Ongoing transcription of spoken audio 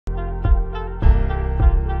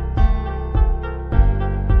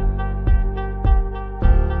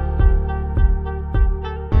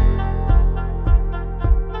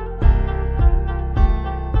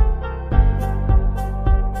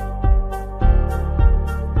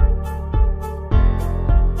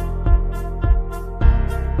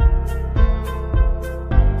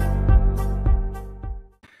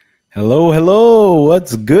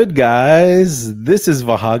What's good, guys? This is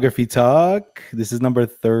Vahagraphy Talk. This is number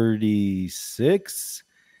 36.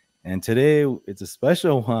 And today it's a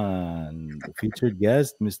special one. The featured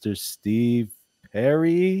guest, Mr. Steve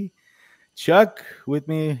Perry. Chuck with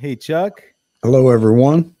me. Hey, Chuck. Hello,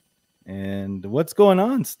 everyone. And what's going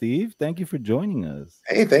on, Steve? Thank you for joining us.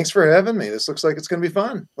 Hey, thanks for having me. This looks like it's going to be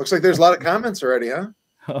fun. Looks like there's a lot of comments already, huh?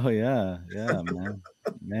 Oh, yeah. Yeah,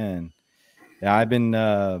 man. Yeah, I've been,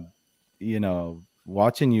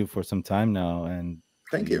 watching you for some time now. And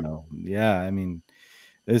thank you. I mean,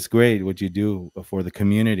 it's great what you do for the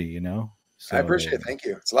community, So, I appreciate it. Thank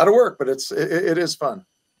you. It's a lot of work, but it is fun.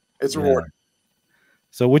 It's rewarding.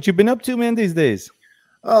 So what you been up to, man, these days?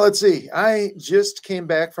 Oh, let's see. I just came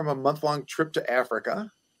back from a month-long trip to Africa,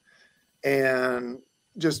 and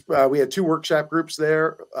just we had 2 workshop groups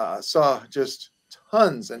there. Saw just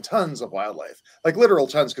tons and tons of wildlife, like literal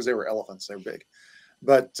tons, because they were elephants. They were big.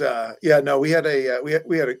 But we had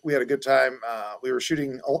a good time. We were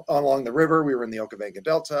shooting along the river. We were in the Okavango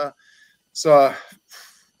Delta. So,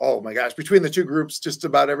 oh my gosh, between the 2 groups, just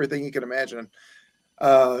about everything you can imagine.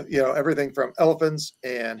 Everything from elephants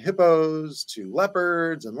and hippos to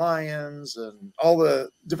leopards and lions and all the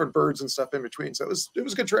different birds and stuff in between. So it was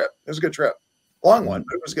a good trip. It was a good trip. Long one,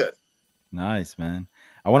 but it was good. Nice, man.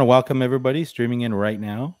 I want to welcome everybody streaming in right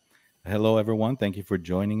now. Hello, everyone. Thank you for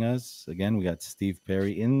joining us. Again, we got Steve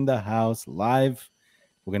Perry in the house live.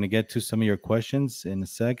 We're going to get to some of your questions in a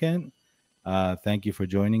second. Thank you for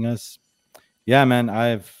joining us. Yeah, man,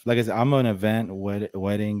 like I said, I'm an event,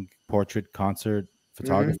 wedding, portrait, concert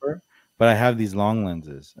photographer, but I have these long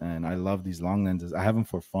lenses, and I love these long lenses. I have them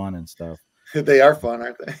for fun and stuff. They are fun,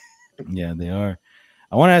 aren't they? Yeah, they are.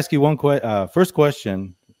 I want to ask you one first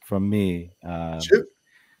question from me. Shoot.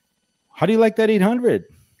 How do you like that 800?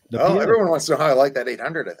 Everyone wants to know how I like that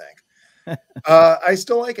 800, I think. I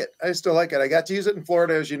still like it. I got to use it in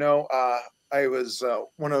Florida, as you know. I was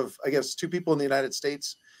one of, I guess, 2 people in the United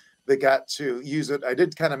States that got to use it. I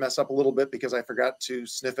did kind of mess up a little bit because I forgot to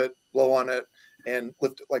sniff it, blow on it, and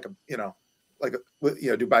lift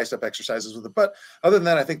it do bicep exercises with it. But other than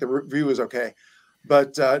that, I think the review is okay.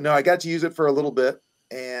 But no, I got to use it for a little bit,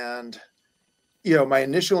 and my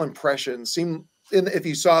initial impression seemed, if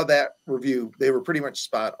you saw that review, they were pretty much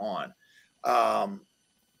spot on.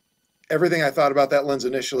 Everything I thought about that lens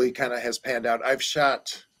initially kind of has panned out. I've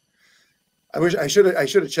shot, I should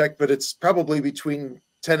have checked, but it's probably between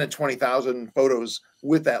 10 and 20,000 photos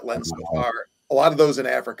with that lens so far. A lot of those in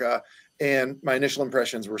Africa, and my initial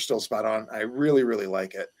impressions were still spot on. I really, really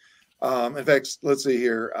like it. In fact, let's see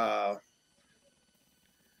here.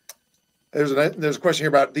 There's a question here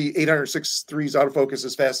about the 806.3's autofocus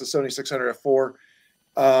as fast as Sony 600 f4.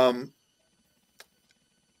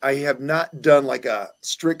 I have not done like a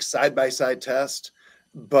strict side-by-side test,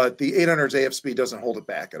 but the 800's AF speed doesn't hold it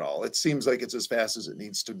back at all. It seems like it's as fast as it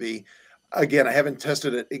needs to be. Again, I haven't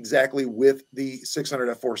tested it exactly with the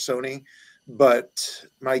 600 f4 Sony, but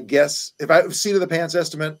my guess, if I seat of the pants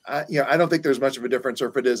estimate, I don't think there's much of a difference. Or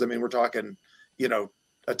if it is, I mean, we're talking,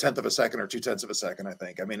 a tenth of a second or 2/10 of a second, I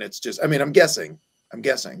think. I mean, it's just, I'm guessing,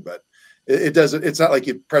 but it doesn't, it's not like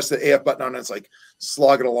you press the AF button on and it's like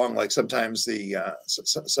slogging along like sometimes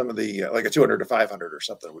some of the like a 200 to 500 or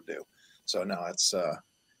something would do. So no,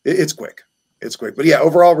 it's quick. It's quick. But yeah,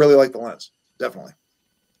 overall, really like the lens. Definitely.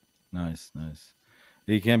 Nice.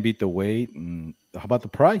 You can't beat the weight. And how about the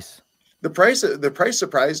price? The price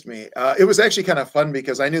surprised me. It was actually kind of fun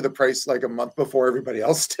because I knew the price like a month before everybody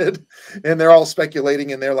else did, and they're all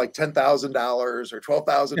speculating, and they're like $10,000 or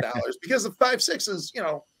 $12,000 because the 5.6 is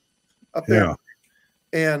up there. Yeah.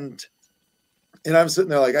 And I'm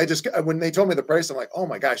sitting there like, when they told me the price, I'm like, oh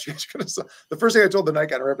my gosh, you guys are gonna. The first thing I told the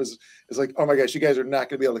Nikon rep is like, oh my gosh, you guys are not going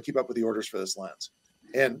to be able to keep up with the orders for this lens.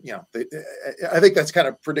 And I think that's kind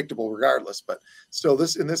of predictable regardless, but still,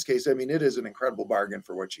 in this case, I mean, it is an incredible bargain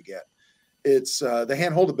for what you get. It's the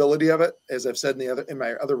hand holdability of it, as I've said in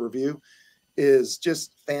my other review, is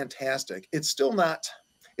just fantastic. It's not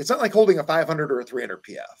like holding a 500 or a 300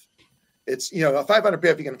 PF. It's, a 500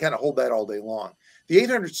 PF, you can kind of hold that all day long. The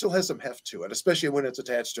 800 still has some heft to it, especially when it's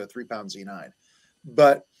attached to a 3-pound Z9.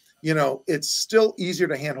 But, it's still easier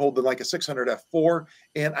to handhold than like a 600 f4.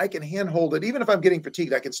 And I can handhold it, even if I'm getting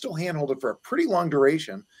fatigued, I can still handhold it for a pretty long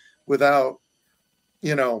duration without,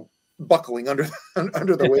 buckling under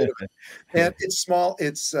the weight of it. And it's small.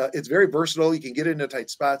 It's very versatile. You can get into tight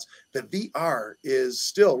spots. The VR is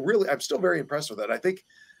still I'm still very impressed with it. I'm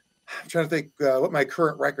trying to think what my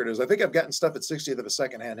current record is. I think I've gotten stuff at 60th of a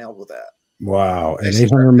second handheld with that. Wow. And said,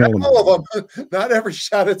 800 not millimeter. all of them, not every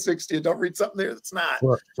shot at 60. Don't read something there that's not.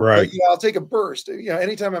 Right. But, I'll take a burst.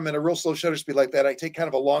 Anytime I'm in a real slow shutter speed like that, I take kind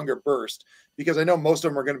of a longer burst because I know most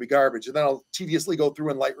of them are going to be garbage. And then I'll tediously go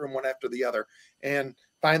through in Lightroom one after the other and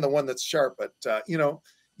find the one that's sharp. But,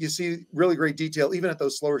 you see really great detail, even at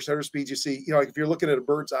those slower shutter speeds. You see, like if you're looking at a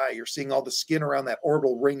bird's eye, you're seeing all the skin around that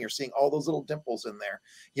orbital ring. You're seeing all those little dimples in there.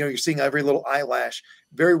 You're seeing every little eyelash,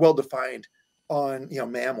 very well defined on,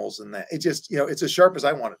 mammals, and that it just, it's as sharp as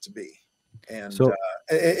I want it to be. And, So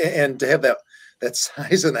and to have that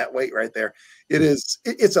size and that weight right there, it's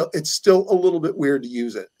still a little bit weird to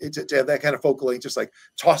use it. To have that kind of focal length, just like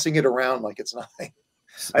tossing it around like it's nothing.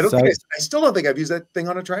 I still don't think I've used that thing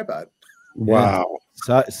on a tripod. Wow.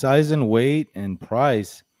 Yeah. Size and weight and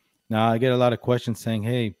price. Now I get a lot of questions saying,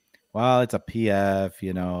 "Hey, well, it's a PF,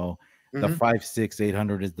 the 5.6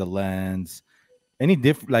 800 is the lens." Any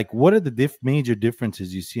like what are the major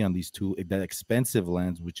differences you see on these two? That expensive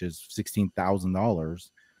lens, which is $16,000.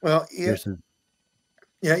 Well, yeah, versus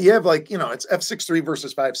you have it's f6.3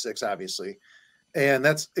 versus 5.6, obviously, and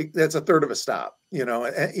that's a third of a stop.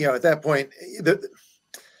 At that point, the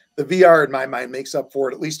VR in my mind makes up for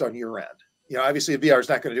it, at least on your end. Obviously the VR is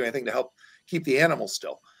not going to do anything to help keep the animal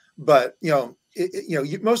still, but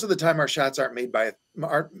most of the time our shots aren't made by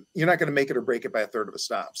you're not going to make it or break it by a third of a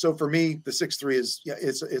stop. So for me, the 6.3 is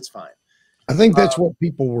it's fine. I think that's what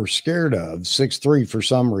people were scared of, 6.3 for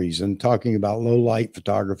some reason, talking about low light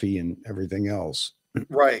photography and everything else.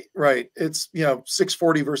 Right. It's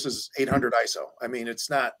 640 versus 800 ISO. I mean, it's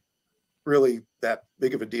not really that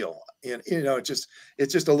big of a deal, and it's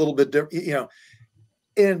just a little bit different.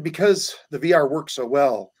 And because the VR works so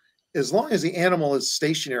well, as long as the animal is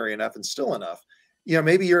stationary enough and still enough,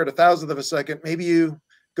 maybe you're at 1,000th of a second, maybe you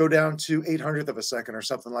go down to 800th of a second or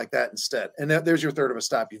something like that instead. And there's your third of a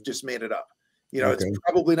stop. You've just made it up. It's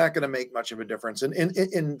probably not going to make much of a difference. And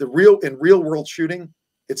in real world shooting,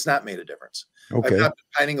 it's not made a difference. Okay. I'm not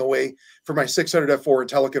pining away for my 600 f4 and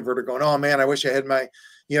teleconverter going, oh man, I wish I had my,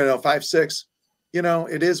 5.6.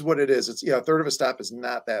 It is what it is. It's a third of a stop is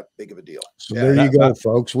not that big of a deal. So there you go,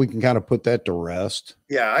 folks. We can kind of put that to rest.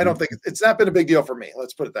 Yeah, I don't think it's not been a big deal for me.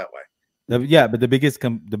 Let's put it that way. Yeah, but the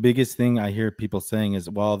biggest thing I hear people saying is,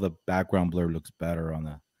 well, the background blur looks better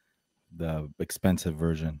on the expensive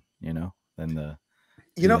version, than the.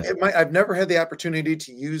 I've never had the opportunity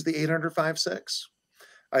to use the 800 5.6.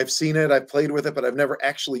 I've seen it, I've played with it, but I've never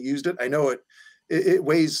actually used it. I know it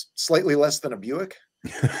weighs slightly less than a Buick.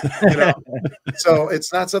 So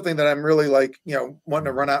it's not something that I'm really wanting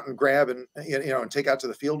to run out and grab and and take out to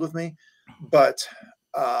the field with me. But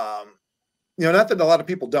not that a lot of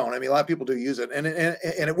people don't. I mean, a lot of people do use it, and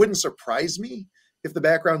it wouldn't surprise me if the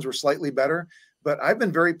backgrounds were slightly better. But I've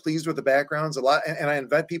been very pleased with the backgrounds a lot, and I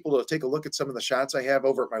invite people to take a look at some of the shots I have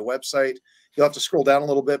over at my website. You'll have to scroll down a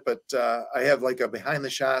little bit, but I have like a behind the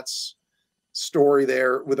shots story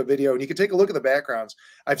there with a video, and you can take a look at the backgrounds.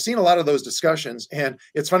 I've seen a lot of those discussions, and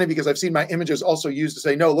it's funny because I've seen my images also used to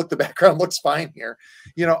say, no, look, the background looks fine here.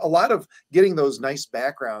 A lot of getting those nice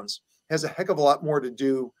backgrounds has a heck of a lot more to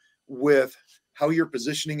do with how you're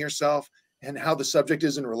positioning yourself and how the subject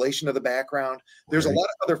is in relation to the background. There's a lot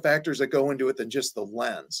of other factors that go into it than just the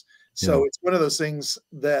lens. So it's one of those things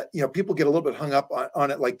that, people get a little bit hung up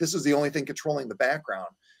on it. Like, this is the only thing controlling the background.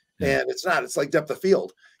 And it's not. It's like depth of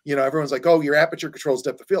field. Everyone's like, oh, your aperture controls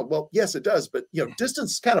depth of field. Well, yes, it does. But,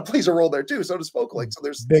 distance kind of plays a role there too. So does focal length. So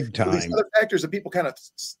there's big time these other factors that people kind of,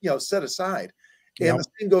 set aside. And the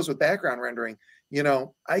same goes with background rendering.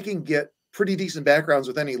 I can get pretty decent backgrounds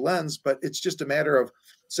with any lens, but it's just a matter of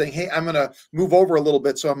saying, hey, I'm going to move over a little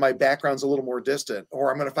bit so my background's a little more distant, or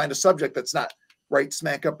I'm going to find a subject that's not right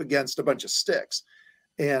smack up against a bunch of sticks.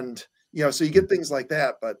 And, so you get things like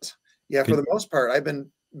that. But yeah, for the most part, I've been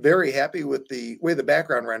very happy with the way the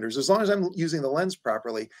background renders, as long as I'm using the lens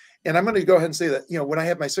properly. And I'm going to go ahead and say that, when I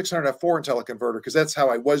have my 600 f4 in teleconverter, because that's how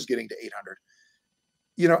I was getting to 800,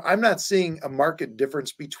 I'm not seeing a marked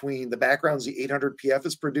difference between the backgrounds the 800 PF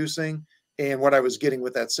is producing and what I was getting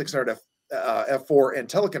with that 600 f4 and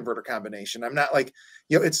teleconverter combination. I'm not like,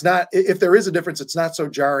 it's not, if there is a difference, it's not so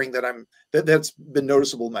jarring that that's been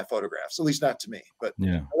noticeable in my photographs, at least not to me. But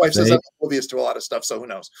my wife says I'm oblivious to a lot of stuff, so who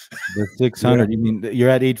knows? The 600, you mean you're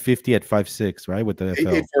at 850 at 5.6, right? With the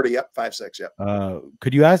 840, yep, 5.6, yep.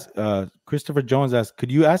 Could you ask, Christopher Jones asked,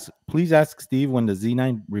 please ask Steve when the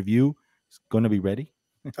Z9 review is going to be ready?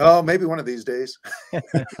 Oh, maybe one of these days.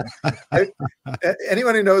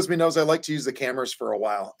 Anyone who knows me knows I like to use the cameras for a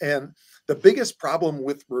while. And the biggest problem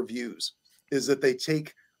with reviews is that they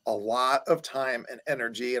take a lot of time and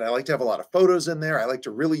energy. And I like to have a lot of photos in there. I like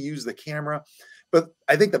to really use the camera. But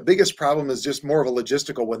I think the biggest problem is just more of a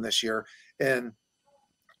logistical one this year. And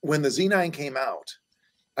when the Z9 came out,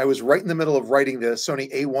 I was right in the middle of writing the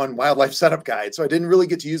Sony A1 wildlife setup guide. So I didn't really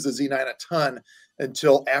get to use the Z9 a ton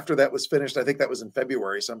until after that was finished. I think that was in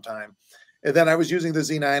February sometime. And then I was using the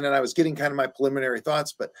Z9 and I was getting kind of my preliminary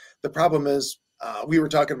thoughts. But the problem is, we were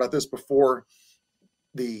talking about this before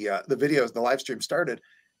the videos, the live stream started.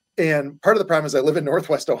 And part of the problem is I live in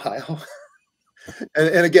Northwest Ohio.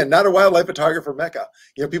 and again, not a wildlife photographer mecca.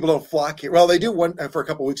 You know, people don't flock here. Well, they do one for a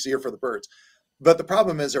couple of weeks a year for the birds. But the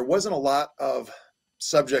problem is there wasn't a lot of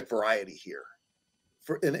subject variety here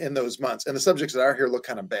in those months. And the subjects that are here look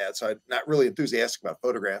kind of bad. So I'm not really enthusiastic about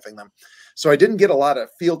photographing them. So I didn't get a lot of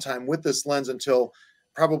field time with this lens until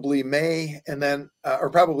probably May, and then, or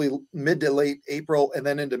probably mid to late April. And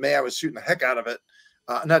then into May, I was shooting the heck out of it.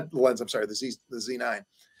 Not the lens, I'm sorry, the Z9.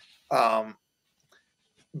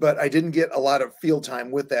 But I didn't get a lot of field time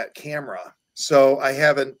with that camera. So I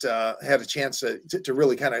haven't had a chance to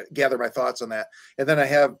really kind of gather my thoughts on that. And then I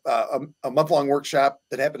have a month-long workshop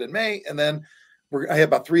that happened in May. And then I have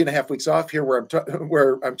about 3.5 weeks off here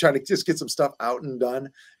where I'm trying to just get some stuff out and done.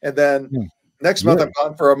 And then next month I'm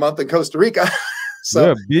gone for a month in Costa Rica.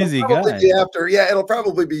 So you're a busy guy. It'll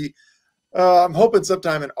probably be, I'm hoping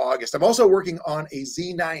sometime in August. I'm also working on a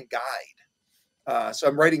Z9 guide. So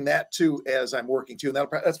I'm writing that too as I'm working too. And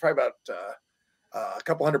that's probably about a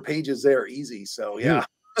couple hundred pages there, easy. So yeah.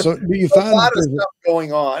 So do you find a lot of stuff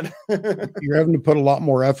going on? You're having to put a lot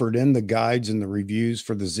more effort in the guides and the reviews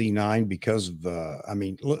for the Z9 because of I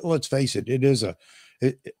mean, let's face it,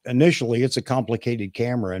 initially it's a complicated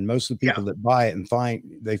camera, and most of the people that buy it and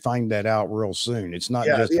find that out real soon. It's not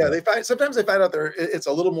just sometimes they find out it's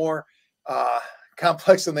a little more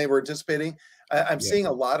complex than they were anticipating. I'm seeing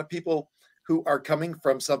a lot of people who are coming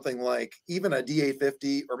from something like even a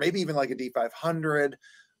DA50 or maybe even like a D500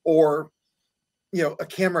 or, you know, a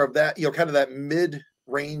camera of that, you know, kind of that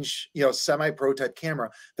mid-range, you know, semi-pro type camera.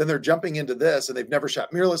 Then they're jumping into this and they've never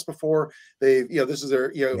shot mirrorless before. They've, you know, this is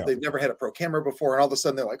their, you know, they've never had a pro camera before. And all of a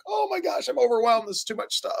sudden they're like, oh my gosh, I'm overwhelmed. This is too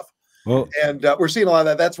much stuff. Well, and we're seeing a lot of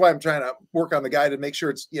that. That's why I'm trying to work on the guide and make sure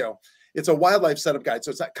it's, you know, it's a wildlife setup guide.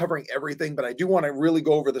 So it's not covering everything, but I do want to really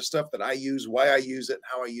go over the stuff that I use, why I use it,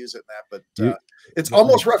 how I use it, and that. But it's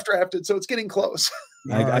almost rough drafted, so it's getting close.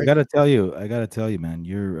 I gotta tell you, man,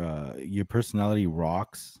 your personality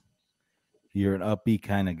rocks. You're an upbeat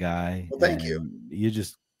kind of guy. Well, thank you. You're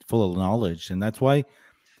just full of knowledge, and that's why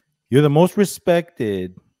you're the most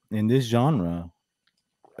respected in this genre.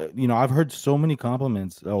 You know, I've heard so many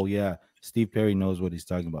compliments. Oh yeah, Steve Perry knows what he's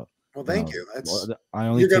talking about. Well, thank you.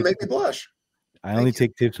 You're gonna make me blush. I only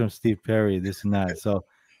take tips from Steve Perry, this and that. So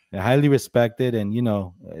highly respected, and you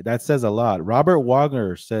know that says a lot. Robert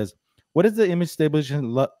Wagner says, "What is the image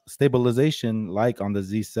stabilization like on the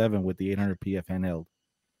Z7 with the 800p handheld?"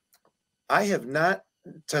 I have not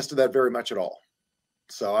tested that very much at all.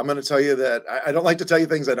 So I'm going to tell you that I don't like to tell you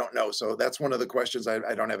things I don't know. So that's one of the questions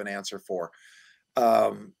I don't have an answer for.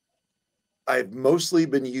 I've mostly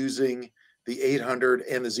been using the 800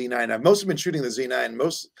 and the Z9. I've mostly been shooting the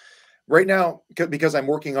Z9 right now because I'm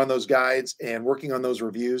working on those guides and working on those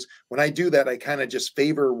reviews. When I do that, I kind of just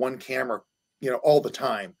favor one camera, you know, all the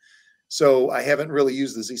time. So I haven't really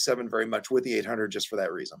used the Z7 very much with the 800 just for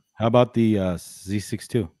that reason. How about the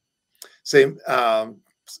Z6 Same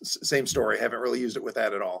story. I haven't really used it with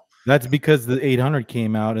that at all. That's because the 800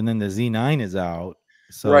 came out and then the Z9 is out.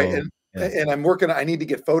 So right. And I'm working, I need to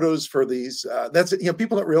get photos for these. That's, you know,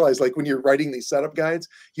 people don't realize, like, when you're writing these setup guides,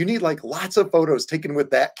 you need like lots of photos taken with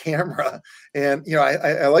that camera. And, you know,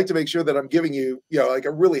 I like to make sure that I'm giving you, you know, like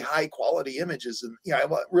a really high quality images, and, you know, I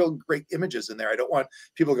want real great images in there. I don't want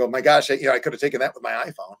people to go, my gosh, you know, I could have taken that with my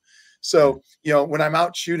iPhone. So, you know, when I'm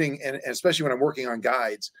out shooting, and especially when I'm working on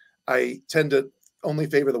guides, I tend to only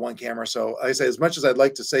favor the one camera. So I say, as much as I'd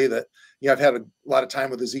like to say that, you know, I've had a lot of time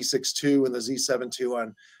with the Z6 II and the Z7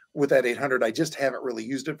 II with that 800, I just haven't really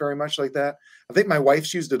used it very much like that. I think my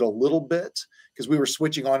wife's used it a little bit because we were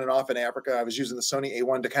switching on and off in Africa. I was using the Sony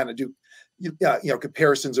A1 to kind of do, you know,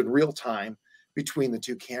 comparisons in real time between the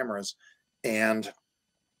two cameras. And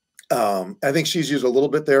I think she's used a little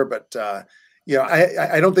bit there, but you know,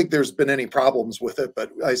 I don't think there's been any problems with it,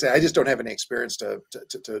 but I say I just don't have any experience to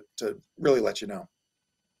really let you know.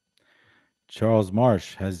 Charles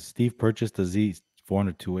Marsh, has Steve purchased the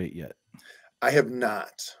Z400-28 yet? I have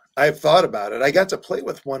not. I've thought about it. I got to play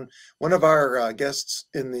with one of our guests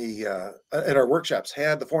in the at our workshops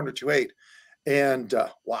had the 400-28, and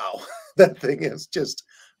wow, that thing is just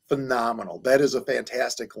phenomenal. That is a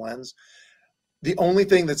fantastic lens. The only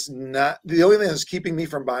thing that's keeping me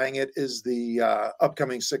from buying it is the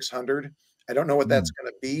upcoming 600. I don't know what that's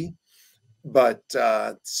going to be. but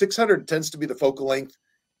 600 tends to be the focal length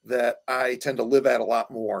that I tend to live at a lot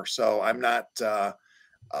more. So I'm not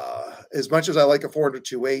as much as I like a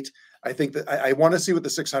 400-2.8. I think that I want to see what the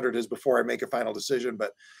 600 is before I make a final decision.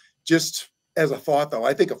 But just as a thought, though,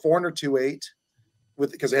 I think a 400-2.8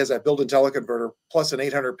 because it has that built-in teleconverter plus an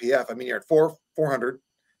 800 PF. I mean, you're at 400,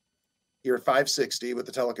 you're at 560 with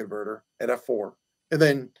the teleconverter at f4, and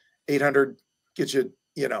then 800 gets you,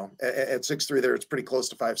 at 6.3 there. It's pretty close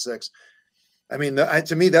to 5.6. I mean,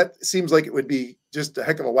 to me, that seems like it would be just a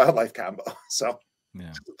heck of a wildlife combo. So,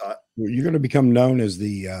 yeah, you're going to become known as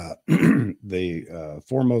the the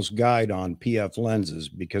foremost guide on PF lenses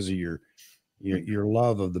because of your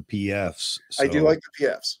love of the PFs. So, I do like the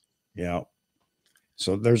PFs. Yeah.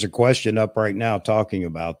 So there's a question up right now talking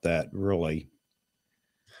about that. Really.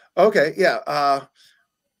 Okay. Yeah.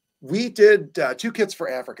 We did 2 kits for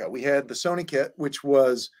Africa. We had the Sony kit, which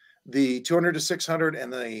was the 200-600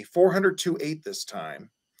 and the 400-2.8 this time.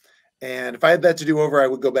 And if I had that to do over, I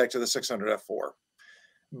would go back to the 600 f4.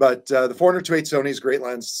 But the 400-2.8 Sony's great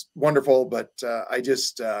lens, wonderful. But I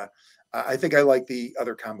think I like the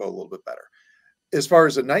other combo a little bit better. As far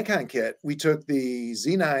as a Nikon kit, we took the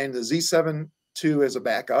Z9, the Z7 II as a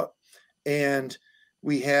backup, and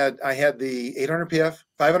I had the 800 PF,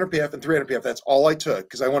 500 PF, and 300 PF. That's all I took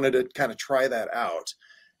because I wanted to kind of try that out.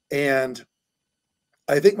 And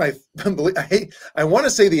I think I want to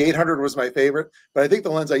say the 800 was my favorite, but I think the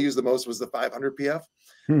lens I used the most was the 500 PF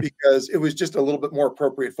because it was just a little bit more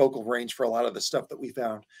appropriate focal range for a lot of the stuff that we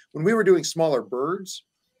found. When we were doing smaller birds,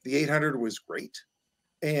 the 800 was great.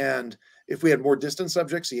 And if we had more distant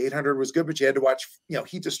subjects, the 800 was good, but you had to watch,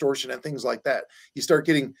 heat distortion and things like that. You start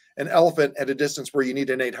getting an elephant at a distance where you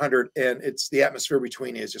need an 800 and it's the atmosphere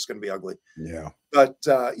between you is just going to be ugly. Yeah. But,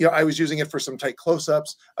 I was using it for some tight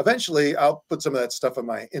close-ups. Eventually I'll put some of that stuff on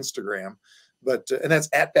my Instagram, but, and that's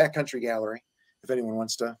at Backcountry Gallery, if anyone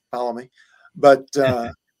wants to follow me. But,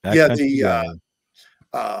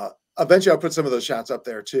 eventually I'll put some of those shots up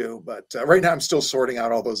there too, but right now I'm still sorting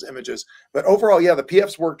out all those images. But overall, yeah, the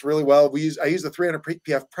PFs worked really well. I used the 300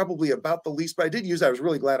 PF probably about the least, but I was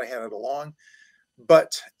really glad I had it along.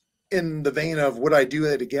 But in the vein of would I do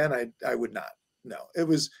it again? I would not. No, it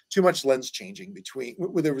was too much lens changing between.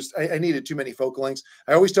 I needed too many focal lengths.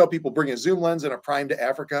 I always tell people bring a zoom lens and a prime to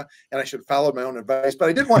Africa, and I should follow my own advice. But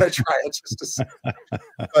I didn't want to try it just to see.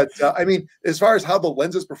 But I mean, as far as how the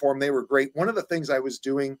lenses perform, they were great. One of the things I was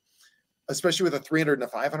doing, especially with a 300 and a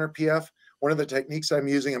 500 PF, one of the techniques I'm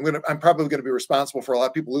using, I'm probably going to be responsible for a lot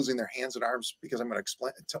of people losing their hands and arms because I'm going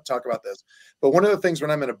to talk about this. But one of the things when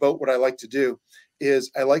I'm in a boat, what I like to do is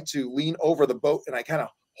I like to lean over the boat and I kind of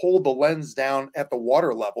hold the lens down at the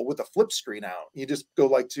water level with a flip screen out. You just go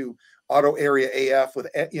like to auto area AF with,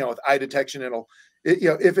 with eye detection.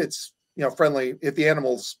 If it's, friendly, if the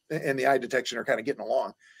animals and the eye detection are kind of getting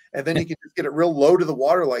along, and then you can just get it real low to the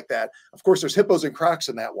water like that. Of course, there's hippos and crocs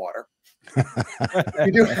in that water.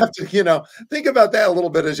 You do have to, think about that a little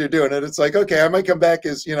bit as you're doing it. It's like, okay, I might come back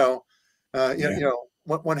as,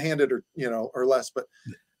 one-handed or, or less, but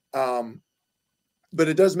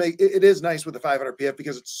it does it is nice with the 500 PF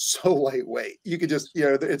because it's so lightweight. You could just,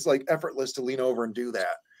 it's like effortless to lean over and do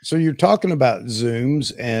that. So you're talking about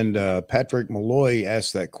zooms, and Patrick Malloy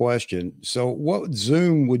asked that question. So what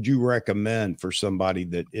zoom would you recommend for somebody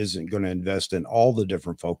that isn't going to invest in all the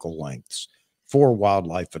different focal lengths for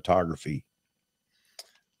wildlife photography?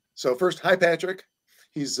 So first, hi, Patrick.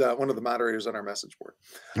 He's one of the moderators on our message board.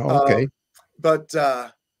 Oh, okay. But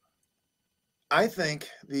I think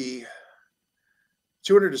the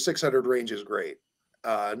 200 to 600 range is great.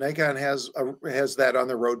 Nikon has that on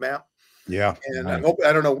their roadmap. Yeah. And I'm hoping,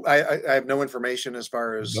 I don't know, I have no information as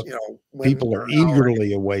far as, when people are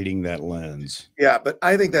eagerly awaiting that lens. Yeah, but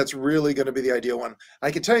I think that's really going to be the ideal one.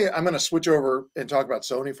 I can tell you, I'm going to switch over and talk about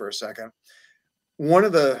Sony for a second. When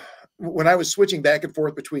I was switching back and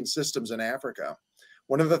forth between systems in Africa,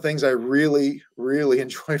 one of the things I really, really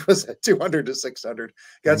enjoyed was that 200 to 600.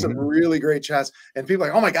 Got some really great shots. And people are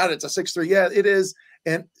like, oh my God, it's a 6.3. Yeah, it is.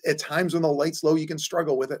 And at times when the light's low, you can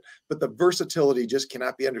struggle with it. But the versatility just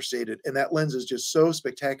cannot be understated. And that lens is just so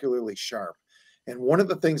spectacularly sharp. And one of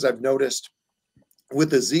the things I've noticed with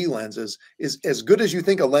the Z lenses is as good as you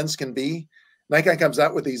think a lens can be, Nikon comes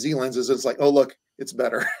out with these Z lenses. It's like, oh, look, it's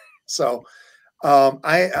better. So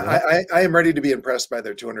I am ready to be impressed by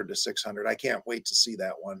their 200 to 600. I can't wait to see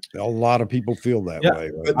that one. A lot of people feel that way.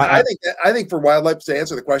 Right? But I think for wildlife, to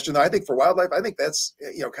answer the question, though, I think for wildlife, I think that's,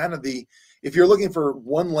 kind of if you're looking for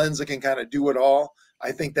one lens that can kind of do it all,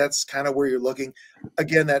 I think that's kind of where you're looking.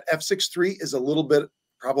 Again, that f6.3 is a little bit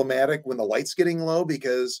problematic when the light's getting low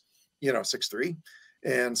because, 6.3.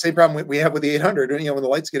 And same problem we have with the 800. You know, when the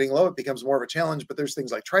light's getting low, it becomes more of a challenge. But there's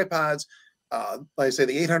things like tripods. Like I say,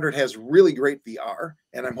 the 800 has really great VR,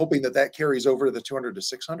 and I'm hoping that that carries over to the 200 to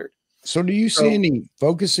 600. So do you see any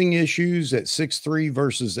focusing issues at 6.3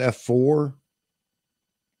 versus f4?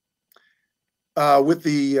 With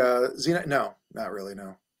the Z9? No, not really.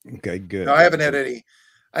 No. Okay, good. No, I haven't had any.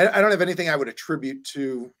 I don't have anything I would attribute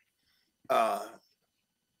to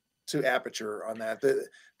aperture on that. The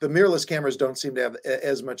mirrorless cameras don't seem to have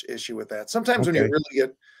as much issue with that. Sometimes when you really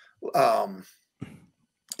get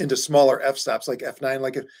into smaller f-stops like f9,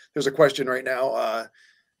 like if there's a question right now,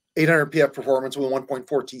 800 pf performance with 1.4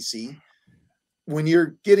 TC. When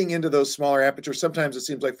you're getting into those smaller apertures, sometimes it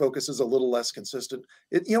seems like focus is a little less consistent.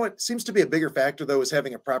 It seems to be a bigger factor though, is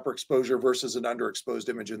having a proper exposure versus an underexposed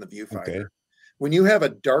image in the viewfinder. Okay. When you have a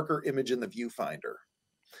darker image in the viewfinder,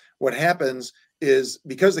 what happens is,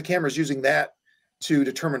 because the camera is using that to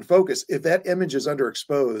determine focus, if that image is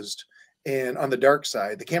underexposed and on the dark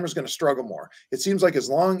side, the camera's going to struggle more. It seems like as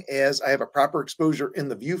long as I have a proper exposure in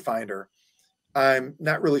the viewfinder, I'm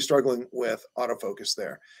not really struggling with autofocus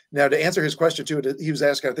there. Now, to answer his question too, he was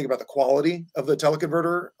asking, I think, about the quality of the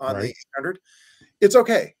teleconverter on the 800. It's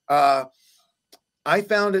okay. I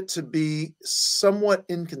found it to be somewhat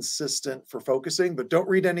inconsistent for focusing, but don't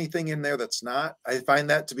read anything in there that's not. I find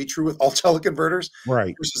that to be true with all teleconverters,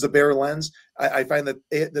 versus the bare lens. I find that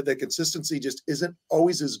the consistency just isn't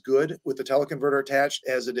always as good with the teleconverter attached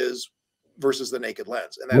as it is versus the naked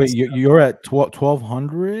lens. And that's, wait, you're at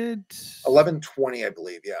 1200? 1120, I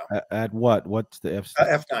believe. Yeah. At what? What's the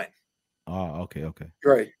f9? Oh, okay.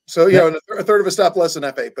 Right. So, you know, a third of a stop less than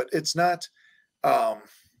f8, but it's not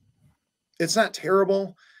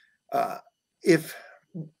terrible. If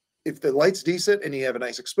the light's decent and you have a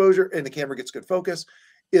nice exposure and the camera gets good focus,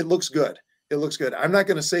 it looks good. It looks good. I'm not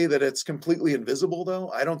going to say that it's completely invisible though.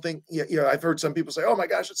 I don't think, you know, I've heard some people say, oh my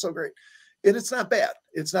gosh, it's so great. And it's not bad.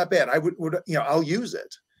 It's not bad. I would, you know, I'll use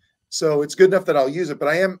it. So it's good enough that I'll use it, but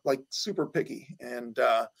I am like super picky. And,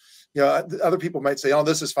 you know, other people might say, oh,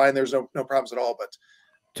 this is fine. There's no problems at all. But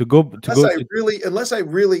unless I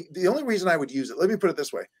really, the only reason I would use it, let me put it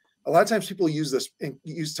this way. A lot of times people use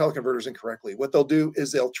teleconverters incorrectly. What they'll do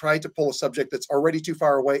is they'll try to pull a subject that's already too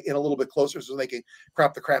far away in a little bit closer so they can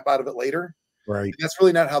crop the crap out of it later. Right. And that's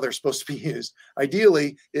really not how they're supposed to be used.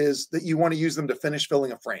 Ideally is that you want to use them to finish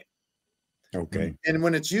filling a frame. Okay. And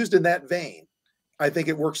when it's used in that vein, I think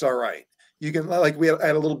it works all right. You can, like I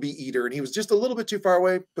had a little bee eater and he was just a little bit too far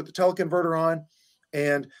away, put the teleconverter on.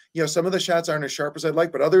 And, you know, some of the shots aren't as sharp as I'd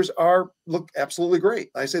like, but others look absolutely great.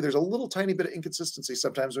 I say there's a little tiny bit of inconsistency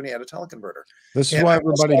sometimes when you add a teleconverter. This is why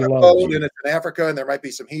everybody loves it. And it's in Africa and there might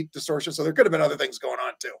be some heat distortion. So there could have been other things going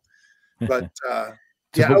on too. But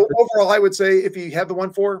yeah, overall, I would say if you have the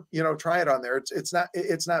 1.4, you know, try it on there. It's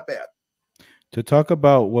not bad. To talk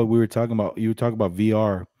about what we were talking about, you were talking about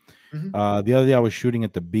VR. The other day I was shooting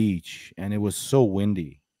at the beach and it was so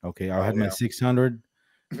windy. Okay. I had my 600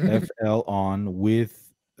 FL on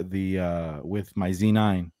with my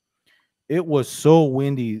Z9. It was so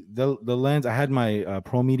windy. The lens, I had my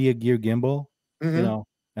Pro Media Gear gimbal, you know,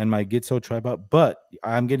 and my Gitso tripod, but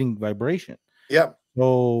I'm getting vibration. Yeah.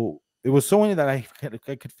 So it was so windy that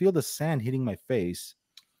I could feel the sand hitting my face.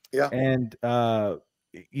 Yeah. And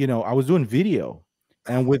you know, I was doing video,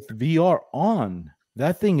 and with VR on,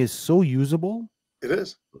 that thing is so usable. It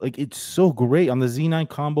is. Like, it's so great on the Z9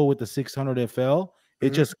 combo with the 600 FL. It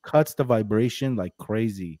just cuts the vibration like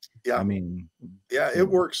crazy. Yeah. I mean, yeah, it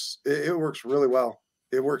works. It works really well.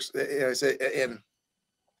 It works. I say, and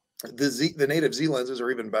the native Z lenses are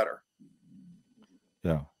even better.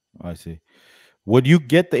 Yeah, I see. Would you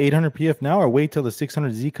get the 800 PF now or wait till the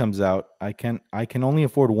 600 Z comes out? I can only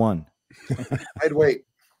afford one. I'd wait.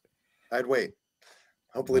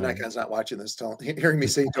 Hopefully Nikon's not watching this, hearing me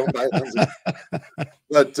say don't buy lenses.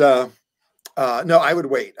 But no, I would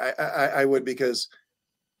wait. I would, because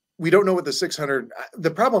we don't know what the 600.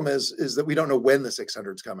 The problem is that we don't know when the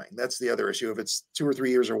 600 is coming. That's the other issue. If it's 2 or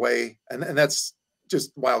 3 years away, and that's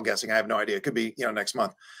just wild guessing. I have no idea. It could be, you know, next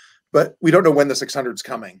month, but we don't know when the 600 is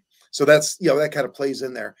coming. So that's, you know, that kind of plays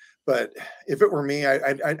in there. But if it were me,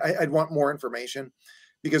 I'd want more information,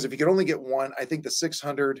 because if you could only get one, I think the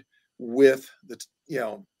 600 with the, you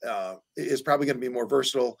know, is probably going to be more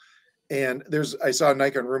versatile. And I saw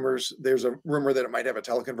Nikon rumors. There's a rumor that it might have a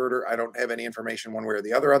teleconverter. I don't have any information one way or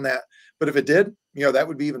the other on that. But if it did, you know, that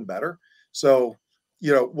would be even better. So,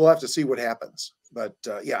 you know, we'll have to see what happens. But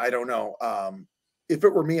yeah, I don't know. If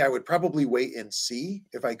it were me, I would probably wait and see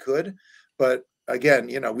if I could. But again,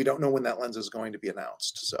 you know, we don't know when that lens is going to be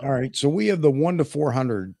announced. So, all right. So we have the 1 to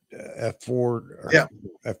 400 f4,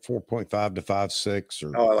 f4.5 to 5.6.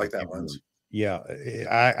 Or oh, I like that lens. Yeah,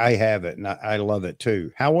 I have it and I love it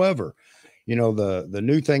too. However, you know, the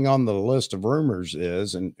new thing on the list of rumors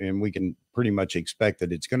is, and we can pretty much expect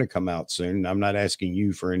that it's going to come out soon. I'm not asking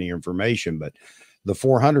you for any information, but the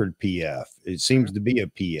 400 PF, it seems to be a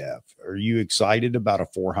PF. Are you excited about a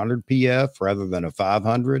 400 PF rather than a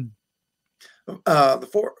 500?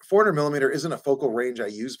 The 400 millimeter isn't a focal range I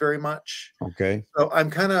use very much. Okay. So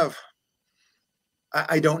I'm kind of,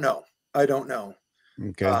 I don't know. I don't know.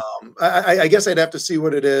 Okay. I guess I'd have to see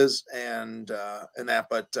what it is and that,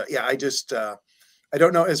 but yeah, I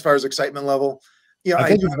don't know as far as excitement level. You know, I I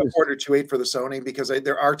think do it's have a just, 4-2.8 for the Sony because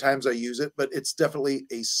there are times I use it, but it's definitely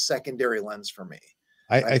a secondary lens for me.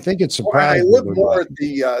 I think it's I surprising. live more at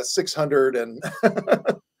the 600 and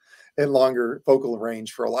and longer focal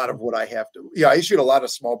range for a lot of what I have to. Yeah, I shoot a lot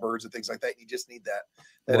of small birds and things like that. You just need that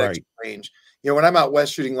Right. extra range. You know, when I'm out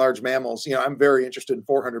west shooting large mammals, you know, I'm very interested in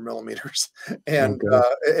 400 millimeters and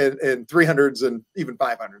Okay. and 300s and even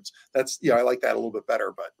 500s. That's, you know, I like that a little bit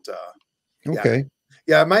better. But yeah, Okay.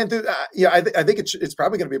 yeah, I think it's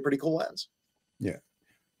probably going to be a pretty cool lens. Yeah.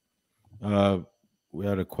 We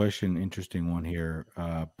had a question, interesting one here.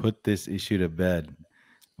 Put this issue to bed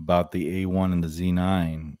about the A1 and the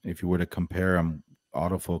Z9. If you were to compare them,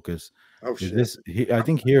 autofocus. Oh Is shit. this? I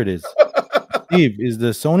think here it is. Steve, is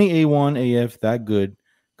the Sony A1 AF that good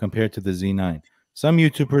compared to the Z9? Some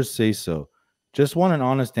YouTubers say so. Just want an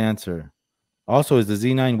honest answer. Also, is the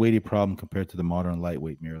Z9 weighty problem compared to the modern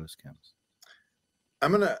lightweight mirrorless cams?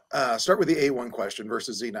 I'm gonna start with the A1 question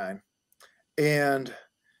versus Z9, and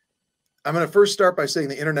I'm going to first start by saying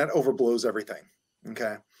the internet overblows everything.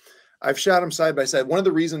 Okay. I've shot them side by side. One of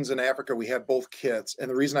the reasons in Africa we had both kits, and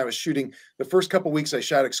the reason I was shooting the first couple of weeks, I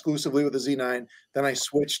shot exclusively with the Z9. Then I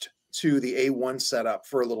switched to the A1 setup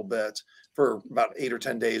for a little bit, for about 8 or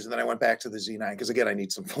 10 days, and then I went back to the Z9 because again, I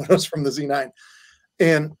need some photos from the Z9.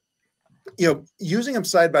 And you know, using them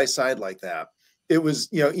side by side like that, it was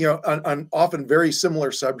on often very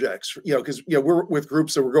similar subjects. You know, because we're with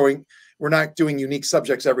groups, so we're not doing unique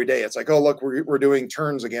subjects every day. It's like, oh look, we're doing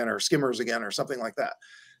turns again or skimmers again or something like that.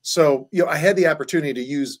 So, you know, I had the opportunity to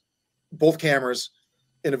use both cameras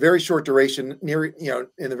in a very short duration, in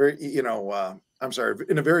a very,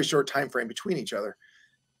 in a very short time frame between each other.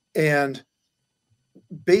 And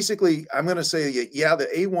basically, I'm going to say, yeah, the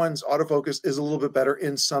A1's autofocus is a little bit better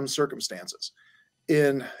in some circumstances.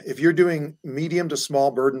 If you're doing medium to small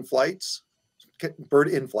bird in flight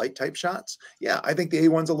type shots, yeah, I think the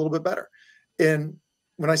A1's a little bit better. And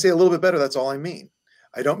when I say a little bit better, that's all I mean.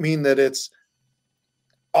 I don't mean that it's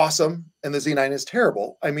awesome and the Z9 is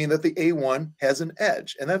terrible. I mean that the A1 has an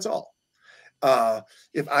edge, and that's all.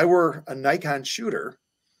 If I were a Nikon shooter,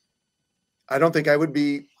 I don't think I would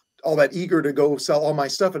be all that eager to go sell all my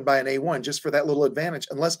stuff and buy an A1 just for that little advantage,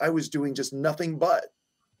 unless I was doing just nothing but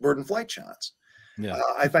bird and flight shots. Yeah.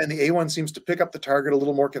 I find the A1 seems to pick up the target a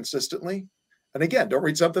little more consistently. And again, don't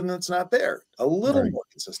read something that's not there, a little more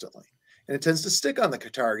consistently. And it tends to stick on the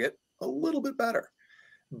target a little bit better.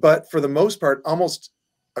 But for the most part, almost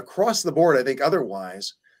across the board, I think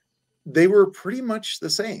otherwise, they were pretty much the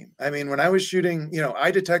same. I mean, when I was shooting,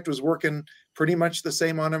 iDetect was working pretty much the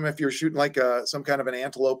same on them. If you're shooting like some kind of an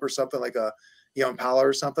antelope or something, like a impala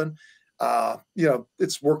or something,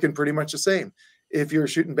 it's working pretty much the same. If you're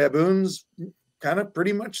shooting baboons, kind of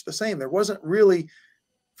pretty much the same. There wasn't really,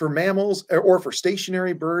 for mammals or for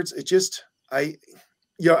stationary birds, it just,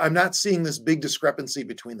 I'm not seeing this big discrepancy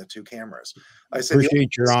between the two cameras. I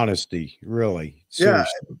appreciate your honesty, really.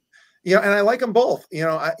 Seriously. Yeah, and I like them both. The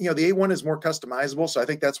A1 is more customizable, so I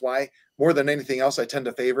think that's why more than anything else, I tend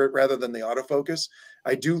to favor it rather than the autofocus.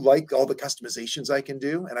 I do like all the customizations I can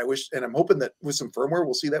do, and I'm hoping that with some firmware,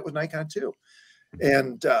 we'll see that with Nikon too.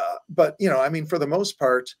 And but I mean, for the most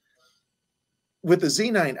part, with the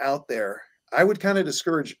Z9 out there, I would kind of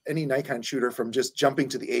discourage any Nikon shooter from just jumping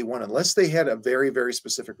to the A1 unless they had a very, very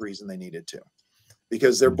specific reason they needed to,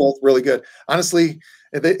 because they're both really good. Honestly,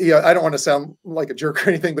 I don't want to sound like a jerk or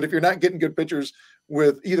anything, but if you're not getting good pictures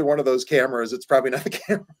with either one of those cameras, it's probably not the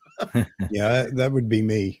camera. Yeah, that would be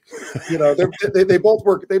me. They both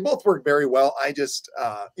work. They both work very well. I just,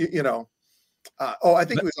 I think he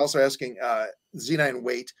was also asking Z9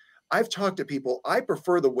 weight. I've talked to people. I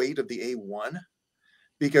prefer the weight of the A1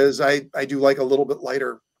 because I do like a little bit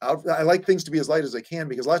lighter. I like things to be as light as I can,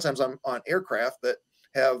 because a lot of times I'm on aircraft that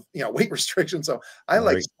have weight restrictions. So I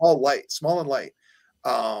like small and light.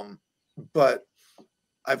 But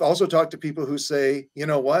I've also talked to people who say, you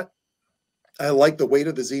know what? I like the weight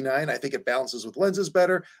of the Z9. I think it balances with lenses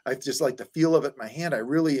better. I just like the feel of it in my hand. I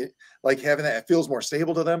really like having that. It feels more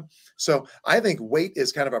stable to them. So I think weight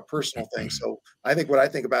is kind of a personal thing. So I think what I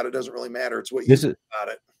think about it doesn't really matter. It's what you think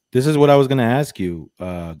about it. This is what I was going to ask you.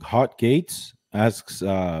 Hot Gates asks,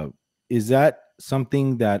 is that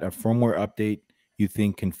something that a firmware update you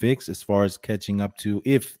think can fix as far as catching up to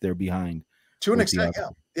if they're behind To an with the extent,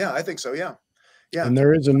 other? yeah, I think so. Yeah, yeah, And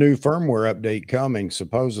there is a new firmware update coming,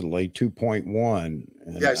 supposedly 2.1.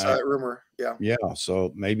 yeah. And I saw that rumor. Yeah, yeah,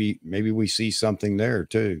 so maybe we see something there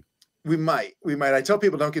too. we might. I tell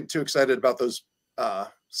people don't get too excited about those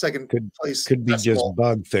second place Could be just decimal.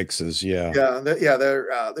 bug fixes. Yeah. Yeah,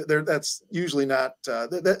 they're that's usually not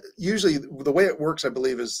that usually the way it works, I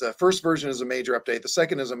believe, is the first version is a major update, the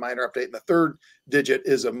second is a minor update, and the third digit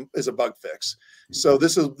is a bug fix. So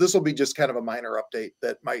this will be just kind of a minor update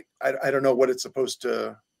that might I don't know what it's supposed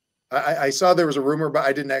to. I saw there was a rumor, but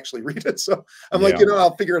I didn't actually read it, so I'm like,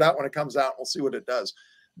 I'll figure it out when it comes out. We'll see what it does.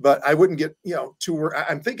 But I wouldn't get too.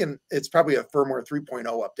 I'm thinking it's probably a firmware 3.0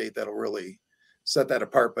 update that'll really set that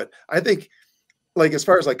apart. But I think, like, as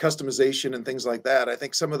far as like customization and things like that, I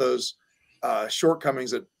think some of those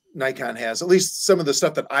shortcomings that Nikon has, at least some of the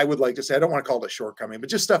stuff that I would like to see, I don't want to call it a shortcoming, but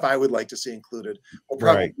just stuff I would like to see included will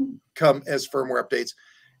probably come as firmware updates.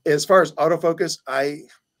 As far as autofocus,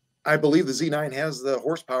 I believe the Z9 has the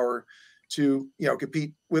horsepower to,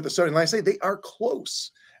 compete with the Sony. And like I say, they are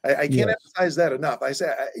close. I can't emphasize that enough. I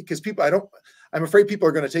say, because I'm afraid people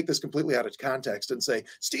are going to take this completely out of context and say,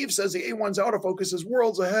 Steve says the A1's autofocus is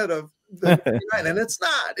worlds ahead of the Z9, and it's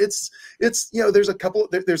not. It's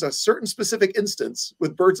there's a certain specific instance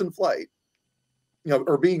with birds in flight,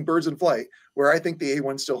 or being birds in flight, where I think the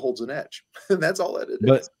A1 still holds an edge, and that's all it is.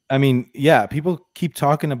 But I mean, yeah, people keep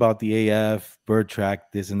talking about the AF, bird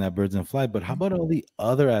track, this and that, birds in flight. But how about all the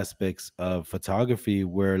other aspects of photography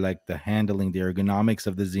where like the handling, the ergonomics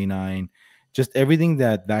of the Z9, just everything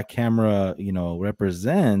that camera,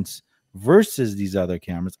 represents versus these other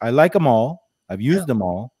cameras? I like them all. I've used them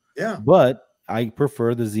all. Yeah. But I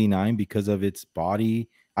prefer the Z9 because of its body.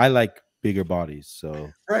 I like bigger bodies.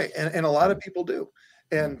 So right. And a lot of people do.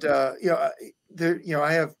 And I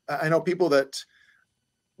know people that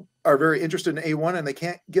are very interested in A1 and they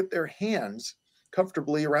can't get their hands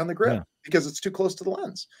comfortably around the grip because it's too close to the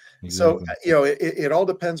lens. Exactly. So, it all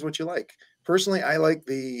depends what you like. Personally, I like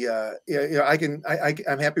the,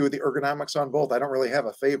 I'm happy with the ergonomics on both. I don't really have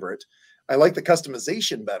a favorite. I like the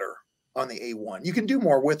customization better on the A1. You can do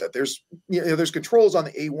more with it. There's controls on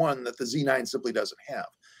the A1 that the Z9 simply doesn't have.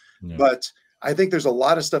 Yeah. But I think there's a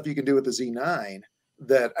lot of stuff you can do with the Z9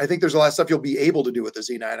 that I think there's a lot of stuff you'll be able to do with the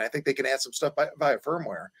Z9. I think they can add some stuff via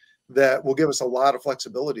firmware that will give us a lot of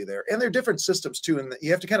flexibility there. And they're different systems too, and you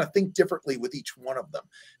have to kind of think differently with each one of them.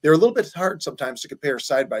 They're a little bit hard sometimes to compare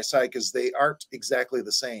side by side because they aren't exactly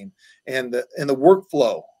the same. And the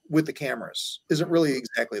workflow with the cameras isn't really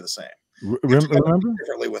exactly the same. Remember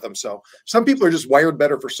differently with them. So some people are just wired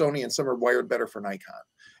better for Sony and some are wired better for Nikon.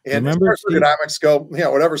 And as far as ergonomics go,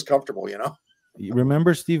 whatever's comfortable, You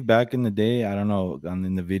remember, Steve, back in the day, I don't know,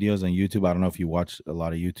 in the videos on YouTube, I don't know if you watch a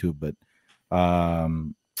lot of YouTube, but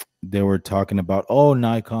they were talking about,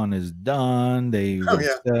 Nikon is done. They will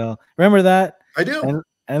sell. Remember that? I do.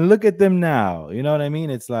 And look at them now. You know what I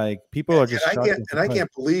mean? It's like people are just. I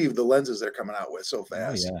can't believe the lenses they're coming out with so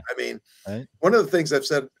fast. Oh, yeah. I mean, one of the things I've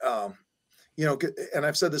said, and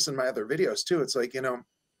I've said this in my other videos too. It's like,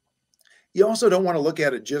 you also don't want to look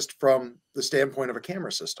at it just from the standpoint of a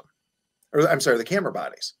camera system, or I'm sorry, the camera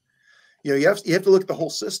bodies. You have to look at the whole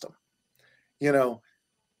system.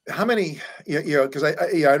 How many, because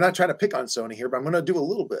I'm not trying to pick on Sony here, but I'm going to do a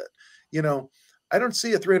little bit. I don't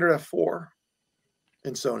see a 300 f4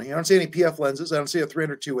 in Sony. I don't see any PF lenses. I don't see a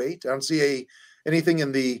 300 2.8. I don't see anything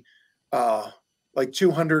in the like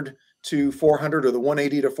 200 to 400 or the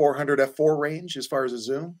 180 to 400 f4 range as far as a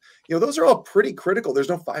zoom. Those are all pretty critical. There's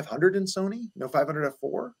no 500 in Sony, no 500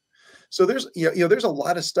 f4. So there's there's a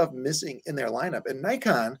lot of stuff missing in their lineup, and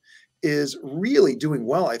Nikon is really doing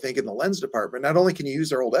well, I think, in the lens department. Not only can you use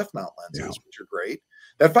their old f-mount lenses, which are great,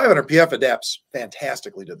 that 500 PF adapts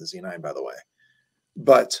fantastically to the Z9, by the way.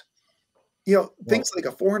 But things like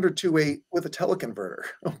a 400 2.8 with a teleconverter,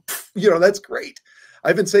 that's great.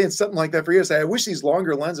 I've been saying something like that for years. I wish these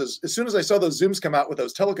longer lenses, as soon as I saw those zooms come out with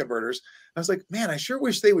those teleconverters, I was like, man, I sure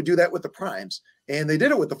wish they would do that with the primes. And they did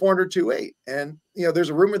it with the 400 2.8. And there's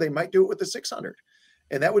a rumor they might do it with the 600.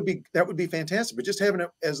 And that would be fantastic. But just having it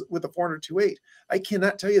as with the 400 2.8, I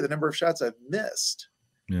cannot tell you the number of shots I've missed.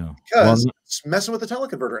 Yeah. Because it's messing with the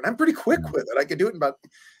teleconverter. And I'm pretty quick with it. I can do it in about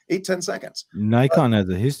 8-10 seconds. Nikon has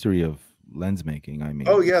a history of lens making. I mean,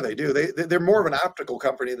 oh yeah, they do. They're more of an optical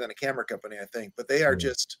company than a camera company, I think. But they are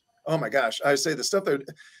just, oh my gosh, I say the stuff they're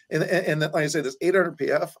and like I say, this 800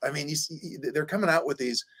 PF. I mean, they're coming out with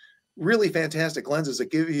these really fantastic lenses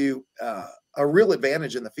that give you a real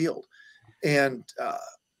advantage in the field. And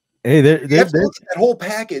Hey, You have to look at that whole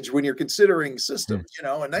package when you're considering systems, you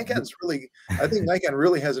know, and Nikon's really, I think Nikon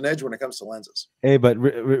really has an edge when it comes to lenses. hey, but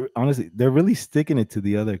honestly, they're really sticking it to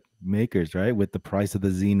the other makers, right? With the price of the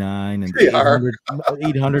Z9 and the They are.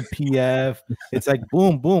 800 PF. It's like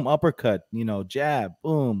boom, boom, uppercut, you know, jab,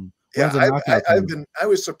 boom. Yeah, When's the knockout time? I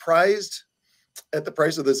was surprised at the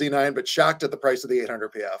price of the Z9, but shocked at the price of the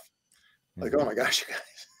 800 PF. Like, oh my gosh, you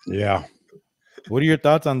guys. Yeah. What are your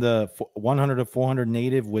thoughts on the 100 to 400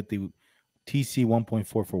 native with the TC 1.4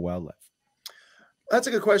 for wildlife? That's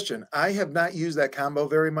a good question. I have not used that combo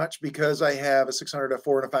very much because I have a 600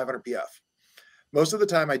 f4 and a 500 PF. Most of the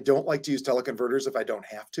time, I don't like to use teleconverters if I don't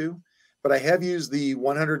have to, but I have used the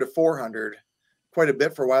 100 to 400 quite a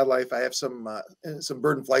bit for wildlife. I have some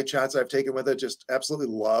bird and flight shots I've taken with it. Just absolutely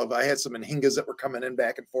love. I had some Inhingas that were coming in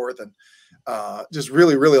back and forth, and just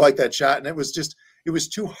really, really like that shot. And it was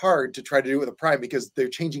too hard to try to do it with a prime because they're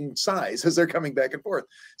changing size as they're coming back and forth.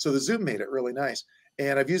 So the zoom made it really nice.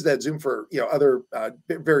 And I've used that zoom for, you know, other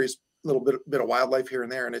various little bit of wildlife here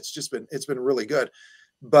and there, and it's been really good.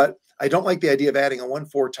 But I don't like the idea of adding a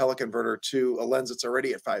 1.4 teleconverter to a lens that's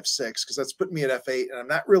already at 5.6 because that's putting me at f8, and I'm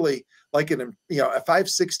not really liking them. You know, a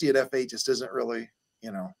 560 at f8 just isn't really,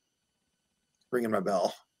 you know, ringing my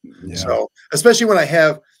bell. Yeah. So especially when I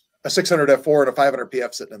have a 600 f4 and a 500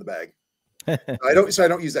 PF sitting in the bag, I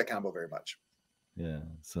don't use that combo very much. Yeah,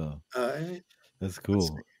 so that's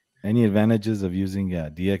cool. Any advantages of using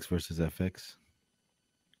DX versus FX?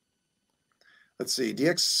 Let's see,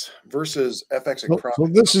 DX versus FX and crop. So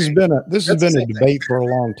this has been a debate for a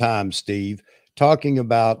long time, Steve, talking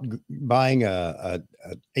about buying a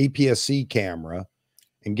APS-C camera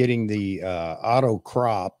and getting the auto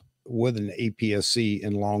crop with an APS-C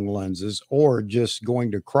in long lenses, or just going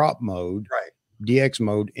to crop mode, right, DX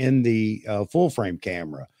mode in the full frame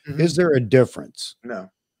camera. Is there a difference? No,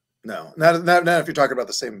 not if you're talking about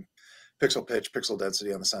the same pixel pitch, pixel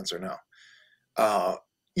density on the sensor. No.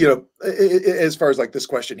 You know, as far as like this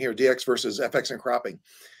question here, DX versus FX and cropping,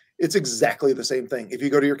 it's exactly the same thing. If you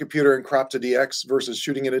go to your computer and crop to DX versus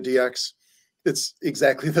shooting it at DX, it's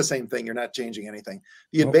exactly the same thing. You're not changing anything.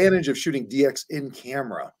 The advantage of shooting DX in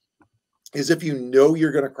camera is if you know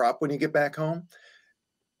you're going to crop when you get back home.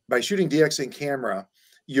 By shooting DX in camera,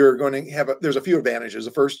 you're going to have there's a few advantages.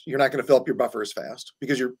 The first, you're not going to fill up your buffer as fast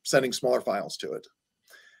because you're sending smaller files to it.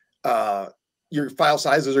 Your file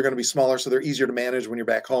sizes are going to be smaller, so they're easier to manage when you're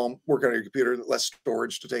back home, working on your computer, less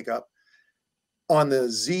storage to take up. On the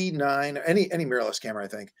Z9, any mirrorless camera, I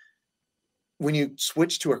think, when you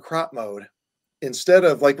switch to a crop mode, instead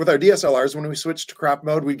of like with our DSLRs, when we switch to crop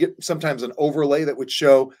mode, we get sometimes an overlay that would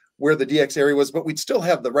show where the DX area was, but we'd still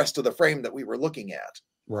have the rest of the frame that we were looking at.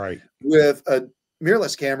 Right. With a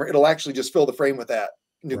mirrorless camera, it'll actually just fill the frame with that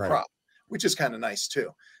new crop, which is kind of nice too.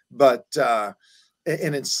 But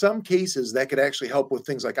and in some cases, that could actually help with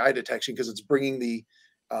things like eye detection because it's bringing the,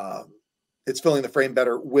 it's filling the frame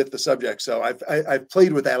better with the subject. So I've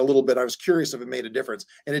played with that a little bit. I was curious if it made a difference,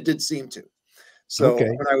 and it did seem to. So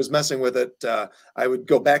when I was messing with it, I would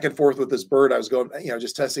go back and forth with this bird. I was going, you know,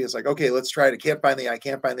 just testing. It's like, okay, let's try it. Can't find the eye.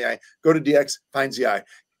 Can't find the eye. Go to DX, finds the eye.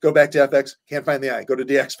 Go back to FX, can't find the eye. Go to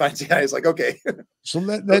DX, finds the eye. It's like, okay. So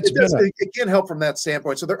it can help from that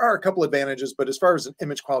standpoint. So there are a couple advantages, but as far as an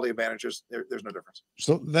image quality advantages, there's no difference.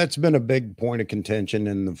 So that's been a big point of contention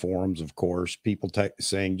in the forums, of course. People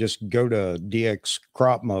saying just go to DX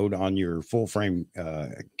crop mode on your full frame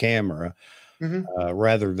camera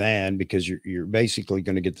rather than, because you're basically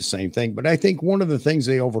going to get the same thing. But I think one of the things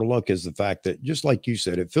they overlook is the fact that, just like you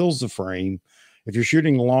said, it fills the frame. If you're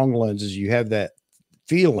shooting long lenses, you have that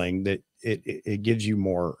feeling that it gives you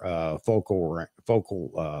more focal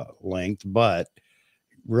length, but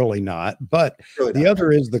really not. But the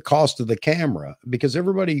other is the cost of the camera, because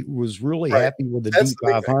everybody was really happy with the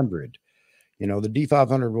D500. You know, the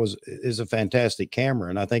D500 is a fantastic camera,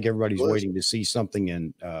 and I think everybody's waiting to see something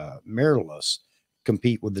in mirrorless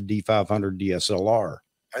compete with the D500 DSLR.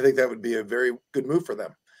 I think that would be a very good move for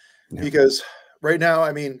them, because right now,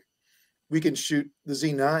 I mean, we can shoot the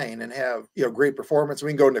Z9 and have, you know, great performance.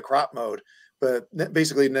 We can go into crop mode, but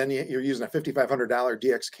basically then you're using a $5,500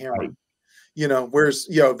 DX camera, you know, whereas,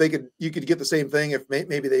 you know, you could get the same thing if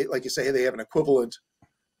maybe they, like you say, they have an equivalent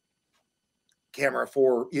camera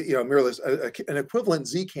for, you know, mirrorless, an equivalent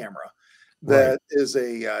Z camera that is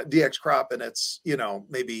a DX crop, and it's, you know,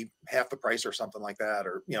 maybe half the price or something like that,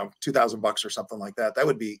 or, you know, $2,000 or something like that. That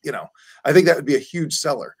would be, you know, I think that would be a huge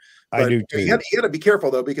seller. But I do too. You got to be careful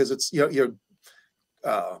though, because it's,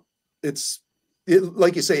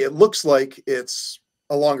 like you say, it looks like it's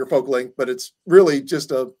a longer focal length, but it's really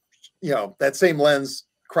just a, you know, that same lens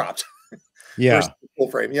cropped. Yeah. versus full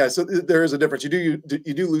frame. Yeah, so there is a difference. You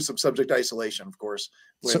do lose some subject isolation, of course,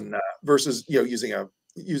 when versus using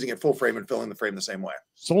it full frame and filling the frame the same way.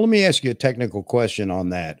 So let me ask you a technical question on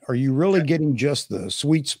that. Are you really getting just the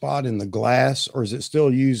sweet spot in the glass, or is it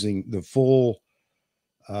still using the full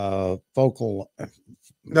focal?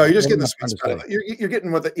 No, you're just getting the sweet spot. You're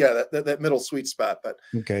getting with it, that middle sweet spot. But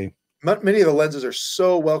okay, many of the lenses are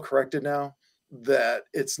so well corrected now that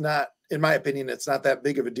it's not, in my opinion, it's not that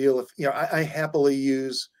big of a deal. If I happily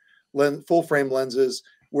use full frame lenses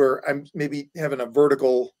where I'm maybe having a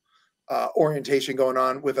vertical orientation going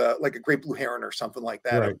on with a great blue heron or something like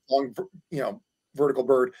that, right. a long, vertical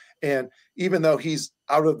bird. And even though he's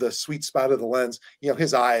out of the sweet spot of the lens,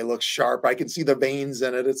 his eye looks sharp. I can see the veins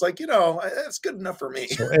in it. It's like, that's good enough for me.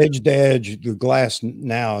 So edge to edge, the glass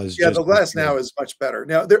now is the glass now is much better.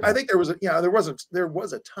 Now I think there was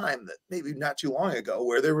a time that maybe not too long ago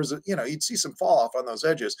where there was you'd see some fall off on those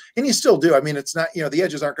edges, and you still do. I mean, it's not, the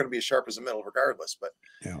edges aren't going to be as sharp as the middle regardless, but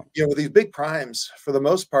with these big primes, for the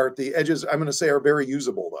most part, the edges, I'm going to say, are very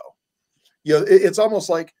usable though. It's almost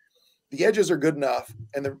like the edges are good enough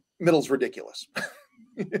and the middle's ridiculous.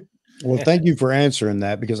 Well, thank you for answering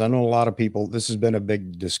that, because I know a lot of people, this has been a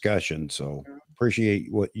big discussion. So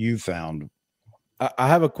appreciate what you found. I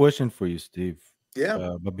have a question for you, Steve.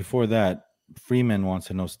 Yeah. But before that, Freeman wants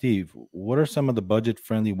to know, Steve, what are some of the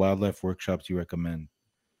budget-friendly wildlife workshops you recommend?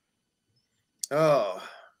 Oh,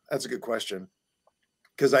 that's a good question.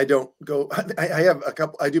 Because I don't go, I have a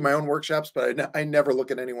couple, I do my own workshops, but I never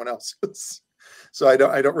look at anyone else's. So I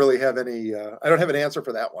don't really have any, I don't have an answer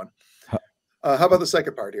for that one. How about the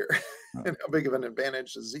second part here? And how big of an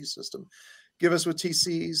advantage does Z system give us with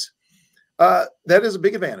TCs? That is a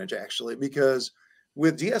big advantage, actually, because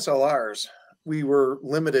with DSLRs, we were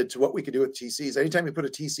limited to what we could do with TCs. Anytime you put a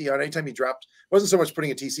TC on, anytime you dropped, it wasn't so much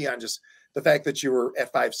putting a TC on, just the fact that you were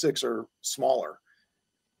at 5.6 or smaller,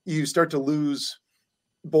 you start to lose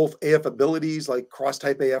both AF abilities, like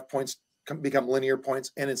cross-type AF points become linear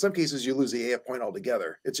points. And in some cases, you lose the AF point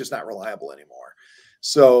altogether. It's just not reliable anymore.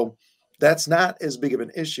 So that's not as big of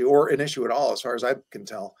an issue, or an issue at all, as far as I can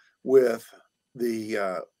tell, with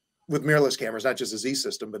the with mirrorless cameras, not just a Z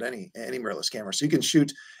system, but any mirrorless camera. So you can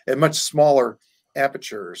shoot at much smaller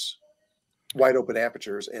apertures, wide open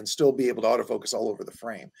apertures, and still be able to autofocus all over the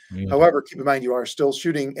frame. Yeah. However, keep in mind, you are still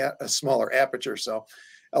shooting at a smaller aperture. So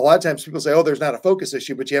a lot of times people say, oh, there's not a focus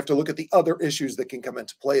issue, but you have to look at the other issues that can come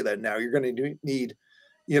into play then. Now you're going to need,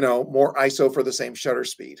 more ISO for the same shutter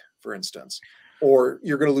speed, for instance, or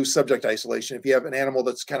you're going to lose subject isolation. If you have an animal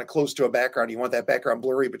that's kind of close to a background, you want that background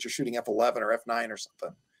blurry, but you're shooting f11 or f9 or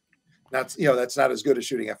something. That's not as good as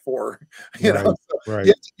shooting f4.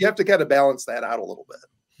 Right. You have to kind of balance that out a little bit.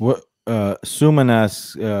 What Suman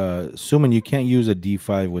asks, Suman, you can't use a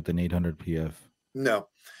D5 with an 800 PF. No,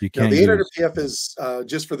 you can't. The 800 PF is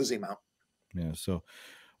just for the Z mount. Yeah. So,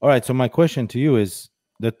 all right. So my question to you is: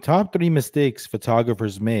 the top 3 mistakes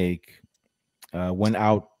photographers make when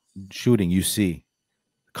out shooting. You see,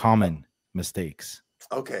 common mistakes.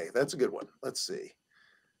 Okay, that's a good one. Let's see.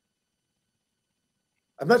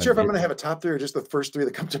 I'm not sure if I'm going to have a top 3 or just the first 3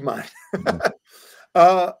 that come to mind.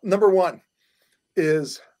 Number 1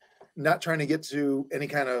 is not trying to get to any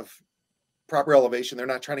kind of proper elevation. They're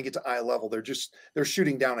not trying to get to eye level. They're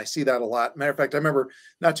shooting down. I see that a lot. Matter of fact, I remember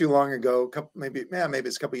not too long ago, maybe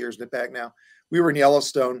it's a couple years back now, we were in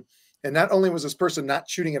Yellowstone, and not only was this person not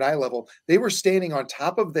shooting at eye level, they were standing on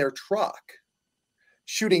top of their truck,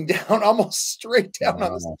 shooting down, almost straight down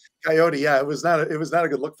on this coyote. Yeah, it was not a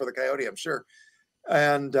good look for the coyote, I'm sure.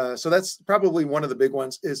 And so that's probably one of the big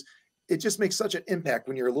ones. Is it just makes such an impact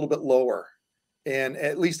when you're a little bit lower, and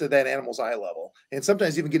at least at that animal's eye level. And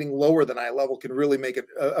sometimes even getting lower than eye level can really make it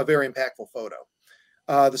a very impactful photo.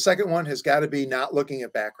 The second one has got to be not looking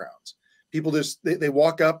at backgrounds. People just, they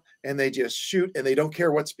walk up and they just shoot, and they don't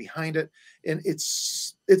care what's behind it. And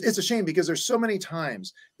it's a shame, because there's so many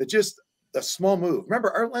times that just a small move.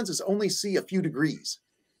 Remember, our lenses only see a few degrees.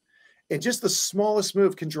 And just the smallest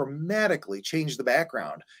move can dramatically change the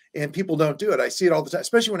background. And people don't do it. I see it all the time,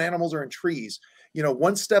 especially when animals are in trees.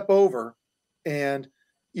 One step over, and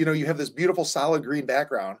you have this beautiful solid green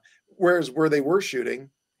background, whereas where they were shooting,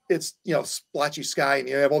 it's splotchy sky, and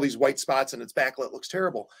you have all these white spots, and its backlit looks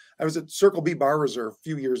terrible. I was at Circle B Bar Reserve a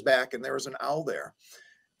few years back, and there was an owl there,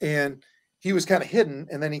 and he was kind of hidden,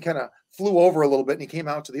 and then he kind of flew over a little bit, and he came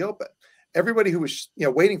out to the open. Everybody who was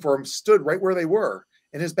waiting for him stood right where they were,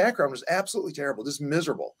 and his background was absolutely terrible, just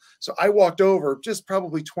miserable. So I walked over just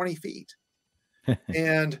probably 20 feet,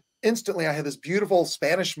 and instantly I had this beautiful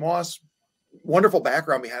Spanish moss, wonderful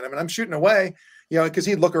background behind him, and I'm shooting away. you know, because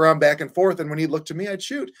he'd look around back and forth, and when he'd look to me, I'd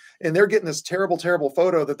shoot, and they're getting this terrible, terrible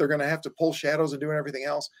photo that they're going to have to pull shadows and doing everything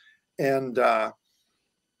else, and then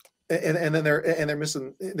they're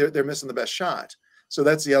missing the best shot. So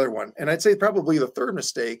that's the other one. And I'd say probably the third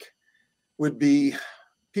mistake would be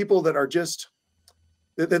people that are just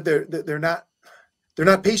that they're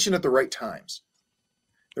not patient at the right times.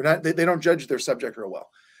 They don't judge their subject real well.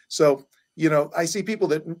 So, you know, I see people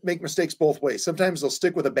that make mistakes both ways. Sometimes they'll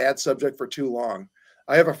stick with a bad subject for too long.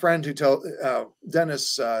 I have a friend who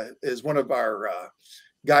Dennis is one of our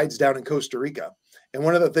guides down in Costa Rica. And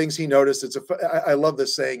one of the things he noticed, I love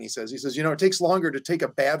this saying. He says, you know, it takes longer to take a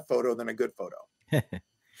bad photo than a good photo.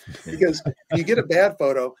 Because if you get a bad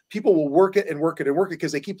photo, people will work it and work it and work it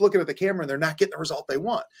because they keep looking at the camera and they're not getting the result they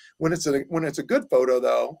want. When it's a good photo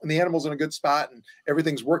though, and the animal's in a good spot and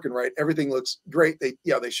everything's working right, everything looks great. They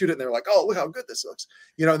shoot it and they're like, oh, look how good this looks,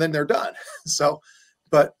 you know, and then they're done. So,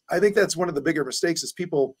 but I think that's one of the bigger mistakes is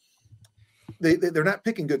people, they're not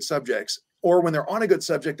picking good subjects, or when they're on a good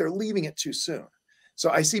subject, they're leaving it too soon. So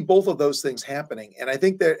I see both of those things happening. And I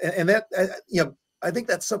think I think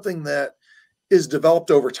that's something that is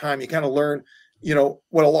developed over time. You kind of learn, you know,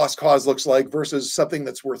 what a lost cause looks like versus something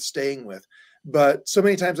that's worth staying with. But so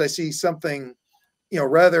many times I see something, you know,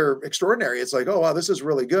 rather extraordinary. It's like, oh, wow, this is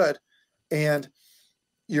really good. And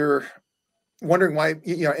you're wondering why,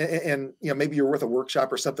 you know, and you know, maybe you're with a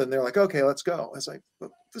workshop or something. They're like, okay, let's go. It's like,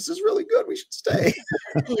 this is really good. We should stay,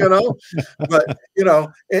 you know, but you know,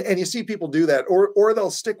 and you see people do that, or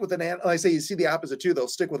they'll stick with I say, you see the opposite too. They'll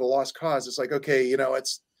stick with a lost cause. It's like, okay, you know,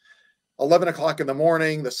 it's 11 o'clock in the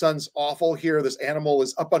morning. The sun's awful here. This animal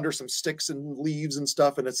is up under some sticks and leaves and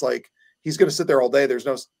stuff. And it's like, he's going to sit there all day. There's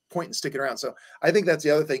no point in sticking around. So I think that's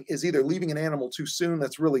the other thing, is either leaving an animal too soon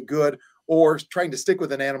that's really good, or trying to stick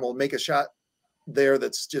with an animal and make a shot there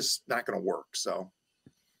that's just not going to work. So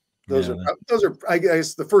those are, I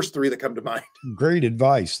guess, the first three that come to mind. Great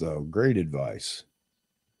advice, though. Great advice.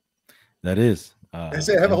 That is. I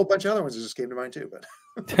say I have a whole bunch of other ones that just came to mind too,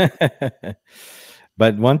 but.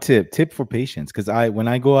 But one tip for patience, because when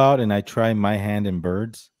I go out and I try my hand in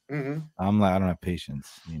birds, I'm like, I don't have patience.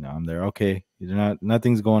 You know, I'm there. Okay,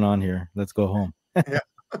 nothing's going on here. Let's go home. Yeah.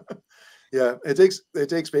 Yeah, it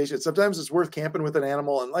takes patience. Sometimes it's worth camping with an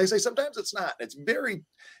animal, and like I say, sometimes it's not. It's very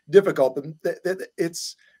difficult, but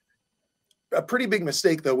it's a pretty big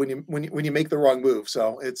mistake though when you make the wrong move.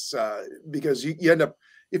 So it's because you end up,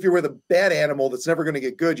 if you're with a bad animal that's never going to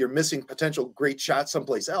get good, you're missing potential great shots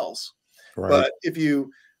someplace else. Right. But if at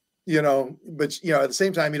the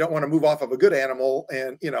same time, you don't want to move off of a good animal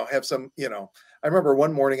and, you know, have some, you know, I remember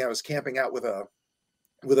one morning I was camping out with a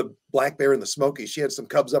black bear in the Smokies. She had some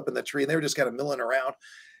cubs up in the tree and they were just kind of milling around,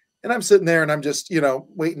 and I'm sitting there and I'm just, you know,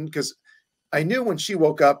 waiting, because I knew when she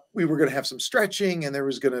woke up, we were going to have some stretching and there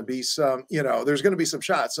was going to be some, you know, there's going to be some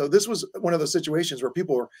shots. So this was one of those situations where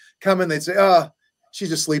people were coming, they'd say, oh, she's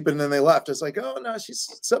just sleeping. And then they left. It's like, oh no,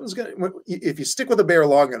 something's going to, if you stick with a bear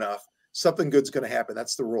long enough, something good's going to happen.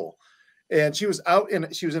 That's the rule. And she was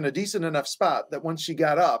she was in a decent enough spot that once she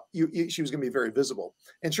got up, she was going to be very visible.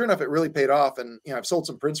 And sure enough, it really paid off. And, you know, I've sold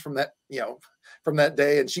some prints from that, you know, from that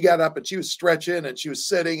day. And she got up and she was stretching and she was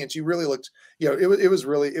sitting and she really looked, you know, it was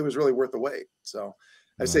really worth the wait. So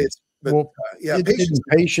I say it's, but well, yeah.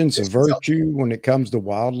 Patience a virtue when it comes to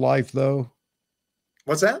wildlife though?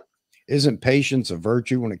 What's that? Isn't patience a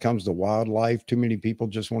virtue when it comes to wildlife? Too many people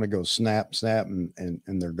just want to go snap, and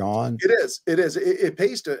they're gone. It is. It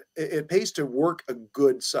pays to work a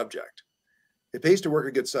good subject. It pays to work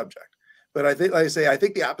a good subject. But I think, like I say, I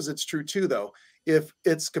think the opposite's true too, though. If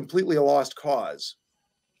it's completely a lost cause,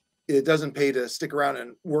 it doesn't pay to stick around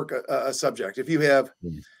and work a subject. If you have,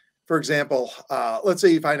 for example, let's say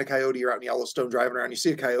you find a coyote, you're out in Yellowstone driving around, you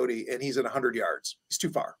see a coyote and he's at 100 yards. He's too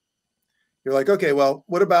far. You're like, okay, well,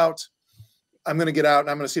 what about, I'm going to get out and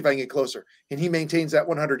I'm going to see if I can get closer. And he maintains that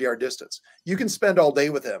 100-yard distance. You can spend all day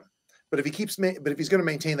with him, but if he's going to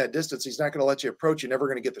maintain that distance, he's not going to let you approach. You're never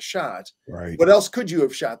going to get the shot. Right. What else could you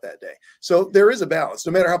have shot that day? So there is a balance.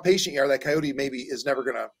 No matter how patient you are, that coyote maybe is never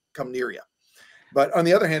going to come near you. But on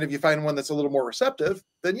the other hand, if you find one that's a little more receptive,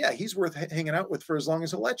 then yeah, he's worth hanging out with for as long as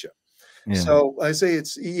he'll let you. Yeah. So I say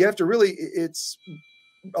you have to really,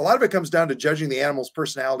 a lot of it comes down to judging the animal's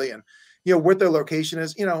personality and, you know, what their location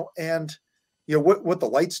is, you know, and, you know, what the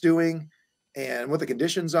light's doing and what the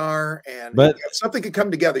conditions are. And but something could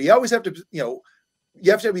come together. You always have to, you know,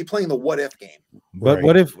 you have to be playing the what if game. But right.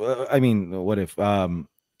 What if, what if, I'm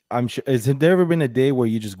sure, has there ever been a day where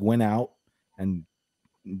you just went out and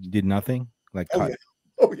did nothing? Like, oh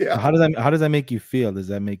yeah. How does that make you feel? Does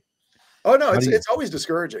that make, oh no, it's always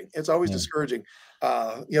discouraging. It's always discouraging.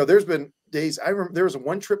 You know, there's been days, I remember there was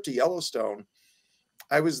one trip to Yellowstone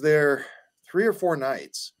I was there 3 or 4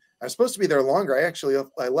 nights. I was supposed to be there longer.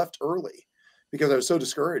 I left early because I was so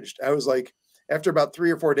discouraged. I was like, after about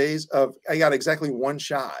 3 or 4 days I got exactly one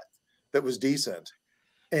shot that was decent.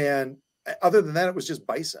 And other than that, it was just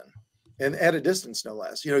bison, and at a distance, no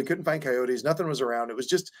less. You couldn't find coyotes. Nothing was around. It was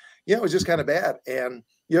just, it was just kind of bad. And,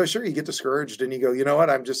 sure, you get discouraged and you go, you know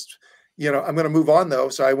what, I'm just, I'm going to move on though.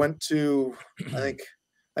 So I went to, I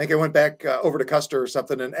think I went back over to Custer or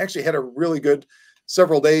something, and actually had a really good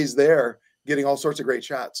several days there getting all sorts of great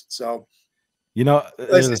shots. So, there's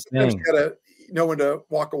a sometimes saying. you gotta know when to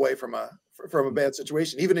walk away from a bad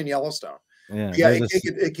situation, even in Yellowstone. Yeah,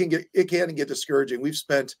 it can get discouraging. We've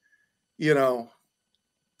spent,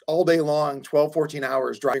 all day long, 12, 14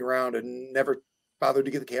 hours driving around and never bothered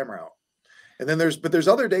to get the camera out. And then there's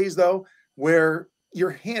other days though, where your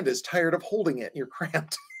hand is tired of holding it and you're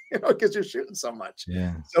cramped, because you're shooting so much.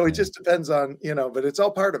 Yeah. So it just depends on, but it's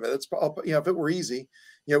all part of it. It's all, if it were easy,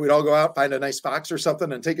 we'd all go out, find a nice fox or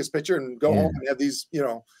something and take his picture and go home and have these,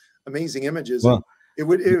 amazing images. Well, and it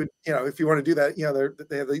would, if you want to do that,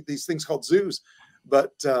 they have these things called zoos,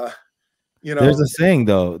 but, there's a saying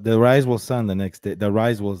though, the rise will sun the next day. The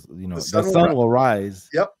rise will, the sun will rise.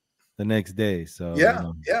 Yep. The next day. So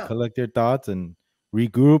collect your thoughts and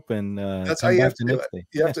regroup, and that's how you have to do it.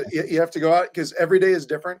 You have to go out, because every day is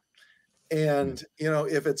different. And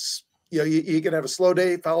if it's, you can have a slow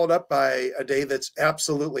day followed up by a day that's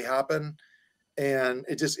absolutely hopping, and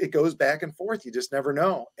it goes back and forth. You just never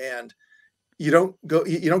know. And you don't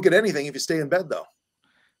get anything if you stay in bed though.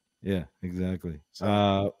 Yeah, exactly.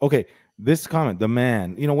 So. Okay. This comment, the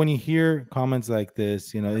man, when you hear comments like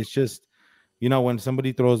this, it's just, when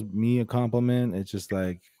somebody throws me a compliment, it's just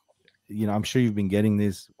like, I'm sure you've been getting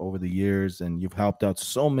this over the years, and you've helped out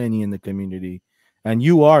so many in the community, and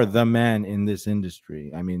you are the man in this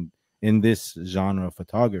industry. I mean, in this genre of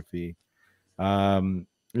photography.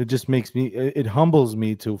 It just makes me, it humbles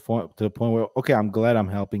me to the point where, okay, I'm glad I'm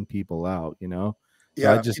helping people out, So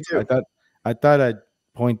yeah, I thought I'd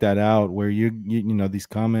point that out, where you these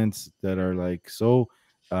comments that are like so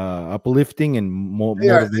uplifting and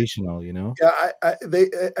motivational.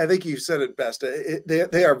 Yeah, I think you said it best.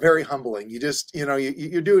 They are very humbling. You just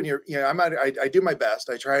you're doing your I do my best.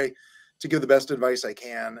 I try to give the best advice I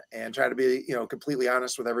can and try to be completely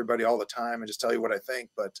honest with everybody all the time and just tell you what I think.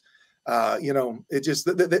 But it just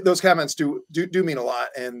those comments do mean a lot,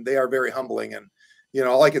 and they are very humbling. And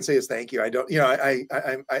all I can say is thank you. I don't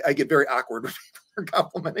I get very awkward when people are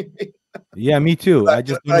complimenting me. Yeah, me too. I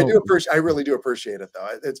really do appreciate it though.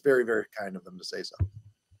 It's very, very kind of them to say so.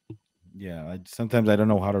 Yeah, sometimes I don't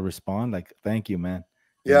know how to respond. Like, thank you, man.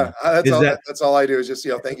 Yeah, that's all I do is just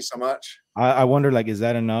thank you so much. I wonder, like, is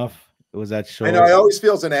that enough? Was that short? I know, I always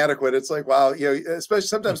feels inadequate. It's like, wow, especially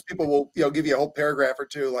sometimes people will give you a whole paragraph or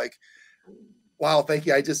two, like, wow, thank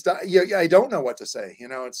you. I just I don't know what to say.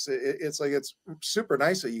 It's like, it's super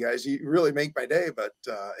nice of you guys. You really make my day. But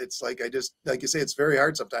it's like, I just, like you say, it's very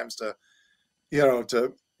hard sometimes to like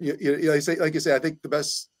you say, I think the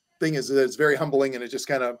best thing is that it's very humbling, and it just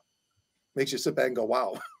kind of makes you sit back and go,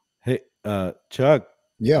 wow. Hey, Chuck.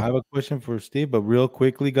 Yeah, I have a question for Steve, but real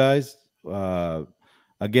quickly, guys.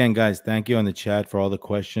 Again, guys, thank you on the chat for all the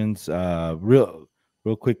questions. Real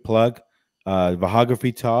quick plug.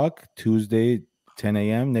 Vahagraphy Talk, Tuesday, 10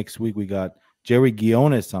 a.m. Next week, we got Jerry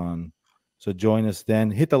Guiones on. So join us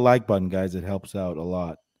then. Hit the like button, guys. It helps out a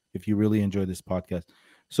lot if you really enjoy this podcast.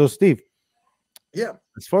 So, Steve. Yeah.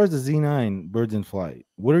 As far as the Z9 Birds in Flight,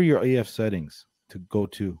 what are your AF settings to go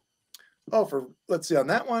to? Oh, let's see, on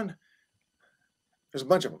that one, there's a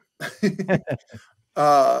bunch of them.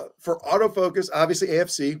 For autofocus, obviously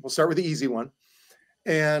AFC. We'll start with the easy one.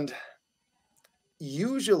 And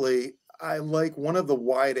usually I like one of the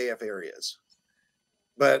wide AF areas,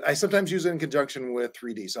 but I sometimes use it in conjunction with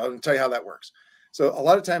 3D. So I'll tell you how that works. So a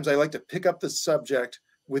lot of times I like to pick up the subject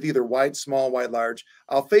with either wide, small, wide, large.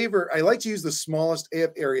 I like to use the smallest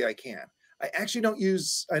AF area I can. I actually don't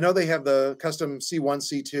use, I know they have the custom C1,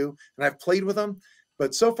 C2, and I've played with them,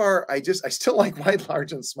 but so far I still like wide,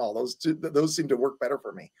 large, and small. Those seem to work better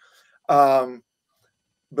for me.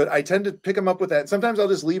 But I tend to pick them up with that. Sometimes I'll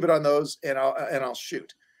just leave it on those and I'll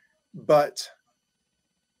shoot. But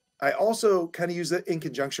I also kind of use it in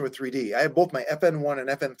conjunction with 3D. I have both my FN1 and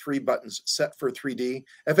FN3 buttons set for 3D.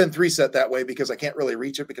 FN3 set that way because I can't really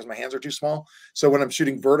reach it because my hands are too small. So when I'm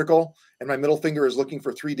shooting vertical and my middle finger is looking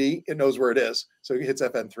for 3D, it knows where it is. So it hits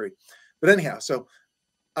FN3. But anyhow, so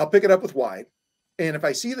I'll pick it up with wide. And if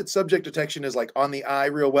I see that subject detection is like on the eye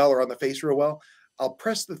real well or on the face real well, I'll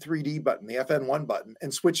press the 3D button, the FN1 button,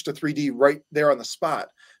 and switch to 3D right there on the spot.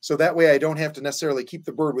 So that way I don't have to necessarily keep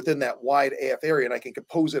the bird within that wide AF area, and I can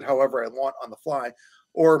compose it however I want on the fly.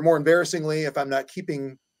 Or more embarrassingly, if I'm not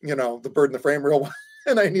keeping, the bird in the frame real well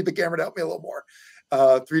and I need the camera to help me a little more,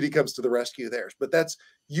 3D comes to the rescue there. But that's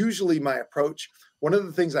usually my approach. One of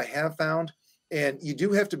the things I have found, and you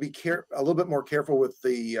do have to be a little bit more careful with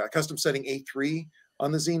the custom setting A3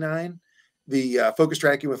 on the Z9, the focus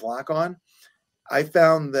tracking with lock on. I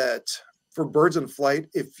found that for birds in flight,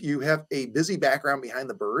 if you have a busy background behind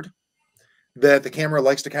the bird, that the camera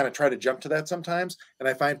likes to kind of try to jump to that sometimes. And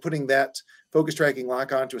I find putting that focus tracking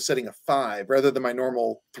lock on to a setting of 5 rather than my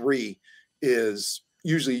normal 3 is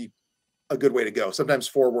usually a good way to go. Sometimes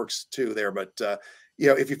 4 works too there, but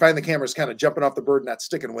if you find the camera's kind of jumping off the bird, not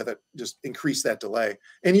sticking with it, just increase that delay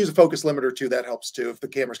and use a focus limiter too. That helps too. If the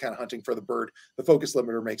camera's kind of hunting for the bird, the focus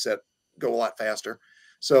limiter makes that go a lot faster.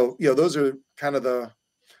 So, those are kind of the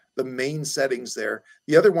main settings there.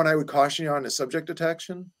 The other one I would caution you on is subject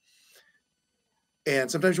detection.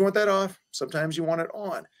 And sometimes you want that off, sometimes you want it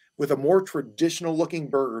on. With a more traditional looking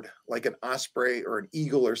bird, like an osprey or an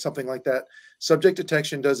eagle or something like that, subject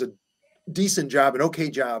detection does a decent job, an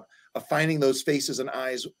okay job of finding those faces and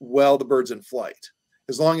eyes while the bird's in flight.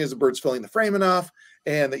 As long as the bird's filling the frame enough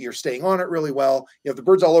and that you're staying on it really well. If the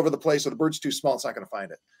bird's all over the place or the bird's too small, it's not going to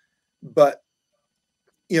find it. But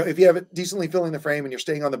if you have it decently filling the frame and you're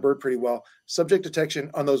staying on the bird pretty well, subject detection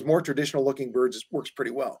on those more traditional looking birds works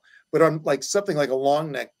pretty well. But on something like a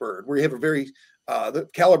long neck bird, where you have a very, the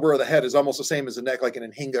caliber of the head is almost the same as the neck, like an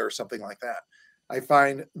Anhinga or something like that. I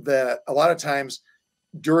find that a lot of times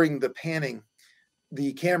during the panning,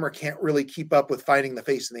 the camera can't really keep up with finding the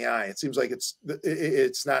face and the eye. It seems like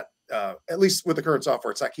it's not, at least with the current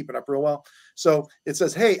software, it's not keeping up real well. So it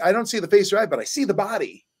says, hey, I don't see the face or eye, but I see the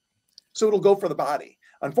body. So it'll go for the body.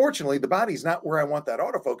 Unfortunately, the body's not where I want that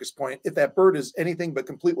autofocus point if that bird is anything but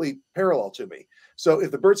completely parallel to me. So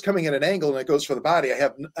if the bird's coming at an angle and it goes for the body, I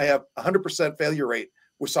have 100% failure rate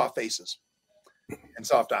with soft faces and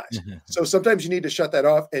soft eyes. So sometimes you need to shut that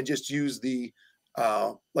off and just use the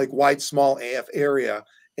wide, small AF area.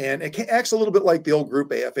 And it acts a little bit like the old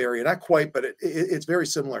group AF area. Not quite, but it's very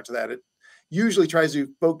similar to that. It usually tries to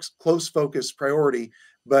close focus priority,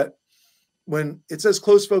 but when it says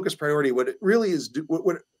close focus priority, what it really is,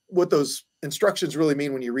 what those instructions really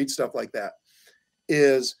mean when you read stuff like that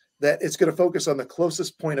is that it's going to focus on the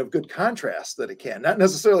closest point of good contrast that it can, not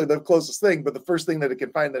necessarily the closest thing, but the first thing that it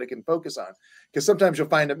can find that it can focus on. Because sometimes you'll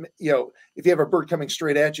find, if you have a bird coming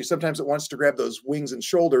straight at you, sometimes it wants to grab those wings and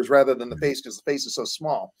shoulders rather than the face because the face is so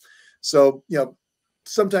small. So,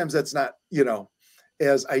 sometimes that's not,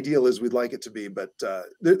 as ideal as we'd like it to be, but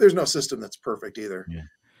there's no system that's perfect either. Yeah.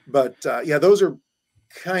 But those are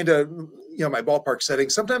kind of, my ballpark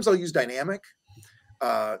settings. Sometimes I'll use dynamic,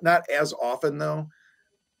 not as often though.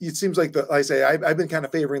 It seems like I've been kind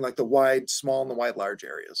of favoring like the wide, small and the wide, large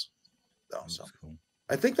areas though. So cool.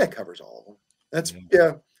 I think that covers all of them. That's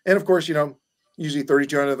yeah. And of course, usually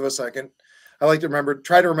 3200th of a second. I like to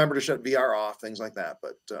try to remember to shut VR off, things like that.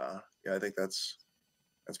 But I think that's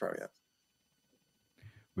probably it.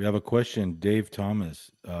 We have a question, Dave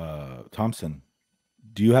Thompson.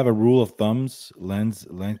 Do you have a rule of thumbs, lens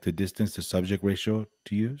length to distance to subject ratio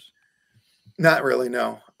to use? Not really,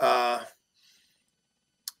 no.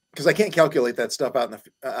 Because I can't calculate that stuff out in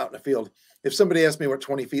the field. If somebody asks me what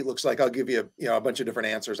 20 feet looks like, I'll give you a bunch of different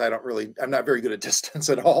answers. I'm not very good at distance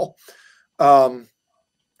at all.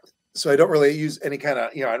 So I don't really use any kind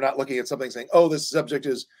of, I'm not looking at something saying, oh, this subject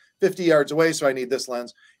is 50 yards away, so I need this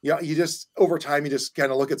lens. You just, over time, you just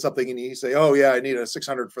kind of look at something and you say, oh yeah, I need a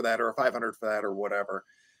 600 for that or a 500 for that or whatever.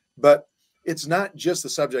 But it's not just the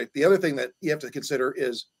subject. The other thing that you have to consider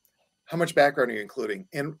is how much background are you including,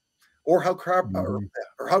 or how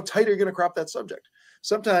how tight are you going to crop that subject?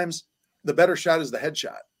 Sometimes the better shot is the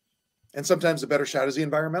headshot, and sometimes the better shot is the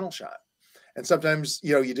environmental shot. And sometimes,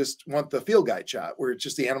 you just want the field guide shot where it's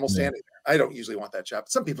just the animal standing there. I don't usually want that shot,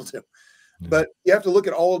 but some people do. But you have to look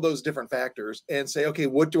at all of those different factors and say, okay,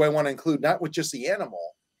 what do I want to include? Not with just the animal,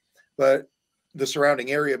 but the surrounding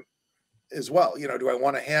area as well. Do I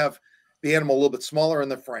want to have the animal a little bit smaller in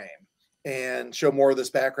the frame and show more of this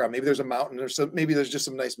background? Maybe there's a mountain or maybe there's just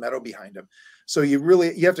some nice meadow behind him. So you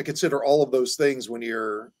have to consider all of those things when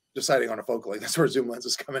you're deciding on a focal length. That's where zoom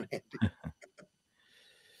lenses come in handy.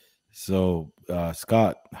 So,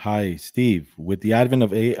 Scott, hi, Steve. With the advent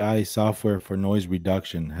of AI software for noise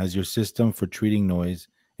reduction, has your system for treating noise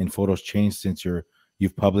in photos changed since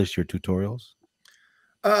you've published your tutorials?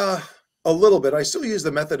 A little bit. I still use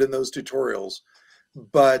the method in those tutorials,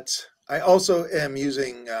 but I also am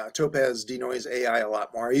using Topaz denoise AI a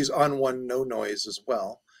lot more. I use on one no noise as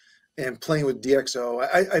well, and playing with DxO.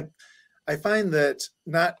 I find that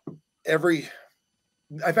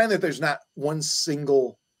there's not one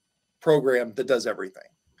single program that does everything.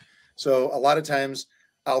 So a lot of times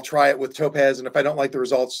I'll try it with Topaz, and if I don't like the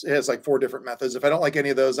results, it has like 4 different methods. If I don't like any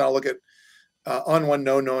of those, I'll look at on one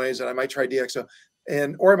no noise, and I might try DxO,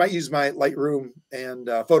 or I might use my Lightroom and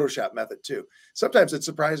Photoshop method too. Sometimes it's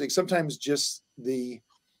surprising. Sometimes just the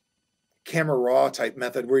camera raw type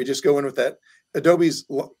method where you just go in with that. Adobe's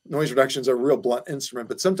noise reduction is a real blunt instrument,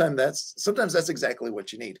 but sometimes that's exactly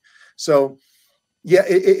what you need. So yeah,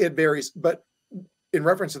 it varies. But in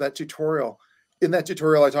reference to that tutorial, in that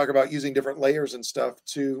tutorial, I talk about using different layers and stuff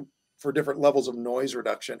for different levels of noise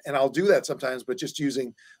reduction. And I'll do that sometimes, but just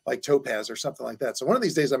using like Topaz or something like that. So one of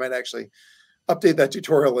these days I might actually update that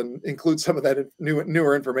tutorial and include some of that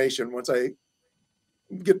newer information once I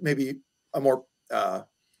get maybe a more,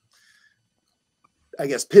 I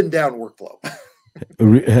guess, pinned down workflow.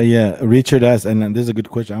 Yeah, Richard asks, and this is a good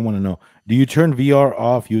question. I want to know: do you turn VR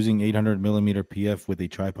off using 800mm PF with a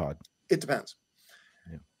tripod? It depends.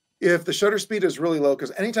 Yeah. If the shutter speed is really low,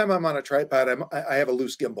 because anytime I'm on a tripod, I have a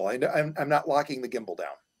loose gimbal. I'm not locking the gimbal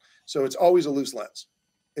down, so it's always a loose lens.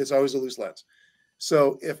 It's always a loose lens.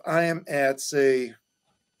 So if I am at, say,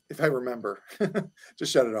 if I remember,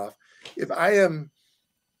 just shut it off. If I am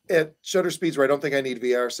at shutter speeds where I don't think I need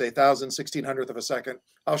VR, say 1,000, 1,600th of a second,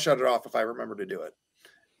 I'll shut it off if I remember to do it.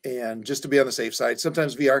 And just to be on the safe side,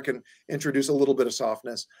 sometimes VR can introduce a little bit of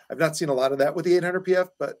softness. I've not seen a lot of that with the 800 PF,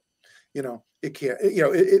 but it can't,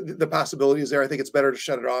 the possibility is there. I think it's better to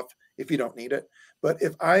shut it off if you don't need it. But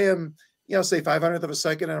if I am, say 500th of a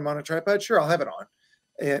second and I'm on a tripod, sure, I'll have it on.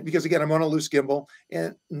 And because again, I'm on a loose gimbal,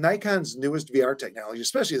 and Nikon's newest VR technology,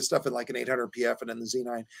 especially the stuff in like an 800 PF and in the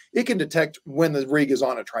Z9, it can detect when the rig is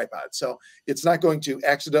on a tripod. So it's not going to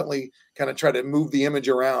accidentally kind of try to move the image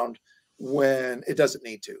around when it doesn't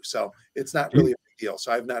need to. So it's not really a big deal.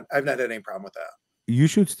 So I've not had any problem with that. You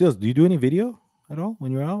shoot stills. Do you do any video at all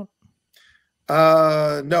when you're out?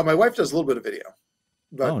 No, my wife does a little bit of video,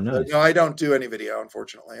 but nice. No, I don't do any video,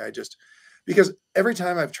 unfortunately. Because every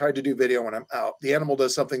time I've tried to do video when I'm out, the animal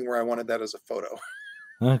does something where I wanted that as a photo.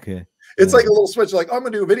 Okay. It's like a little switch, like, oh, I'm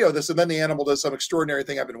going to do a video of this. And then the animal does some extraordinary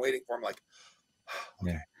thing I've been waiting for. I'm like,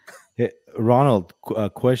 okay. Yeah. Hey, Ronald,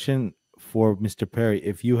 question for Mr. Perry.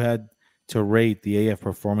 If you had to rate the AF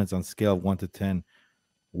performance on scale of 1 to 10,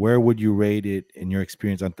 where would you rate it in your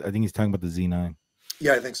experience? I think he's talking about the Z9.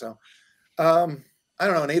 Yeah, I think so. I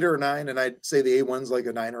don't know, an 8 or a 9. And I'd say the A1's like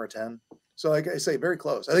a 9 or a 10. So like I say, very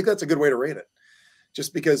close. I think that's a good way to rate it,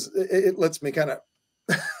 just because it lets me kind of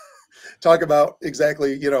talk about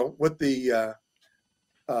exactly, what the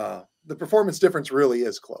performance difference really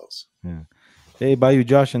is close. Yeah. Hey, Bayou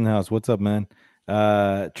Josh in the house. What's up, man?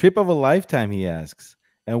 Trip of a lifetime, he asks.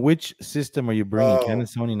 And which system are you bringing? Canon,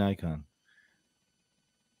 Sony, Nikon?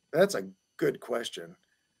 That's a good question.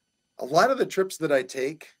 A lot of the trips that I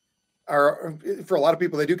take are, for a lot of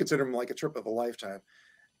people, they do consider them like a trip of a lifetime.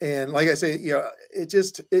 And like I say,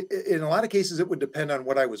 in a lot of cases, it would depend on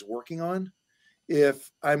what I was working on. If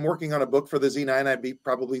I'm working on a book for the Z9, I'd be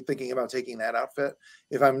probably thinking about taking that outfit.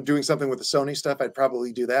 If I'm doing something with the Sony stuff, I'd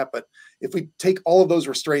probably do that. But if we take all of those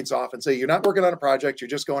restraints off and say, you're not working on a project, you're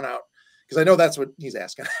just going out, because I know that's what he's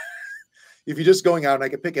asking. If you're just going out and I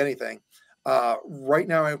could pick anything, right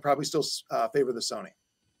now, I would probably still favor the Sony.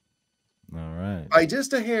 All right. By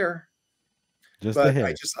just a hair. But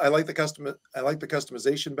I like the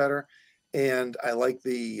customization better, and I like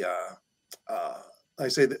the I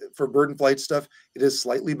say that for bird and flight stuff, it is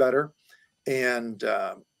slightly better, and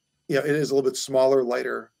it is a little bit smaller,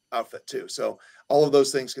 lighter outfit too. So all of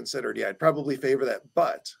those things considered, yeah, I'd probably favor that.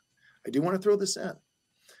 But I do want to throw this in.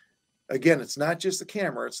 Again, it's not just the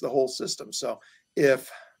camera; it's the whole system. So if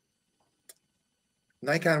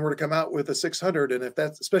Nikon were to come out with a 600, and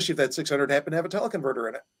especially if that 600 happened to have a teleconverter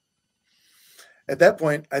in it, at that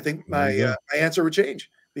point, I think my answer would change,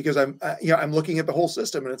 because I'm looking at the whole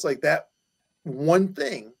system, and it's like that one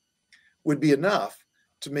thing would be enough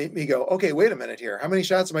to make me go, okay, wait a minute here. How many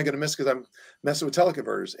shots am I going to miss because I'm messing with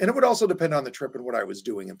teleconverters? And it would also depend on the trip and what I was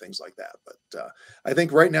doing and things like that. But I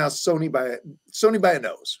think right now, Sony by a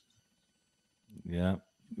nose. Yeah,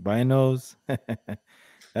 by a nose. Like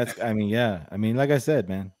I said,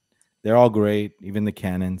 man, they're all great, even the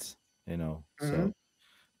Canons, So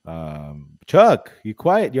Chuck, you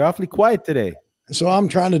quiet. You're awfully quiet today. So I'm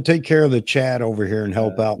trying to take care of the chat over here and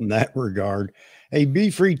help out in that regard. Hey, Be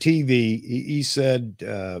Free TV, he said,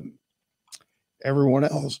 everyone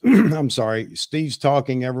else, I'm sorry, Steve's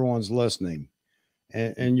talking, everyone's listening.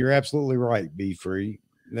 And you're absolutely right, Be Free.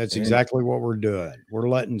 That's exactly what we're doing. We're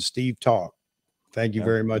letting Steve talk. Thank you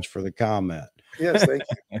very much for the comment. Yes, thank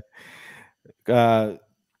you.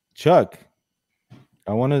 Chuck,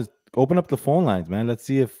 I want to open up the phone lines, man. Let's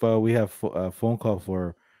see if we have a phone call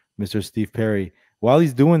for Mr. Steve Perry. While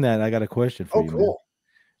he's doing that, I got a question for Oh, you, man. cool.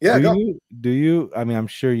 Yeah, Do go. you? I mean, I'm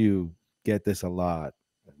sure you get this a lot.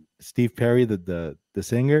 Steve Perry, the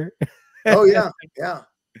singer. Oh, yeah, yeah.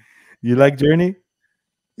 You like Journey?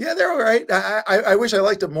 Yeah, they're all right. I wish I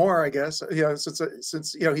liked him more, I guess. You know,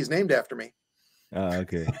 since you know he's named after me.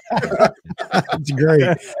 Okay. It's great.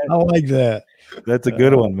 I like that. That's a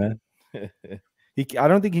good one, man. I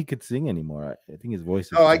don't think he could sing anymore. I think his voice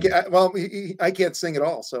is Oh, gone. I can't sing at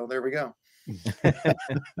all. So there we go.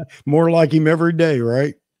 More like him every day,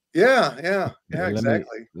 right? Yeah, Let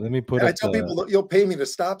exactly. me put I up tell people that you'll pay me to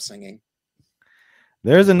stop singing.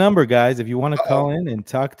 There's a number, guys, if you want to Uh-oh. call in and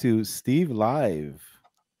talk to Steve live.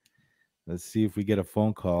 Let's see if we get a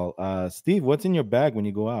phone call. Steve, what's in your bag when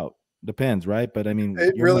you go out? Depends, right? But I mean,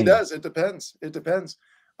 It your really main does. It depends. It depends.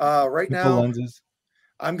 Right triple now, lenses.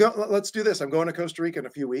 I'm going. Let's do this. I'm going to Costa Rica in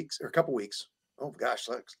a few weeks or a couple weeks. Oh gosh,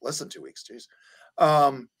 less than 2 weeks. Geez.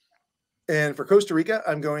 And for Costa Rica,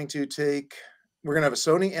 I'm going to take. We're going to have a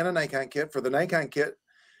Sony and a Nikon kit. For the Nikon kit,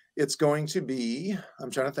 it's going to be. I'm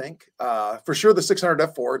trying to think. For sure, the 600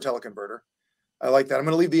 f4 teleconverter. I like that. I'm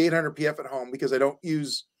going to leave the 800 PF at home because I don't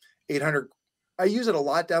use 800. I use it a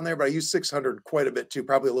lot down there, but I use 600 quite a bit too,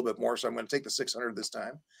 probably a little bit more. So I'm going to take the 600 this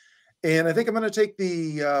time. And I think I'm going to take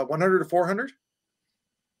the 100 to 400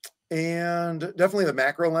 and definitely the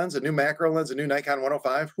macro lens, a new macro lens, a new Nikon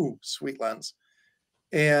 105. Ooh, sweet lens.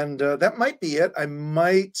 And that might be it. I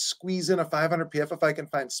might squeeze in a 500 PF if I can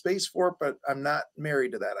find space for it, but I'm not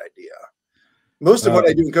married to that idea. Most of what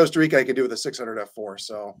I do in Costa Rica, I can do with a 600 f4.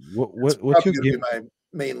 So what's probably your going to be my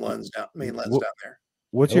main lens down there.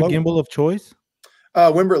 What's your gimbal of choice?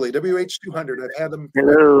 Wimberley WH200. I've had them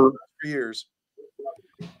for years.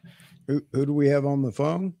 Who do we have on the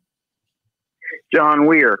phone? John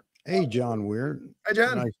Weir. Hey, John Weir. Hi,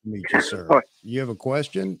 John. Nice to meet you, sir. You have a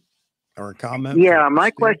question or a comment? Yeah,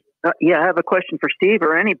 my question. I have a question for Steve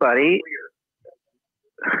or anybody.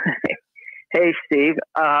 Hey, Steve.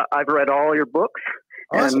 I've read all your books,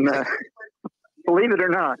 awesome. And believe it or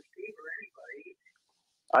not,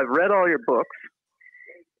 I've read all your books.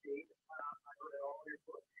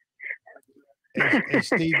 Hey,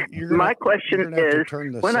 Steve, my question is,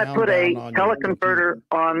 when I put a teleconverter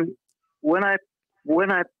on, when I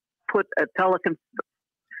put a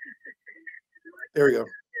there we go.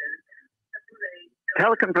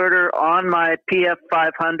 Teleconverter on my PF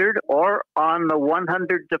 500 or on the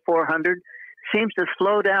 100 to 400 seems to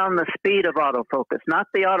slow down the speed of autofocus, not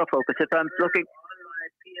the autofocus. If I'm looking,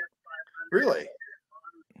 really.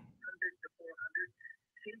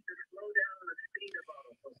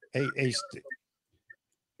 Hey,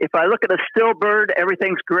 if I look at a still bird,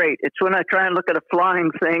 everything's great. It's when I try and look at a flying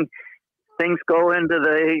thing, things go into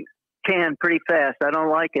the can pretty fast. I don't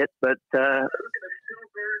like it, but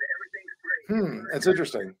that's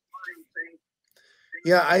interesting.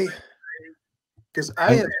 Yeah, because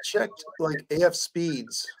I have checked like AF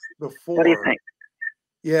speeds before. What do you think?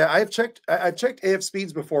 Yeah, I've checked AF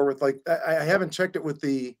speeds before with like I haven't checked it with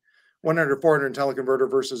the 100 400 teleconverter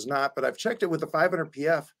versus not, but I've checked it with the 500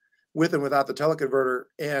 PF with and without the teleconverter,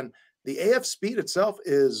 and the AF speed itself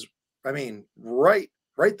is, I mean, right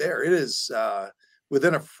there. It is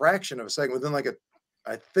within a fraction of a second, within like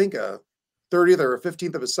I think a 30th or a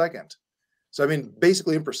 15th of a second. So I mean,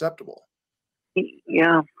 basically imperceptible.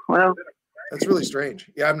 Yeah, well, that's really strange.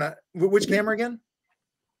 Yeah, I'm not. Which camera again?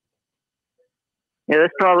 Yeah,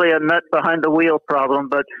 that's probably a nut behind the wheel problem,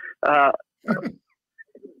 but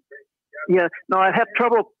yeah, no, I have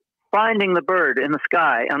trouble finding the bird in the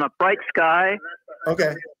sky, on a bright sky.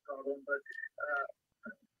 Okay.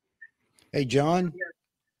 Hey, John.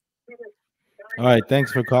 All right.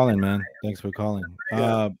 Thanks for calling, man. Thanks for calling.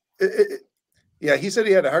 Yeah, he said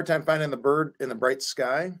he had a hard time finding the bird in the bright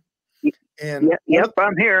sky. And yep,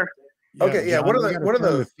 I'm here. Okay, yeah. John, what are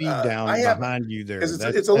the feed down behind you there?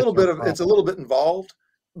 It's a little bit involved,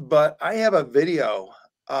 but I have a video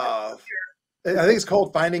of, I think it's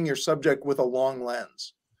called "Finding Your Subject with a Long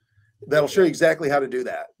Lens." That'll show you exactly how to do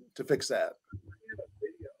that, to fix that.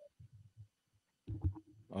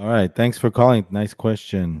 All right. Thanks for calling. Nice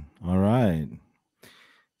question. All right.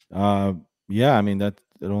 Yeah, I mean, that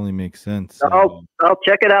only makes sense. I'll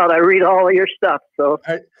check it out. I read all of your stuff. So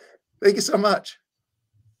thank you so much.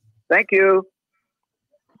 Thank you.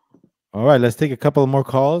 All right. Let's take a couple of more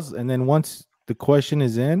calls. And then once the question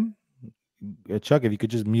is in, Chuck, if you could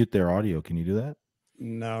just mute their audio, can you do that?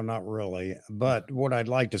 No, not really. But what I'd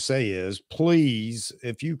like to say is, please,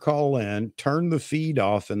 if you call in, turn the feed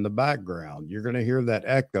off in the background. You're going to hear that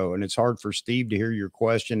echo, and it's hard for Steve to hear your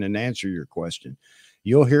question and answer your question.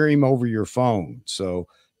 You'll hear him over your phone. So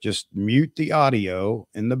just mute the audio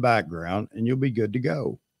in the background, and you'll be good to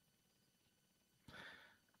go.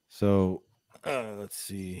 So let's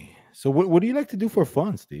see. So what do you like to do for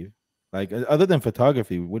fun, Steve? Like other than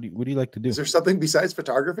photography, what do you like to do? Is there something besides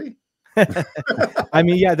photography? I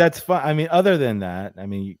mean, yeah, that's fun. I mean, other than that, I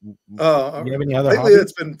mean, you have any other lately hobbies?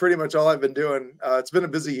 it's been pretty much all I've been doing. It's been a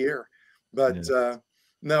busy year, but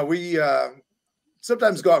no, we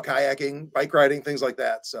sometimes go out kayaking, bike riding, things like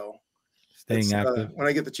that. So Staying active. when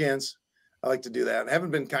I get the chance, I like to do that. I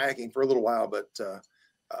haven't been kayaking for a little while, but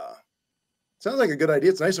sounds like a good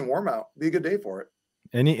idea. It's nice and warm out. Be a good day for it.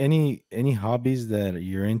 Any hobbies that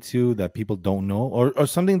you're into that people don't know, or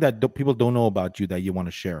something that people don't know about you that you want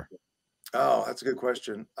to share? Oh, that's a good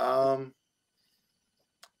question. No,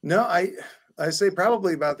 I say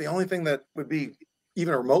probably about the only thing that would be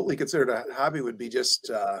even remotely considered a hobby would be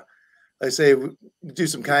just I say do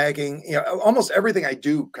some kayaking. You know, almost everything I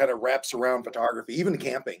do kind of wraps around photography, even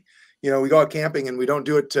camping. You know, we go out camping and we don't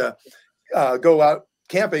do it to go out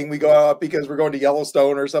camping. We go out because we're going to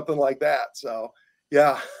Yellowstone or something like that. So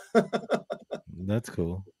yeah. That's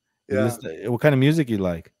cool. Yeah. What kind of music you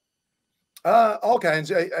like? All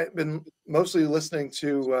kinds. I've been mostly listening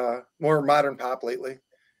to more modern pop lately.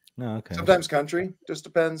 Oh, okay. Sometimes country. Just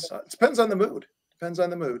depends. It depends on the mood. Depends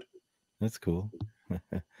on the mood. That's cool.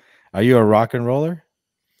 Are you a rock and roller?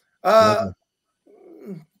 I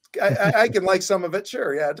can like some of it.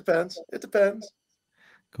 Sure. Yeah, it depends. It depends.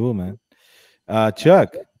 Cool, man.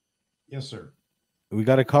 Chuck. Yes, sir. We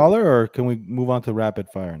got a caller, or can we move on to rapid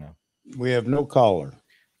fire now? We have no caller.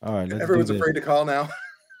 All right. Everyone's afraid to call now.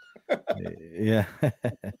 Yeah.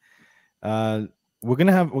 We're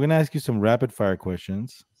gonna ask you some rapid fire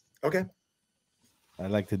questions. Okay. I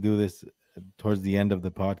like to do this towards the end of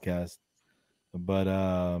the podcast, but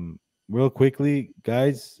real quickly,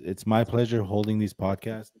 guys, it's my pleasure holding these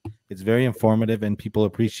podcasts. It's very informative and people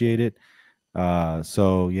appreciate it.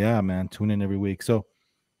 So yeah, man, tune in every week. So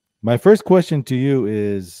my first question to you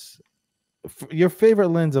is your favorite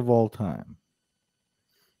lens of all time.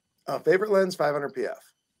 Favorite lens, 500 PF.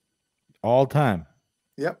 All time.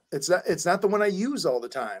 Yep. It's not the one I use all the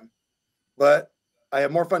time, but I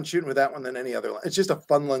have more fun shooting with that one than any other lens. It's just a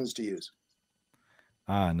fun lens to use.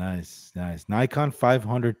 Ah, nice. Nikon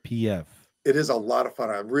 500 PF. It is a lot of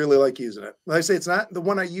fun. I really like using it. Like I say, it's not the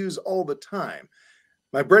one I use all the time.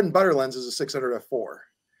 My bread and butter lens is a 600 f4.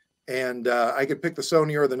 And I could pick the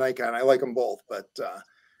Sony or the Nikon. I like them both, but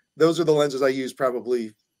those are the lenses I use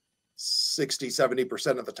probably 60,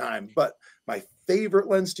 70% of the time. But my favorite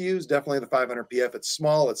lens to use, definitely the 500 PF. It's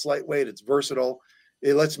small, it's lightweight, it's versatile.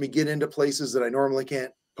 It lets me get into places that I normally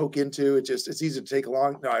can't poke into. It's easy to take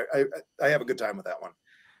along. No, I have a good time with that one.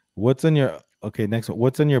 What's on your next one?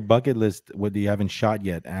 What's on your bucket list? What you haven't shot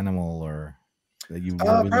yet? Animal or that you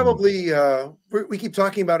really probably we keep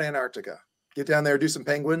talking about Antarctica. Get down there, do some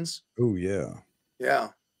penguins. Oh yeah. Yeah.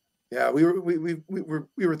 We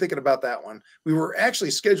were thinking about that one. We were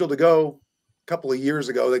actually scheduled to go a couple of years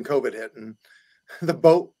ago, then COVID hit and the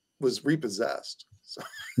boat was repossessed. So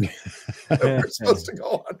we're supposed to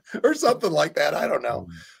go on or something like that. I don't know.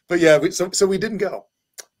 But yeah, so we didn't go.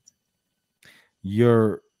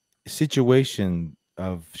 Your situation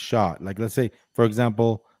of shot, like let's say, for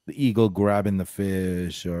example, the eagle grabbing the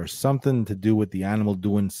fish or something to do with the animal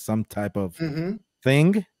doing some type of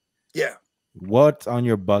thing. Yeah. What's on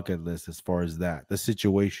your bucket list as far as that? The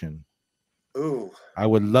situation. Ooh. I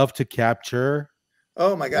would love to capture.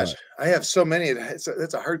 Oh my gosh. I have so many. That's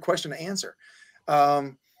a hard question to answer.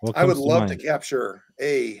 I would love to capture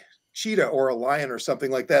a cheetah or a lion or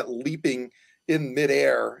something like that leaping in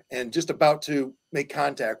midair and just about to make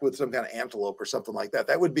contact with some kind of antelope or something like that.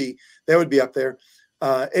 That would be up there.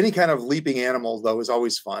 Any kind of leaping animal though is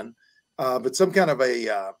always fun. But some kind of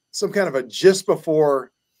a just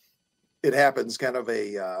before it happens, kind of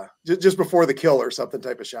a just before the kill or something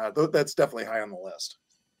type of shot. That's definitely high on the list.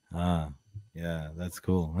 Yeah, that's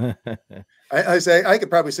cool. I say I could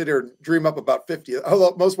probably sit here and dream up about 50.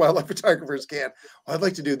 Although most wildlife photographers can. Well, I'd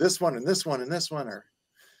like to do this one and this one and this one. Or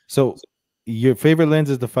so, your favorite lens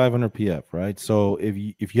is the 500 PF, right? So if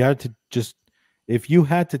you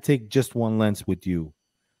had to take just one lens with you,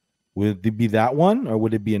 would it be that one or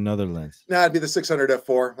would it be another lens? No, it'd be the 600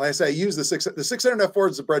 f4. Like I say, I use the 600 f4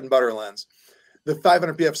 is the bread and butter lens. The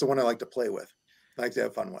 500 PF is the one I like to play with. I like to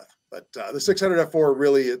have fun with. But the 600 f4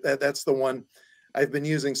 really, that's the one. I've been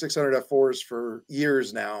using 600 f4s for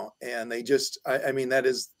years now, and they just, I mean, that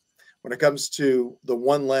is when it comes to the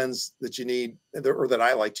one lens that you need, or that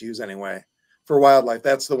I like to use anyway, for wildlife.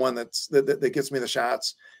 That's the one that gets me the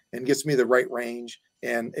shots and gets me the right range,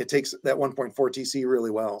 and it takes that 1.4 TC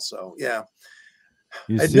really well. So yeah,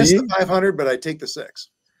 I'd miss the 500, but I'd take the 6.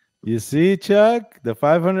 You see, Chuck, the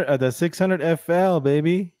 500, the 600 FL,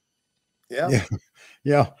 baby. Yeah.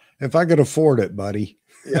 Yeah. if I could afford it, buddy.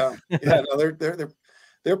 Yeah, yeah. No,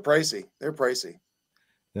 they're pricey. They're pricey.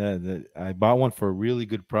 I bought one for a really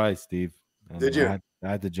good price, Steve. Did And you?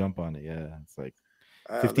 I had to jump on it. Yeah, it's like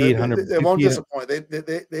They, they, 5800 they won't disappoint.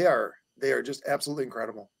 They are just absolutely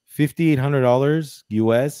incredible. $5,800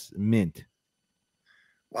 US mint.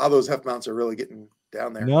 Wow, those heft mounts are really getting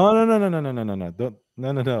down there. No, no, no, no, no, no, no, no, no. Don't,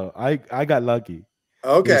 no, no, no. I got lucky.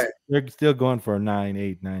 Okay. They're still going for 9,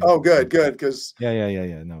 8, 9. Oh, good. Because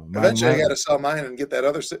yeah. No, eventually I got to sell mine and get that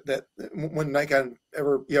other that when Nikon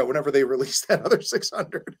ever whenever they release that other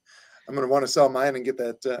 600, I'm going to want to sell mine and get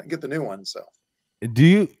that get the new one. So, do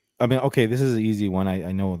you? I mean, okay, this is an easy one.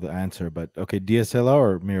 I know the answer, but okay, DSLR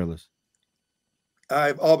or mirrorless?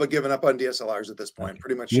 I've all but given up on DSLRs at this point. Okay.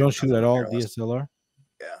 Pretty much. You don't shoot at all mirrorless. DSLR?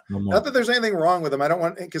 Yeah. No more. Not that there's anything wrong with them. I don't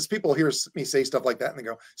want, because people hear me say stuff like that and they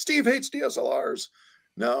go, Steve hates DSLRs.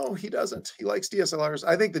 No, he doesn't. He likes DSLRs.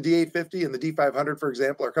 I think the D850 and the D500, for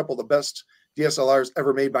example, are a couple of the best DSLRs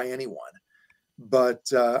ever made by anyone. But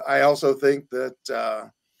I also think that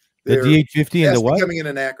the D850 and the what? Becoming an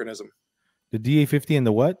anachronism. The D850 and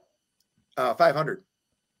the what? 500.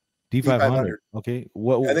 D500. Okay.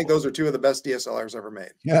 What? I think those are two of the best DSLRs ever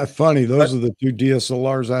made. Yeah, funny. Those are the two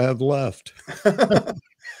DSLRs I have left.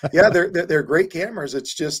 Yeah, they're great cameras.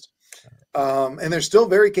 It's just, and they're still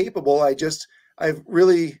very capable. I've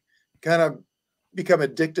really kind of become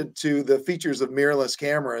addicted to the features of mirrorless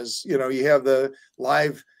cameras. You know, you have the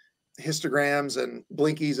live histograms and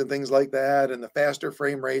blinkies and things like that, and the faster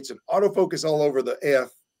frame rates and autofocus all over the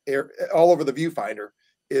all over the viewfinder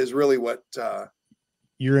is really what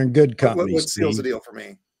you're in good company. What seals the deal for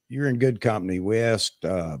me? You're in good company. We asked,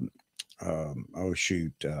 who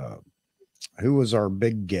was our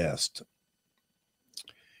big guest?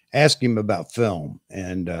 Asked him about film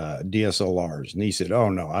and DSLRs, and he said, "Oh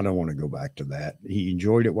no, I don't want to go back to that." He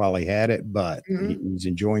enjoyed it while he had it, but he's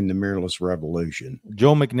enjoying the mirrorless revolution.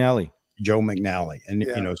 Joe McNally, and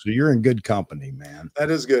you know, so you're in good company, man.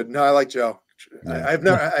 That is good. No, I like Joe. Yeah. I've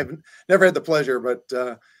never had the pleasure, but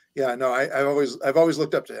yeah, no, I've always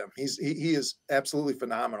looked up to him. He is absolutely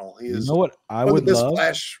phenomenal. He is. You know what I one would of the best love?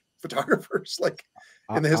 Flash photographers like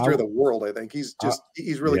in the history of the world. I think he's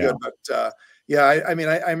really good. But yeah, I mean,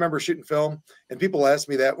 I remember shooting film, and people asked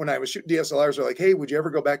me that when I was shooting DSLRs. They're like, "Hey, would you ever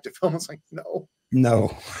go back to film?" It's like, no. And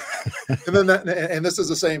then and this is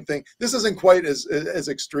the same thing. This isn't quite as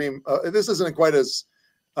extreme. This isn't quite as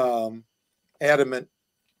adamant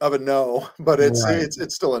of a no, but it's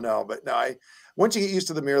still a no. But no, once you get used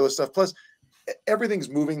to the mirrorless stuff, plus everything's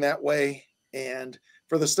moving that way, and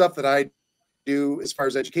for the stuff that I do as far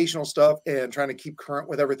as educational stuff and trying to keep current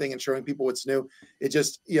with everything and showing people what's new, it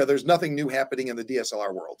just, there's nothing new happening in the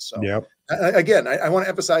DSLR world. So again, I want to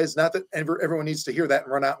emphasize, not that everyone needs to hear that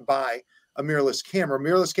and run out and buy a mirrorless camera.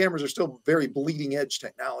 Mirrorless cameras are still very bleeding edge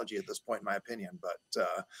technology at this point, in my opinion, but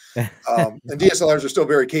and DSLRs are still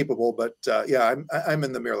very capable, but yeah, I'm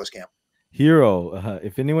in the mirrorless camp. Hero,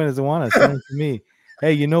 if anyone doesn't want to send it to me.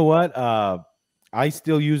 Hey, you know what? I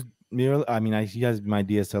still use mirror. I mean, he has my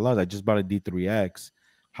DSLRs. I just bought a D3X.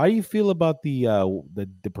 How do you feel about the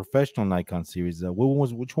professional Nikon series?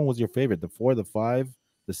 Which one was your favorite? The 4, the 5,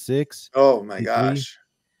 the 6? Oh my gosh,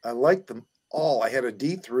 I liked them all. I had a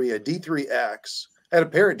D3, a D3X. I had a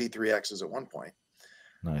pair of D3Xs at one point.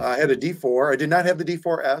 Nice. I had a D4. I did not have the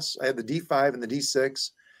D4S. I had the D5 and the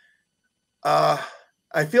D6.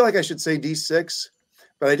 I feel like I should say D6,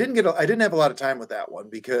 but I didn't have a lot of time with that one,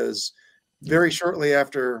 because very shortly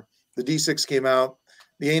after the D6 came out,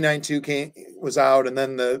 the A9 II was out, and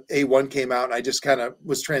then the A1 came out, and I just kind of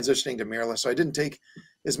was transitioning to mirrorless. So I didn't take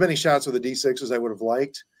as many shots with the D6 as I would have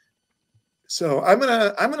liked. So I'm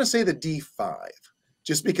gonna say the D5,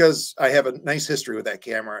 just because I have a nice history with that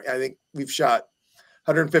camera. I think we've shot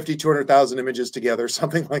 150, 200,000 images together,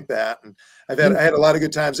 something like that. And I had a lot of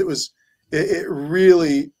good times. It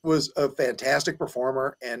really was a fantastic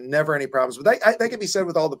performer and never any problems. But that can be said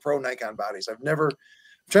with all the pro Nikon bodies. I'm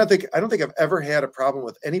trying to think. I don't think I've ever had a problem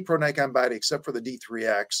with any pro Nikon body except for the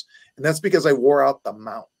D3X. And that's because I wore out the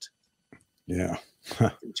mount. Yeah.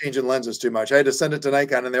 Changing lenses too much. I had to send it to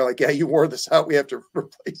Nikon, and they're like, "Yeah, you wore this out. We have to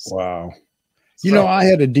replace it." Wow. You know, I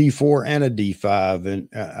had a D4 and a D5, and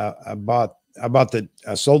I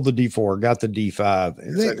sold the D4, got the D5.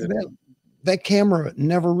 That camera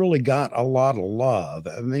never really got a lot of love.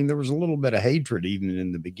 I mean, there was a little bit of hatred even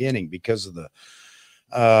in the beginning because of the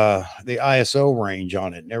ISO range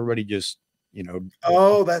on it, and everybody just,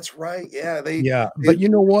 Oh, that's right. Yeah. But you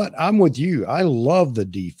know what? I'm with you. I love the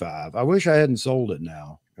D5. I wish I hadn't sold it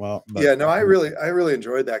now. Well, yeah, no, I really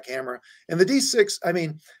enjoyed that camera. And the D6, I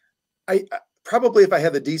mean, I probably, if I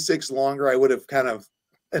had the D6 longer, I would have kind of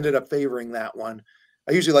ended up favoring that one.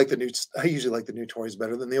 I usually like the new toys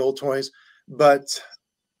better than the old toys, but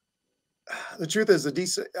the truth is the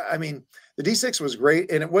D6, I mean, the D6 was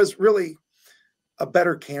great, and it was really a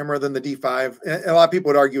better camera than the D5. And a lot of people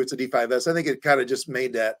would argue it's a D5S. I think it kind of just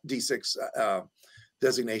made that D6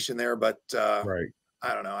 designation there, but Right.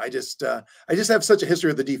 I don't know. I just have such a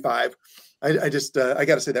history with the D5. I got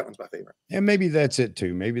to say that one's my favorite. And maybe that's it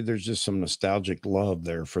too. Maybe there's just some nostalgic love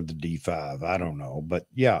there for the D5. I don't know, but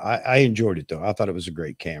yeah, I enjoyed it though. I thought it was a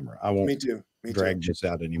great camera. I won't Me too. drag this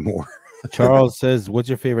out anymore. Charles says, "What's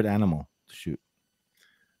your favorite animal to shoot?"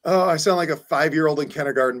 Oh, I sound like a 5-year-old in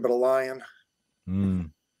kindergarten, but a lion.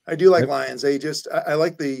 I do like lions. I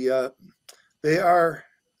like they are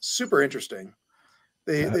super interesting.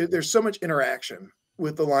 There's so much interaction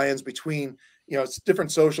with the lions between, it's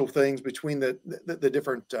different social things between the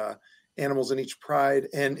different animals in each pride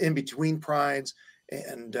and in between prides,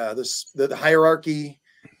 and the hierarchy,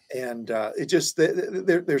 and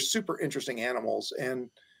they're super interesting animals. And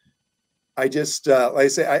I just like I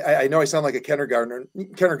say, I know I sound like a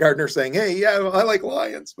kindergartner saying, "Hey, yeah, well, I like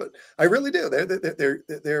lions," but I really do. They're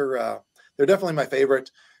definitely my favorite.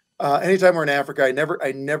 Anytime we're in Africa,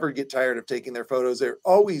 I never get tired of taking their photos. They're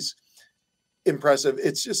always impressive.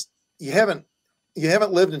 It's just you haven't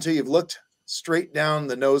lived until you've looked straight down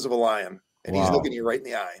the nose of a lion, and he's looking you right in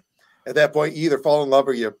the eye. At that point, you either fall in love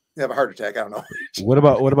or you have a heart attack. I don't know. What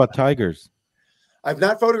about tigers? I've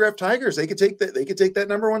not photographed tigers. They could take that. They could take that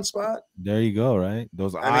 #1 spot. There you go. Right,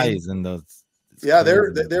 those eyes and those. Yeah,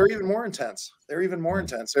 they're even more intense. They're even more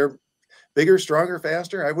intense. They're bigger, stronger,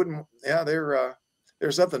 faster. I wouldn't. Yeah, they're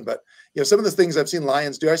something. But some of the things I've seen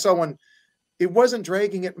lions do. I saw one. It wasn't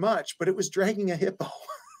dragging it much, but it was dragging a hippo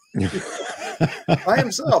by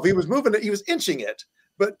himself. He was moving it. He was inching it.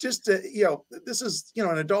 But just this is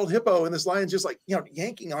an adult hippo, and this lion's just like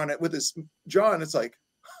yanking on it with his jaw, and it's like.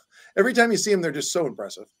 Every time you see them, they're just so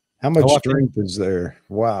impressive. How much strength is there?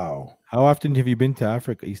 Wow. How often have you been to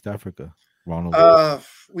Africa, East Africa, Ronald?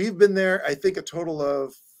 We've been there, I think, a total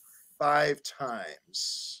of 5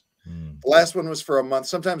 times. The last one was for a month.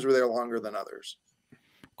 Sometimes we're there longer than others.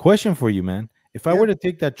 Question for you, man. If I were to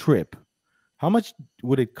take that trip, how much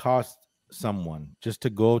would it cost someone just to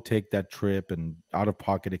go take that trip and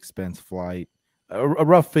out-of-pocket expense flight? A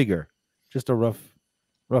rough figure, just a rough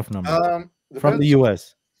number from the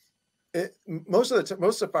U.S. Most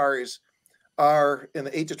safaris are in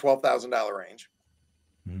the $8,000 to $12,000 range.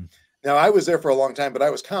 Now, I was there for a long time, but I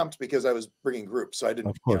was comped because I was bringing groups, so I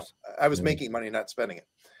didn't. Of course, I was making money, not spending it.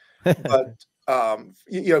 But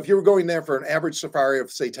if you were going there for an average safari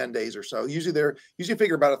of say 10 days or so, usually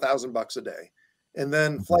figure about $1,000 a day, and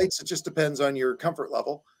then flights. It just depends on your comfort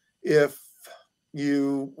level. If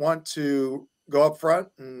you want to go up front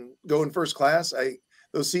and go in first class,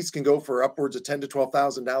 those seats can go for upwards of $10,000 to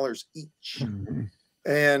 $12,000 each.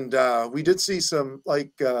 And we did see some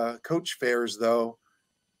coach fares though.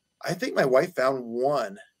 I think my wife found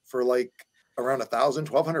one for like around $1,000,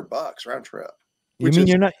 $1,200 round trip. You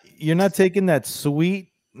mean you're not taking that suite?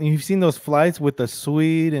 You've seen those flights with the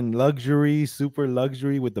suite and luxury, super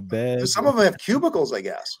luxury with the bed. Some of them have cubicles, I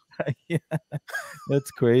guess. Yeah,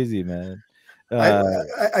 that's crazy, man.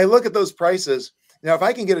 I look at those prices. Now, if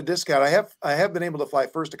I can get a discount, I have been able to fly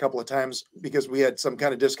first a couple of times because we had some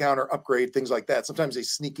kind of discount or upgrade, things like that. Sometimes they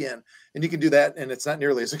sneak in, and you can do that, and it's not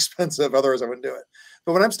nearly as expensive. Otherwise, I wouldn't do it.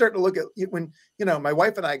 But when I'm starting to look at when my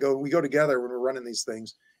wife and I we go together when we're running these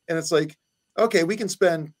things, and it's like, okay, we can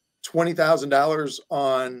spend $20,000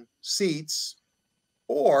 on seats,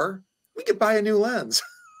 or we could buy a new lens.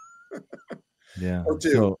 Yeah, or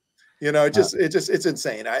two. So, it's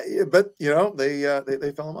insane. But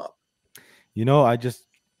they fill them up. I'm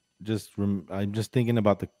just thinking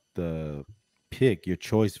about the pick, your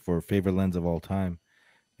choice for favorite lens of all time,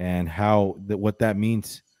 and what that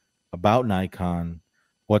means about Nikon,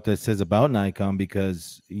 what that says about Nikon,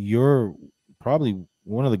 because you're probably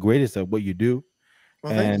one of the greatest at what you do.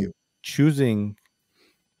 Well, thank you. Choosing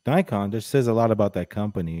Nikon just says a lot about that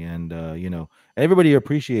company, and everybody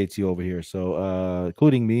appreciates you over here. So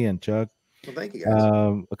including me and Chuck. Well, thank you guys.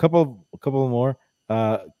 A couple more.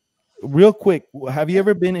 Real quick, have you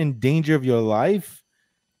ever been in danger of your life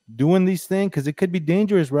doing these things? Because it could be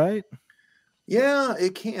dangerous, right? Yeah,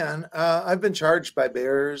 it can. I've been charged by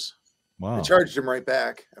bears. Wow. I charged him right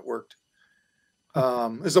back. It worked.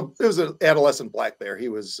 It was an adolescent black bear. He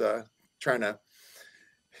was trying to.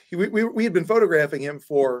 We had been photographing him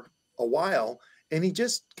for a while, and he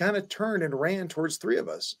just kind of turned and ran towards 3 of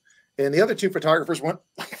us. And the other 2 photographers went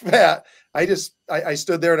like that. I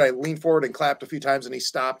stood there and I leaned forward and clapped a few times, and he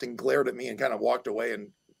stopped and glared at me and kind of walked away and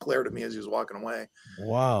glared at me as he was walking away.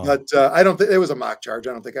 Wow. But I don't think it was a mock charge.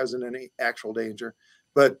 I don't think I was in any actual danger.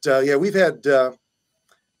 But yeah, we've had there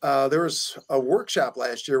was a workshop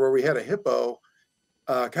last year where we had a hippo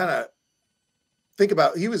kind of think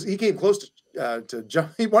about. He came close to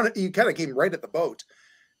jump. He kind of came right at the boat,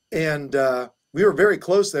 and we were very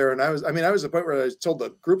close there. And I was at the point where I told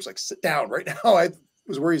the groups, like, sit down right now. I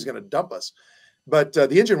was worried he's going to dump us, but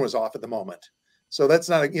the engine was off at the moment. So that's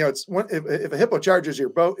not it's one, if a hippo charges your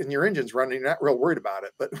boat and your engine's running, you're not real worried about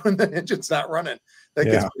it. But when the engine's not running, that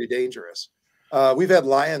gets pretty dangerous. We've had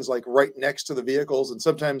lions like right next to the vehicles, and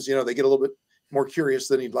sometimes, they get a little bit more curious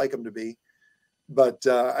than you'd like them to be. But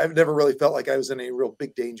I've never really felt like I was in any real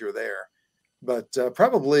big danger there. But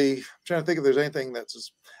probably I'm trying to think if there's anything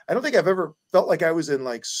I don't think I've ever felt like I was in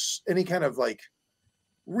like any kind of like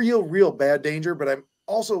real bad danger, but I'm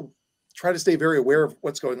also try to stay very aware of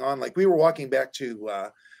what's going on. Like we were walking back to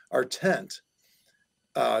our tent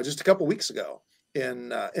just a couple weeks ago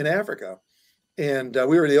in Africa, and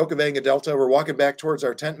we were in the Okavanga Delta. We're walking back towards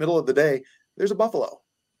our tent, middle of the day. There's a buffalo.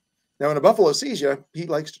 Now, when a buffalo sees you, he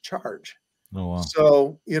likes to charge. Oh, wow.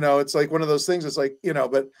 So, it's like one of those things. It's like,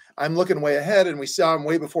 but I'm looking way ahead, and we saw him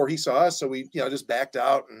way before he saw us. So we, just backed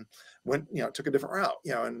out and went, took a different route,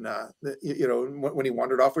 and when he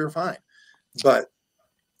wandered off, we were fine. But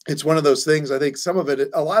it's one of those things. I think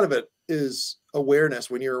a lot of it is awareness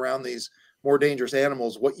when you're around these more dangerous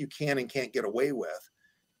animals, what you can and can't get away with,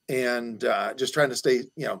 and just trying to stay,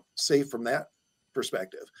 safe from that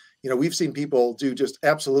perspective. We've seen people do just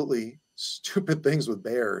absolutely stupid things with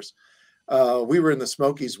bears. We were in the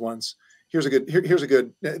Smokies once. Here's a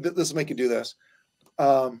good, this will make you do this.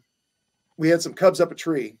 We had some cubs up a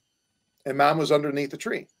tree, and mom was underneath the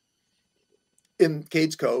tree in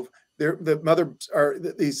Cades Cove.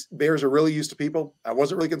 These bears are really used to people. I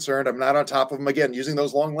wasn't really concerned. I'm not on top of them, again, using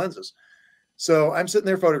those long lenses. So I'm sitting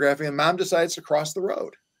there photographing, and mom decides to cross the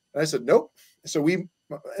road. And I said, nope. So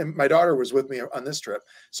and my daughter was with me on this trip.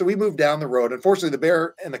 So we moved down the road. Unfortunately, the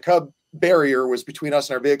bear and the cub barrier was between us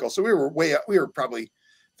and our vehicle. So we were way up. We were probably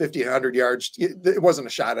 50, 100 yards. It wasn't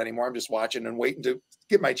a shot anymore. I'm just watching and waiting to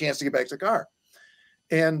get my chance to get back to the car.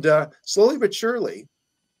 And slowly but surely,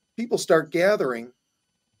 people start gathering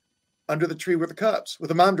under the tree with the cubs, with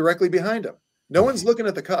the mom directly behind them. No one's looking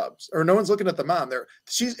at the cubs, or no one's looking at the mom there.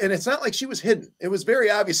 And it's not like she was hidden. It was very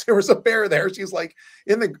obvious there was a bear there. She's like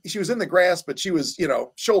she was in the grass, but she was,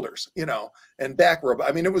 shoulders, and back rub.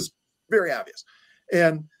 I mean, it was very obvious.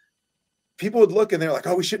 And people would look and they're like,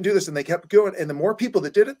 oh, we shouldn't do this. And they kept going. And the more people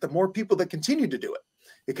that did it, the more people that continued to do it.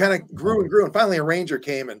 It kind of grew and grew. And finally a ranger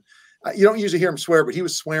came, and you don't usually hear him swear, but he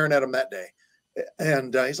was swearing at him that day.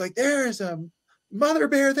 And he's like, there's a mother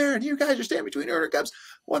bear there, and you guys are standing between her and her cubs.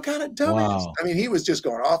 What kind of dumbass? Wow. I mean, he was just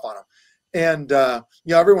going off on him. And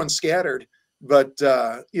everyone's scattered, but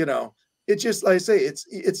it just, like I say,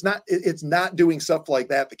 it's not doing stuff like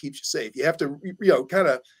that keeps you safe. You have to, kind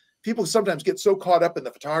of, people sometimes get so caught up in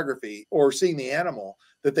the photography or seeing the animal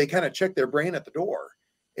that they kind of check their brain at the door.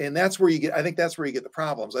 And that's where I think that's where you get the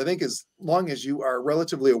problems. I think as long as you are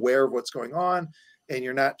relatively aware of what's going on and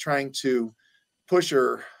you're not trying to push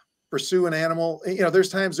or pursue an animal, I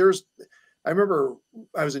remember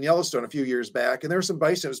I was in Yellowstone a few years back, and there were some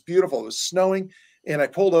bison. It was beautiful. It was snowing, and I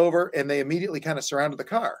pulled over, and they immediately kind of surrounded the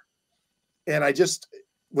car. And I just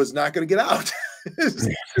was not going to get out. As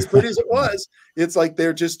pretty as it was, it's like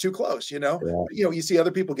they're just too close, Yeah. You see other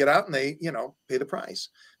people get out and they, pay the price.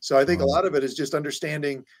 So I think a lot of it is just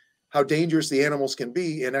understanding how dangerous the animals can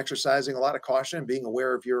be and exercising a lot of caution and being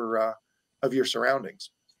aware of your surroundings.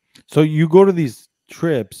 So you go to these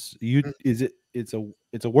trips, it's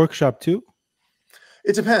a workshop too?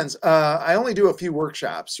 It depends. I only do a few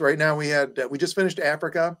workshops. Right now we just finished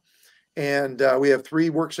Africa, and we have 3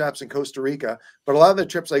 workshops in Costa Rica. But a lot of the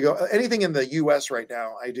trips I go, anything in the US right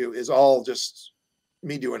now I do is all just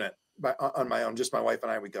me doing it on my own. Just my wife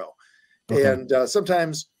and I would go. Okay. And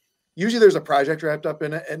sometimes, usually there's a project wrapped up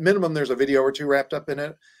in it. At minimum, there's a video or 2 wrapped up in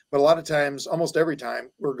it. But a lot of times, almost every time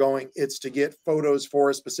we're going, it's to get photos for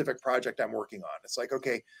a specific project I'm working on. It's like,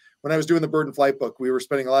 okay, when I was doing the bird in flight book, we were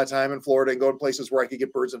spending a lot of time in Florida and going places where I could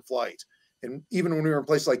get birds in flight. And even when we were in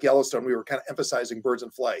places like Yellowstone, we were kind of emphasizing birds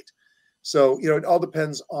in flight. So, it all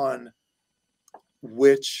depends on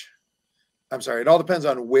it all depends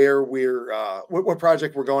on where we're, what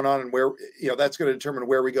project we're going on, and where, that's going to determine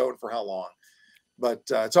where we go and for how long. But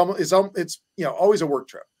it's always a work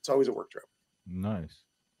trip. It's always a work trip. Nice.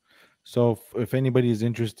 So if anybody is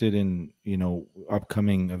interested in,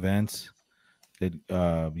 upcoming events, that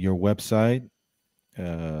your website,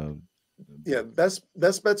 Best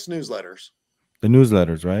Bets newsletters. The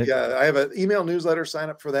newsletters, right? Yeah, I have an email newsletter. Sign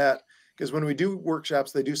up for that, because when we do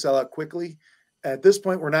workshops, they do sell out quickly. At this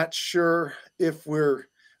point, we're not sure if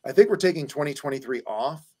I think we're taking 2023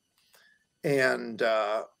 off, and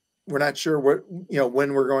we're not sure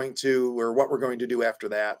when we're going to, or what we're going to do after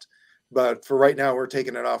that. But for right now, we're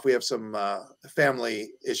taking it off. We have some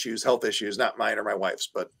family issues, health issues, not mine or my wife's,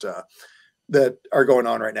 but that are going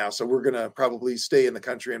on right now. So we're going to probably stay in the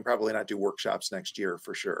country and probably not do workshops next year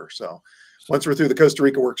for sure. So once we're through the Costa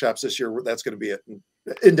Rica workshops this year, that's going to be it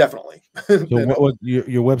indefinitely. So what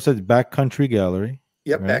your website is Backcountry Gallery?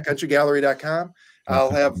 Yep, right? Backcountrygallery.com.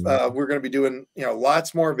 I'll have we're going to be doing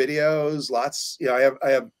lots more videos, lots. I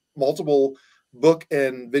have multiple book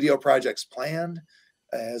and video projects planned,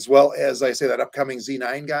 as well as I say that upcoming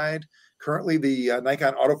Z9 guide. Currently, the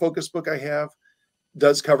Nikon autofocus book I have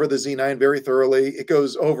does cover the Z9 very thoroughly. It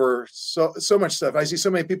goes over so much stuff. I see so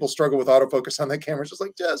many people struggle with autofocus on the camera. It's just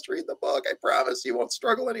like, just read the book. I promise you won't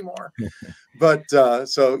struggle anymore. But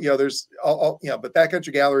there's but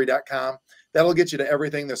backcountrygallery.com. That'll get you to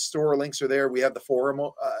everything. The store links are there. We have the forum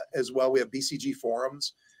as well. We have BCG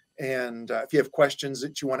forums. And if you have questions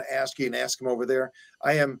that you want to ask, you can ask them over there.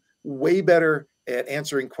 I am way better at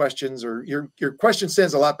answering questions, or your question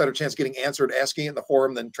stands a lot better chance of getting answered asking it in the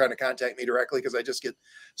forum than trying to contact me directly, because I just get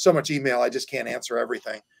so much email. I just can't answer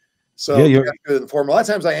everything. So you have to do it in the forum. A lot of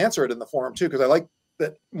times I answer it in the forum too, because I like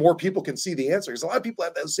that more people can see the answer, because a lot of people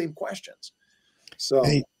have those same questions. So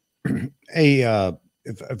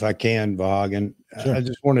if I can, Vahagan, sure. I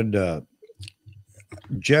just wanted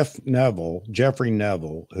Jeffrey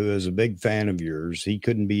Neville, who is a big fan of yours. He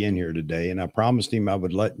couldn't be in here today, and I promised him I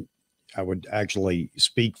would actually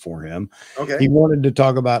speak for him. Okay. He wanted to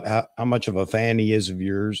talk about how much of a fan he is of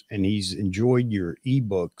yours, and he's enjoyed your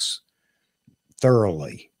ebooks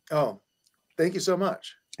thoroughly. Oh, thank you so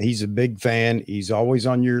much. He's a big fan. He's always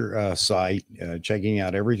on your site, checking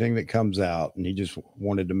out everything that comes out, and he just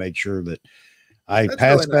wanted to make sure that I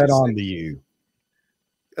pass that on to you.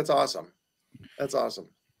 That's awesome. That's awesome.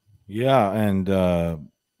 Yeah, and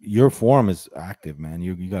your forum is active, man.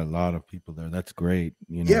 You got a lot of people there. That's great.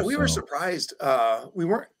 Yeah, we were surprised. We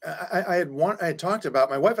weren't. I had talked about,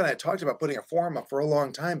 my wife and I had talked about putting a forum up for a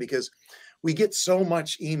long time, because we get so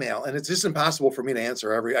much email, and it's just impossible for me to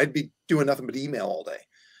answer I'd be doing nothing but email all day.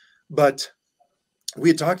 But we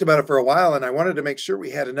had talked about it for a while, and I wanted to make sure we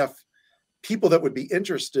had enough people that would be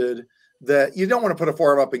interested, that you don't want to put a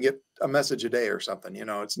forum up and get a message a day or something.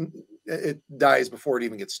 It dies before it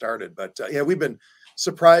even gets started. But yeah, we've been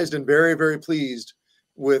surprised and very, very pleased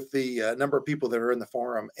with the number of people that are in the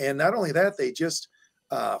forum. And not only that, they just,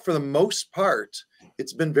 for the most part,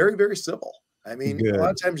 it's been very, very civil. I mean, Good. A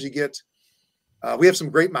lot of times you get, we have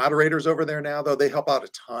some great moderators over there now, though. They help out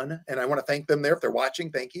a ton, and I want to thank them there. If they're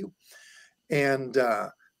watching, thank you. And,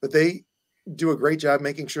 but they do a great job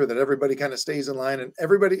making sure that everybody kind of stays in line, and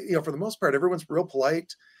everybody, for the most part, everyone's real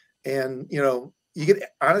polite, and, you get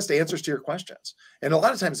honest answers to your questions. And a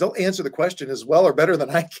lot of times they'll answer the question as well or better than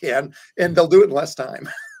I can, and they'll do it in less time.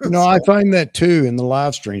 No, I find that too in the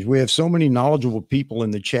live streams. We have so many knowledgeable people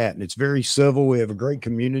in the chat, and it's very civil. We have a great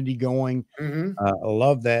community going. Mm-hmm. I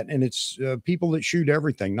love that. And it's people that shoot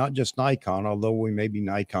everything, not just Nikon, although we may be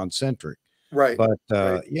Nikon centric. Right. But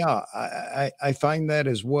right. yeah, I find that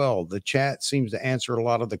as well. The chat seems to answer a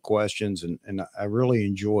lot of the questions, and I really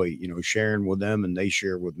enjoy, sharing with them, and they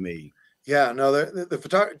share with me. Yeah, no, the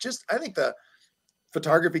photography, I think the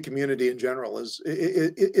photography community in general is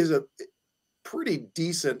a pretty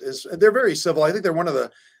decent. They're very civil. I think they're one of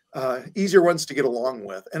the easier ones to get along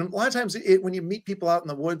with. And a lot of times when you meet people out in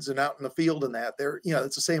the woods and out in the field and that, they're,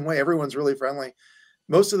 it's the same way. Everyone's really friendly.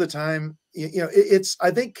 Most of the time,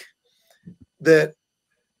 I think that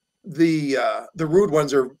the rude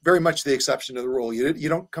ones are very much the exception to the rule. You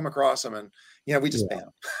don't come across them, and we just ban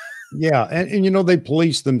them. Yeah, and they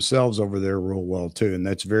police themselves over there real well too, and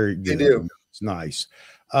that's very good. They do. It's nice.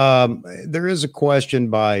 There is a question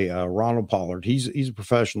by Ronald Pollard. He's a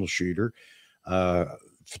professional shooter,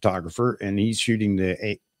 photographer, and he's shooting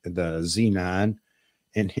the Z9.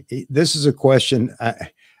 And this is a question.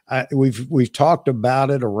 We've talked about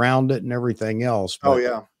it, around it, and everything else. Oh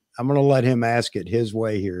yeah. I'm going to let him ask it his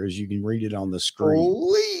way here, as you can read it on the screen.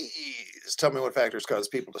 Please tell me what factors cause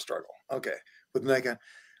people to struggle. Okay, with Nikon.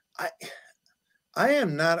 I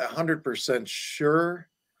am not 100% sure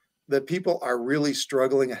that people are really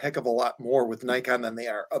struggling a heck of a lot more with Nikon than they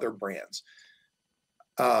are other brands.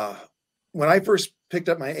 When I first picked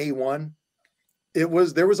up my A1, there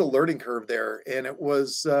was a learning curve there, and it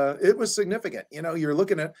was significant. You're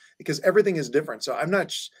looking at, because everything is different. So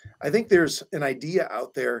I think there's an idea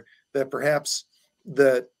out there that perhaps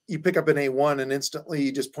that you pick up an A1 and instantly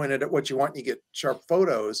you just point it at what you want and you get sharp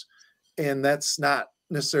photos, and that's not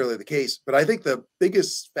necessarily the case, but I think the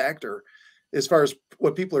biggest factor as far as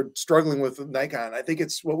what people are struggling with Nikon, I think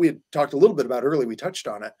it's what we had talked a little bit about earlier. We touched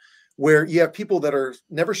on it, where you have people that are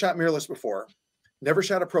never shot mirrorless before, never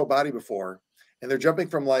shot a pro body before, and they're jumping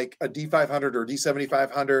from like a D500 or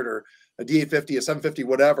D7500 or a D850, a 750,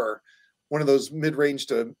 whatever, one of those mid-range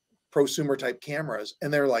to prosumer type cameras.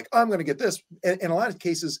 And they're like, oh, I'm going to get this. And in a lot of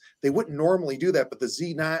cases, they wouldn't normally do that. But the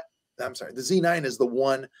Z9 is the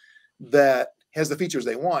one that has the features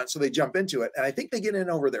they want. So they jump into it. And I think they get in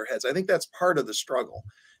over their heads. I think that's part of the struggle.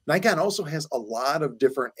 Nikon also has a lot of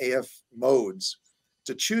different AF modes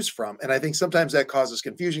to choose from. And I think sometimes that causes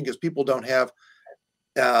confusion because people don't have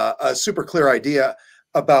a super clear idea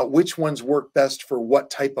about which ones work best for what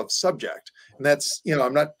type of subject. And that's,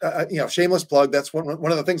 I'm not, shameless plug. That's one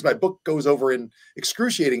of the things my book goes over in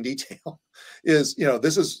excruciating detail is,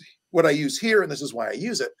 this is what I use here and this is why I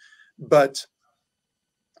use it. But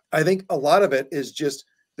I think a lot of it is just,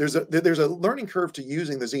 there's a learning curve to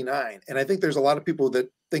using the Z9. And I think there's a lot of people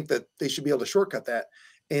that think that they should be able to shortcut that.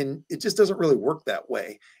 And it just doesn't really work that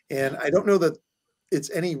way. And I don't know that it's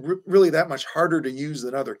any really that much harder to use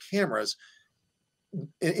than other cameras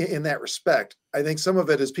in that respect. I think some of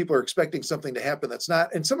it is people are expecting something to happen that's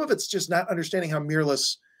not, and some of it's just not understanding how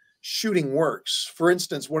mirrorless shooting works. For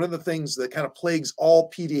instance, one of the things that kind of plagues all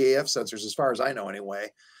PDAF sensors, as far as I know anyway,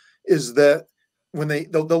 is that when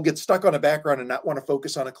they'll get stuck on a background and not want to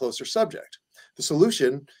focus on a closer subject. The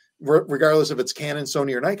solution, regardless if it's Canon,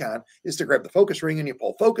 Sony, or Nikon, is to grab the focus ring and you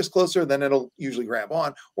pull focus closer, then it'll usually grab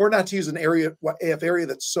on, or not to use an AF area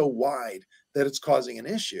that's so wide that it's causing an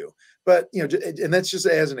issue. But, and that's just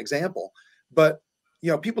as an example, but,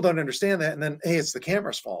 people don't understand that. And then, hey, it's the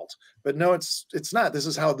camera's fault, but no, it's not. This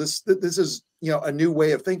is how this is, a new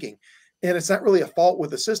way of thinking. And it's not really a fault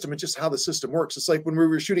with the system. It's just how the system works. It's like when we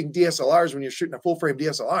were shooting DSLRs, when you're shooting a full frame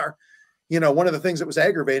DSLR, one of the things that was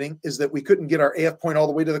aggravating is that we couldn't get our AF point all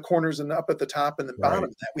the way to the corners and up at the top and the bottom of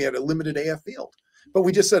that. We had a limited AF field, but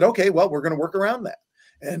we just said, okay, well, we're going to work around that.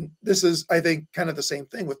 And this is, I think, kind of the same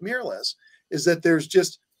thing with mirrorless, is that there's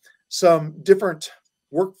just some different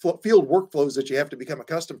field workflows that you have to become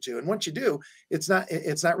accustomed to. And once you do, it's not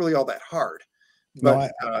really all that hard.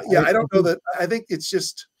 But I don't know that. I think it's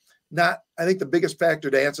just not, I think the biggest factor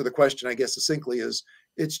to answer the question, I guess, succinctly is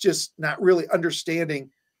it's just not really understanding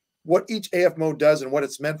what each AF mode does and what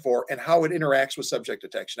it's meant for and how it interacts with subject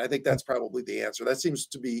detection. I think that's probably the answer. That seems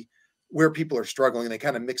to be where people are struggling. They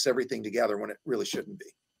kind of mix everything together when it really shouldn't be.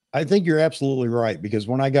 I think you're absolutely right, because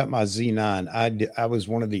when I got my Z9, I was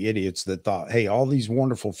one of the idiots that thought, hey, all these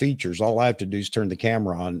wonderful features, all I have to do is turn the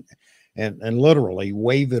camera on and literally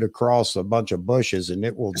wave it across a bunch of bushes and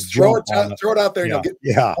it will just throw it out there and you'll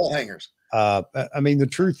get all hangers. I mean, the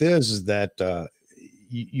truth is that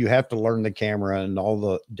you have to learn the camera and all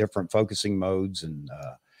the different focusing modes and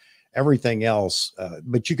everything else.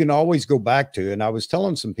 But you can always go back to, and I was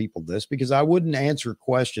telling some people this because I wouldn't answer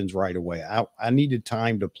questions right away. I needed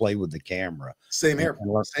time to play with the camera. Same here.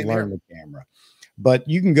 And learn the camera. But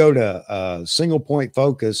you can go to single point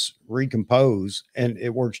focus, recompose, and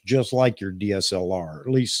it works just like your DSLR,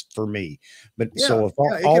 at least for me. But so if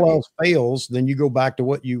all else fails, then you go back to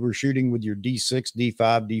what you were shooting with your D6, D5,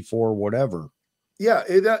 D4, whatever. Yeah,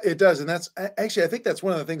 it does. And that's actually, I think that's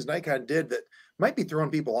one of the things Nikon did that might be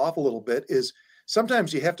throwing people off a little bit is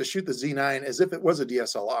sometimes you have to shoot the Z9 as if it was a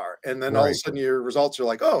DSLR. And then all of a sudden your results are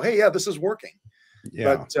like, oh, hey, yeah, this is working.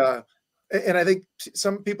 Yeah. But, and I think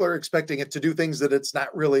some people are expecting it to do things that it's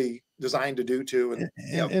not really designed to do too.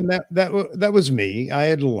 And that was me. I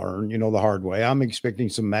had to learn, the hard way. I'm expecting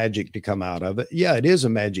some magic to come out of it. Yeah, it is a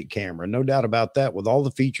magic camera. No doubt about that, with all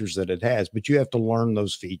the features that it has, but you have to learn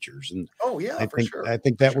those features. And I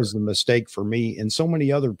think that was the mistake for me and so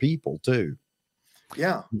many other people too.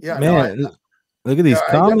 Yeah. Yeah. Man, look at these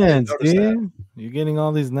comments, dude. You're getting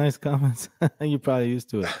all these nice comments. You're probably used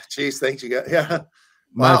to it. Jeez, thank you guys. Yeah.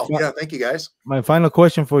 Wow. Yeah. Thank you guys. My final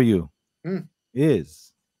question for you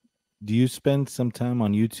is, do you spend some time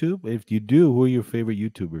on YouTube? If you do, who are your favorite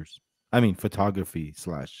YouTubers? I mean, photography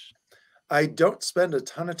 / I don't spend a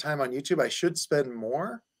ton of time on YouTube. I should spend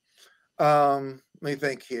more. Let me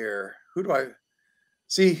think here. Who do I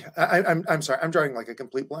see? I'm sorry. I'm drawing like a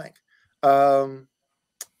complete blank.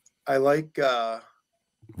 I like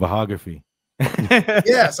Vahagraphy.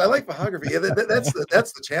 Yes, I like Vahagraphy. Yeah,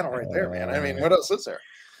 that's the channel right there, man. I mean, what else is there?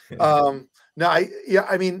 No,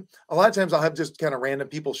 I mean, a lot of times I'll have just kind of random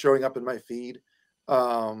people showing up in my feed.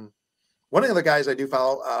 One of the guys I do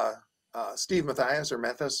follow, Steve Matthias or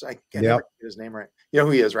Mathis. I can't get his name right. You know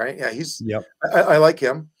who he is, right? Yeah, he's. Yep. I like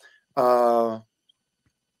him.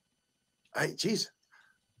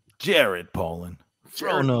 Jared Polin.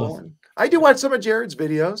 Jared Pullen. I do watch some of Jared's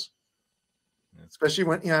videos, especially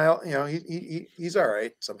when he's all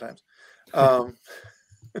right sometimes. No,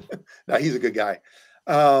 he's a good guy.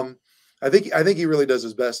 I think he really does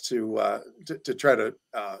his best to try to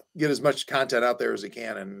get as much content out there as he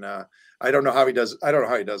can, and I don't know how he does. I don't know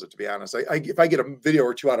how he does it, to be honest. If I get a video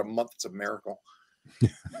or two out a month, it's a miracle.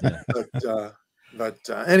 But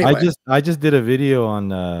anyway, I just did a video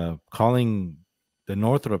on calling the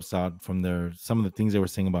Northrops out from some of the things they were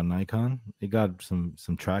saying about Nikon. It got some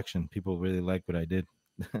traction. People really liked what I did.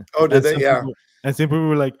 Oh, did they? Yeah. And some people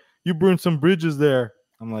were like, "You burned some bridges there."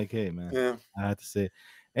 I'm like, "Hey, man." Yeah. I had to say.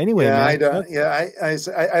 Anyway, yeah, man, I don't. Yeah,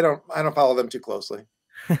 I don't follow them too closely.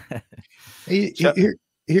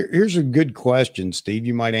 Here's a good question, Steve.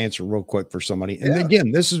 You might answer real quick for somebody. And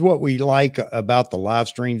again, this is what we like about the live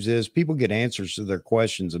streams is people get answers to their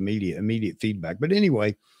questions, immediate feedback. But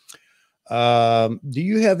anyway, do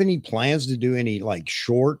you have any plans to do any like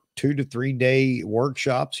short 2 to 3 day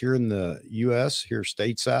workshops here in the US, here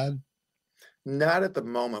stateside? Not at the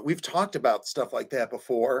moment. We've talked about stuff like that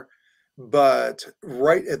before, but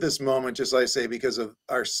right at this moment, just like I say, because of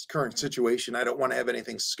our current situation, I don't want to have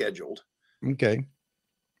anything scheduled. Okay.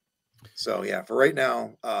 So yeah, for right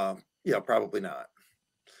now, probably not.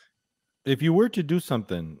 If you were to do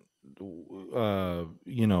something, how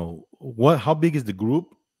big is the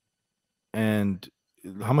group, and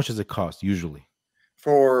how much does it cost usually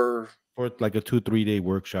for like a 2-3 day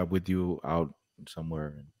workshop with you out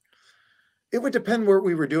somewhere? It would depend where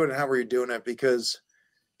we were doing and how we were doing it, because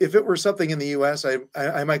if it were something in the US,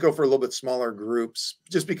 I might go for a little bit smaller groups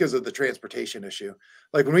just because of the transportation issue.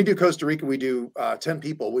 Like when we do Costa Rica, we do 10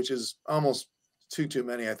 people, which is almost too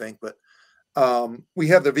many, I think. But we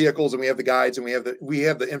have the vehicles and we have the guides and we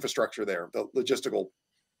have the infrastructure there, the logistical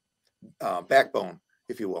backbone,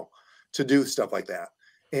 if you will, to do stuff like that.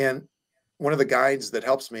 And one of the guides that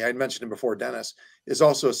helps me, I'd mentioned him before, Dennis, is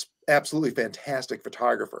also an absolutely fantastic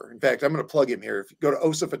photographer. In fact, I'm going to plug him here. If you go to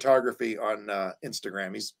Osa Photography on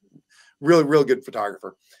Instagram, he's real good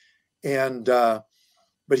photographer. And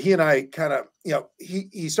but he and I kind of,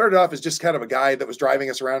 he started off as just kind of a guy that was driving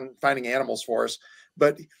us around finding animals for us.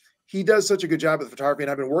 But he does such a good job with photography, and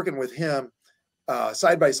I've been working with him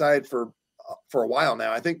side by side for a while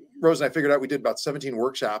now. I think Rose and I figured out we did about 17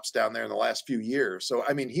 workshops down there in the last few years. So,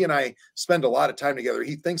 I mean, he and I spend a lot of time together.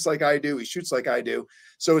 He thinks like I do. He shoots like I do.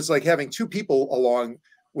 So it's like having two people along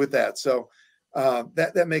with that. So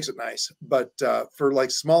that makes it nice. But for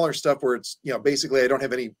like smaller stuff where it's, basically I don't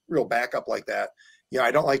have any real backup like that.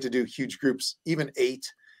 I don't like to do huge groups. Even 8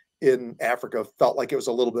 in Africa felt like it was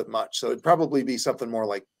a little bit much. So it'd probably be something more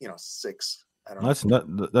like, 6. I don't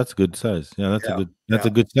know. That's a good size. Yeah, that's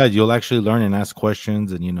a good size. You'll actually learn and ask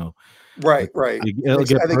questions, and right. It'll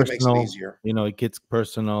get personal. It makes it easier. It gets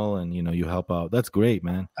personal, and you help out. That's great,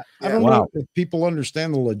 man. I don't know if people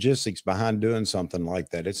understand the logistics behind doing something like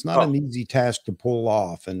that. It's not an easy task to pull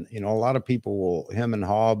off, and a lot of people will hem and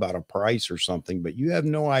haw about a price or something, but you have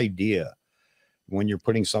no idea when you're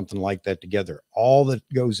putting something like that together. All that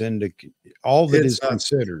goes into is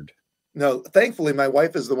considered. No, thankfully, my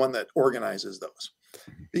wife is the one that organizes those,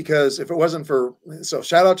 because if it wasn't for, so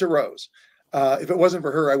shout out to Rose. If it wasn't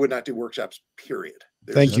for her, I would not do workshops, period.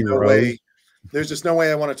 Thank you, Rose. There's just no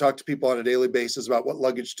way I want to talk to people on a daily basis about what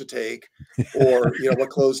luggage to take, or, what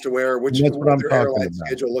clothes to wear, what their airline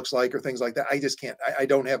schedule looks like, or things like that. I just can't, I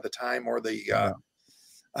don't have the time or the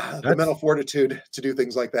mental fortitude to do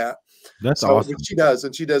things like that. That's awesome. She does,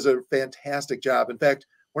 and she does a fantastic job. In fact,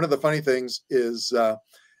 one of the funny things is,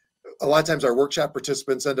 a lot of times our workshop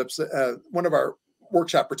participants end up, one of our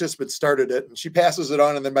workshop participants started it and she passes it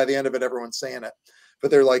on. And then by the end of it, everyone's saying it,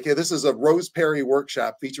 but they're like, hey, this is a Rose Perry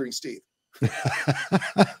workshop featuring Steve. And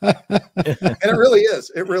it really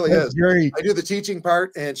is. It really is. Great. I do the teaching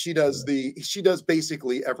part and she does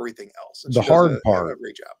basically everything else. And the hard part. A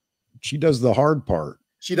great job. She does the hard part.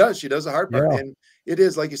 She does the hard part. Yeah. And it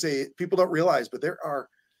is, like you say, people don't realize, but there are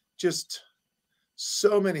just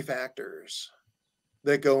so many factors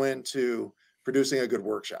that go into producing a good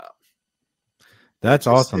workshop. That's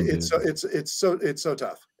awesome. It's so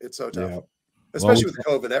tough. It's so tough, especially with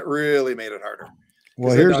COVID. That really made it harder.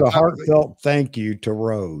 Well, here's a heartfelt thank you to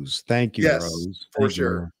Rose. Thank you, Rose. For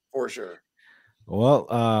sure.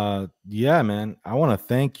 Well, yeah, man. I want to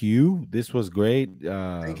thank you. This was great.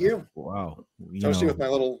 Thank you. Wow. Especially with my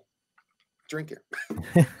little drink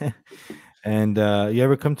here. And you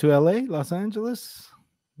ever come to LA, Los Angeles?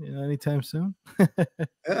 Anytime soon?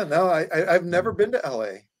 Yeah, no, I've never been to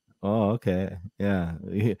LA. Oh, okay. Yeah.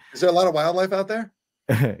 Is there a lot of wildlife out there?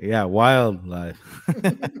 Yeah, wildlife.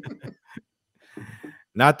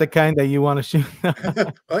 Not the kind that you want to shoot.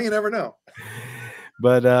 Well, you never know.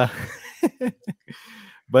 But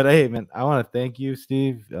but hey, man, I want to thank you,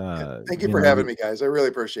 Steve. Thank you for having me, guys. I really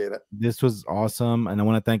appreciate it. This was awesome, and I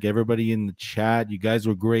want to thank everybody in the chat. You guys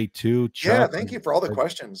were great too. Chuck, yeah, thank you for all the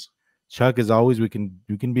questions. Chuck, as always, we can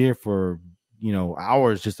be here for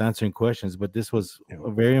hours just answering questions, but this was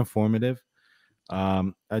very informative.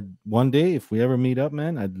 One day, if we ever meet up,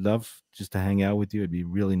 man, I'd love just to hang out with you. It'd be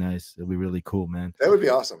really nice. It'd be really cool, man. That would be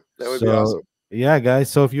awesome. That would be awesome. Yeah, guys.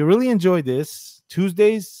 So if you really enjoyed this,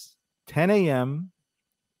 Tuesdays, 10 a.m.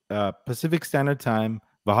 Pacific Standard Time,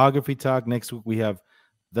 Vahagraphy Talk. Next week we have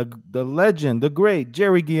the legend, the great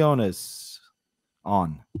Jerry Guiones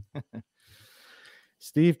on.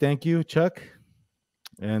 Steve, thank you. Chuck,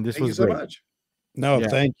 and this was so great. much. No,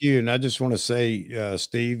 thank you. And I just want to say,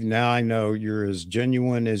 Steve, now I know you're as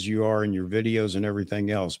genuine as you are in your videos and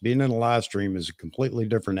everything else. Being in a live stream is a completely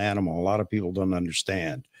different animal. A lot of people don't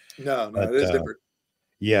understand. No, it is different.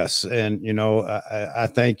 Yes. And, I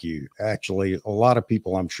thank you. Actually, a lot of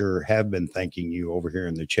people, I'm sure, have been thanking you over here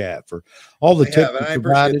in the chat for all the tips and I you appreciate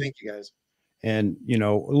provided. Thank you, guys. And,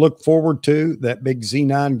 look forward to that big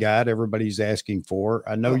Z9 guide everybody's asking for.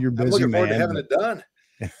 I know you're busy, I'm looking forward man, to having it done.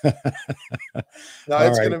 No,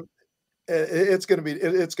 it's gonna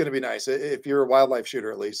be nice. If you're a wildlife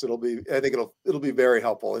shooter, at least I think it'll be very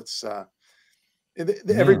helpful. It's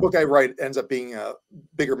every book I write ends up being a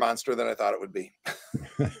bigger monster than I thought it would be.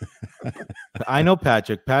 I know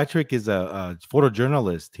Patrick. Patrick is a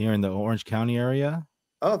photojournalist here in the Orange County area.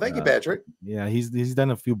 Oh, thank you, Patrick. Yeah, he's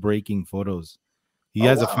done a few breaking photos. He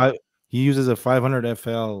has he uses a 500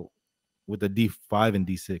 FL with a D5 and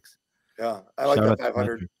D6. Yeah, I like that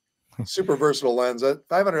 500. Super versatile lens. That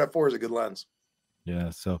 500 f4 is a good lens.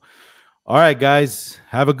 Yeah. So, all right, guys,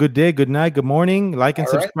 have a good day, good night, good morning. Like and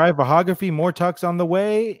subscribe. Vahagraphy, more talks on the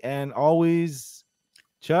way, and always,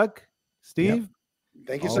 Chuck, Steve. Yep.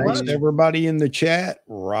 Thank you so much, everybody in the chat.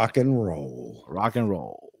 Rock and roll. Rock and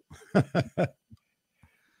roll.